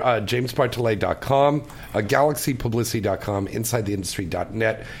Twitter, jamesbartolet.com, galaxypublicity.com,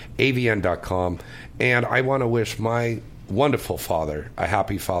 insidetheindustry.net, avn.com. And I want to wish my wonderful father a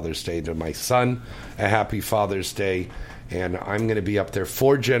happy Father's Day, to my son a happy Father's Day. And I'm going to be up there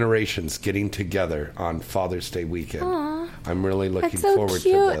 4 generations getting together on Father's Day weekend. Aw. I'm really looking That's so forward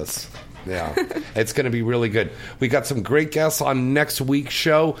cute. to this. Yeah, it's going to be really good. We got some great guests on next week's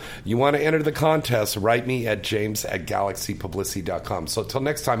show. You want to enter the contest, write me at james@galaxypublicity.com. So till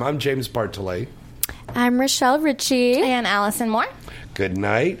next time, I'm James Bartolet. I'm Rochelle Ritchie. And Allison Moore. Good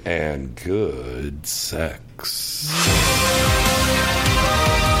night and good sex.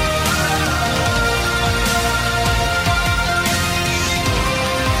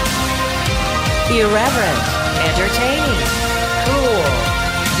 Irreverent, entertaining, cool.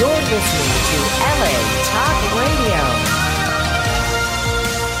 You're listening to LA Talk Radio.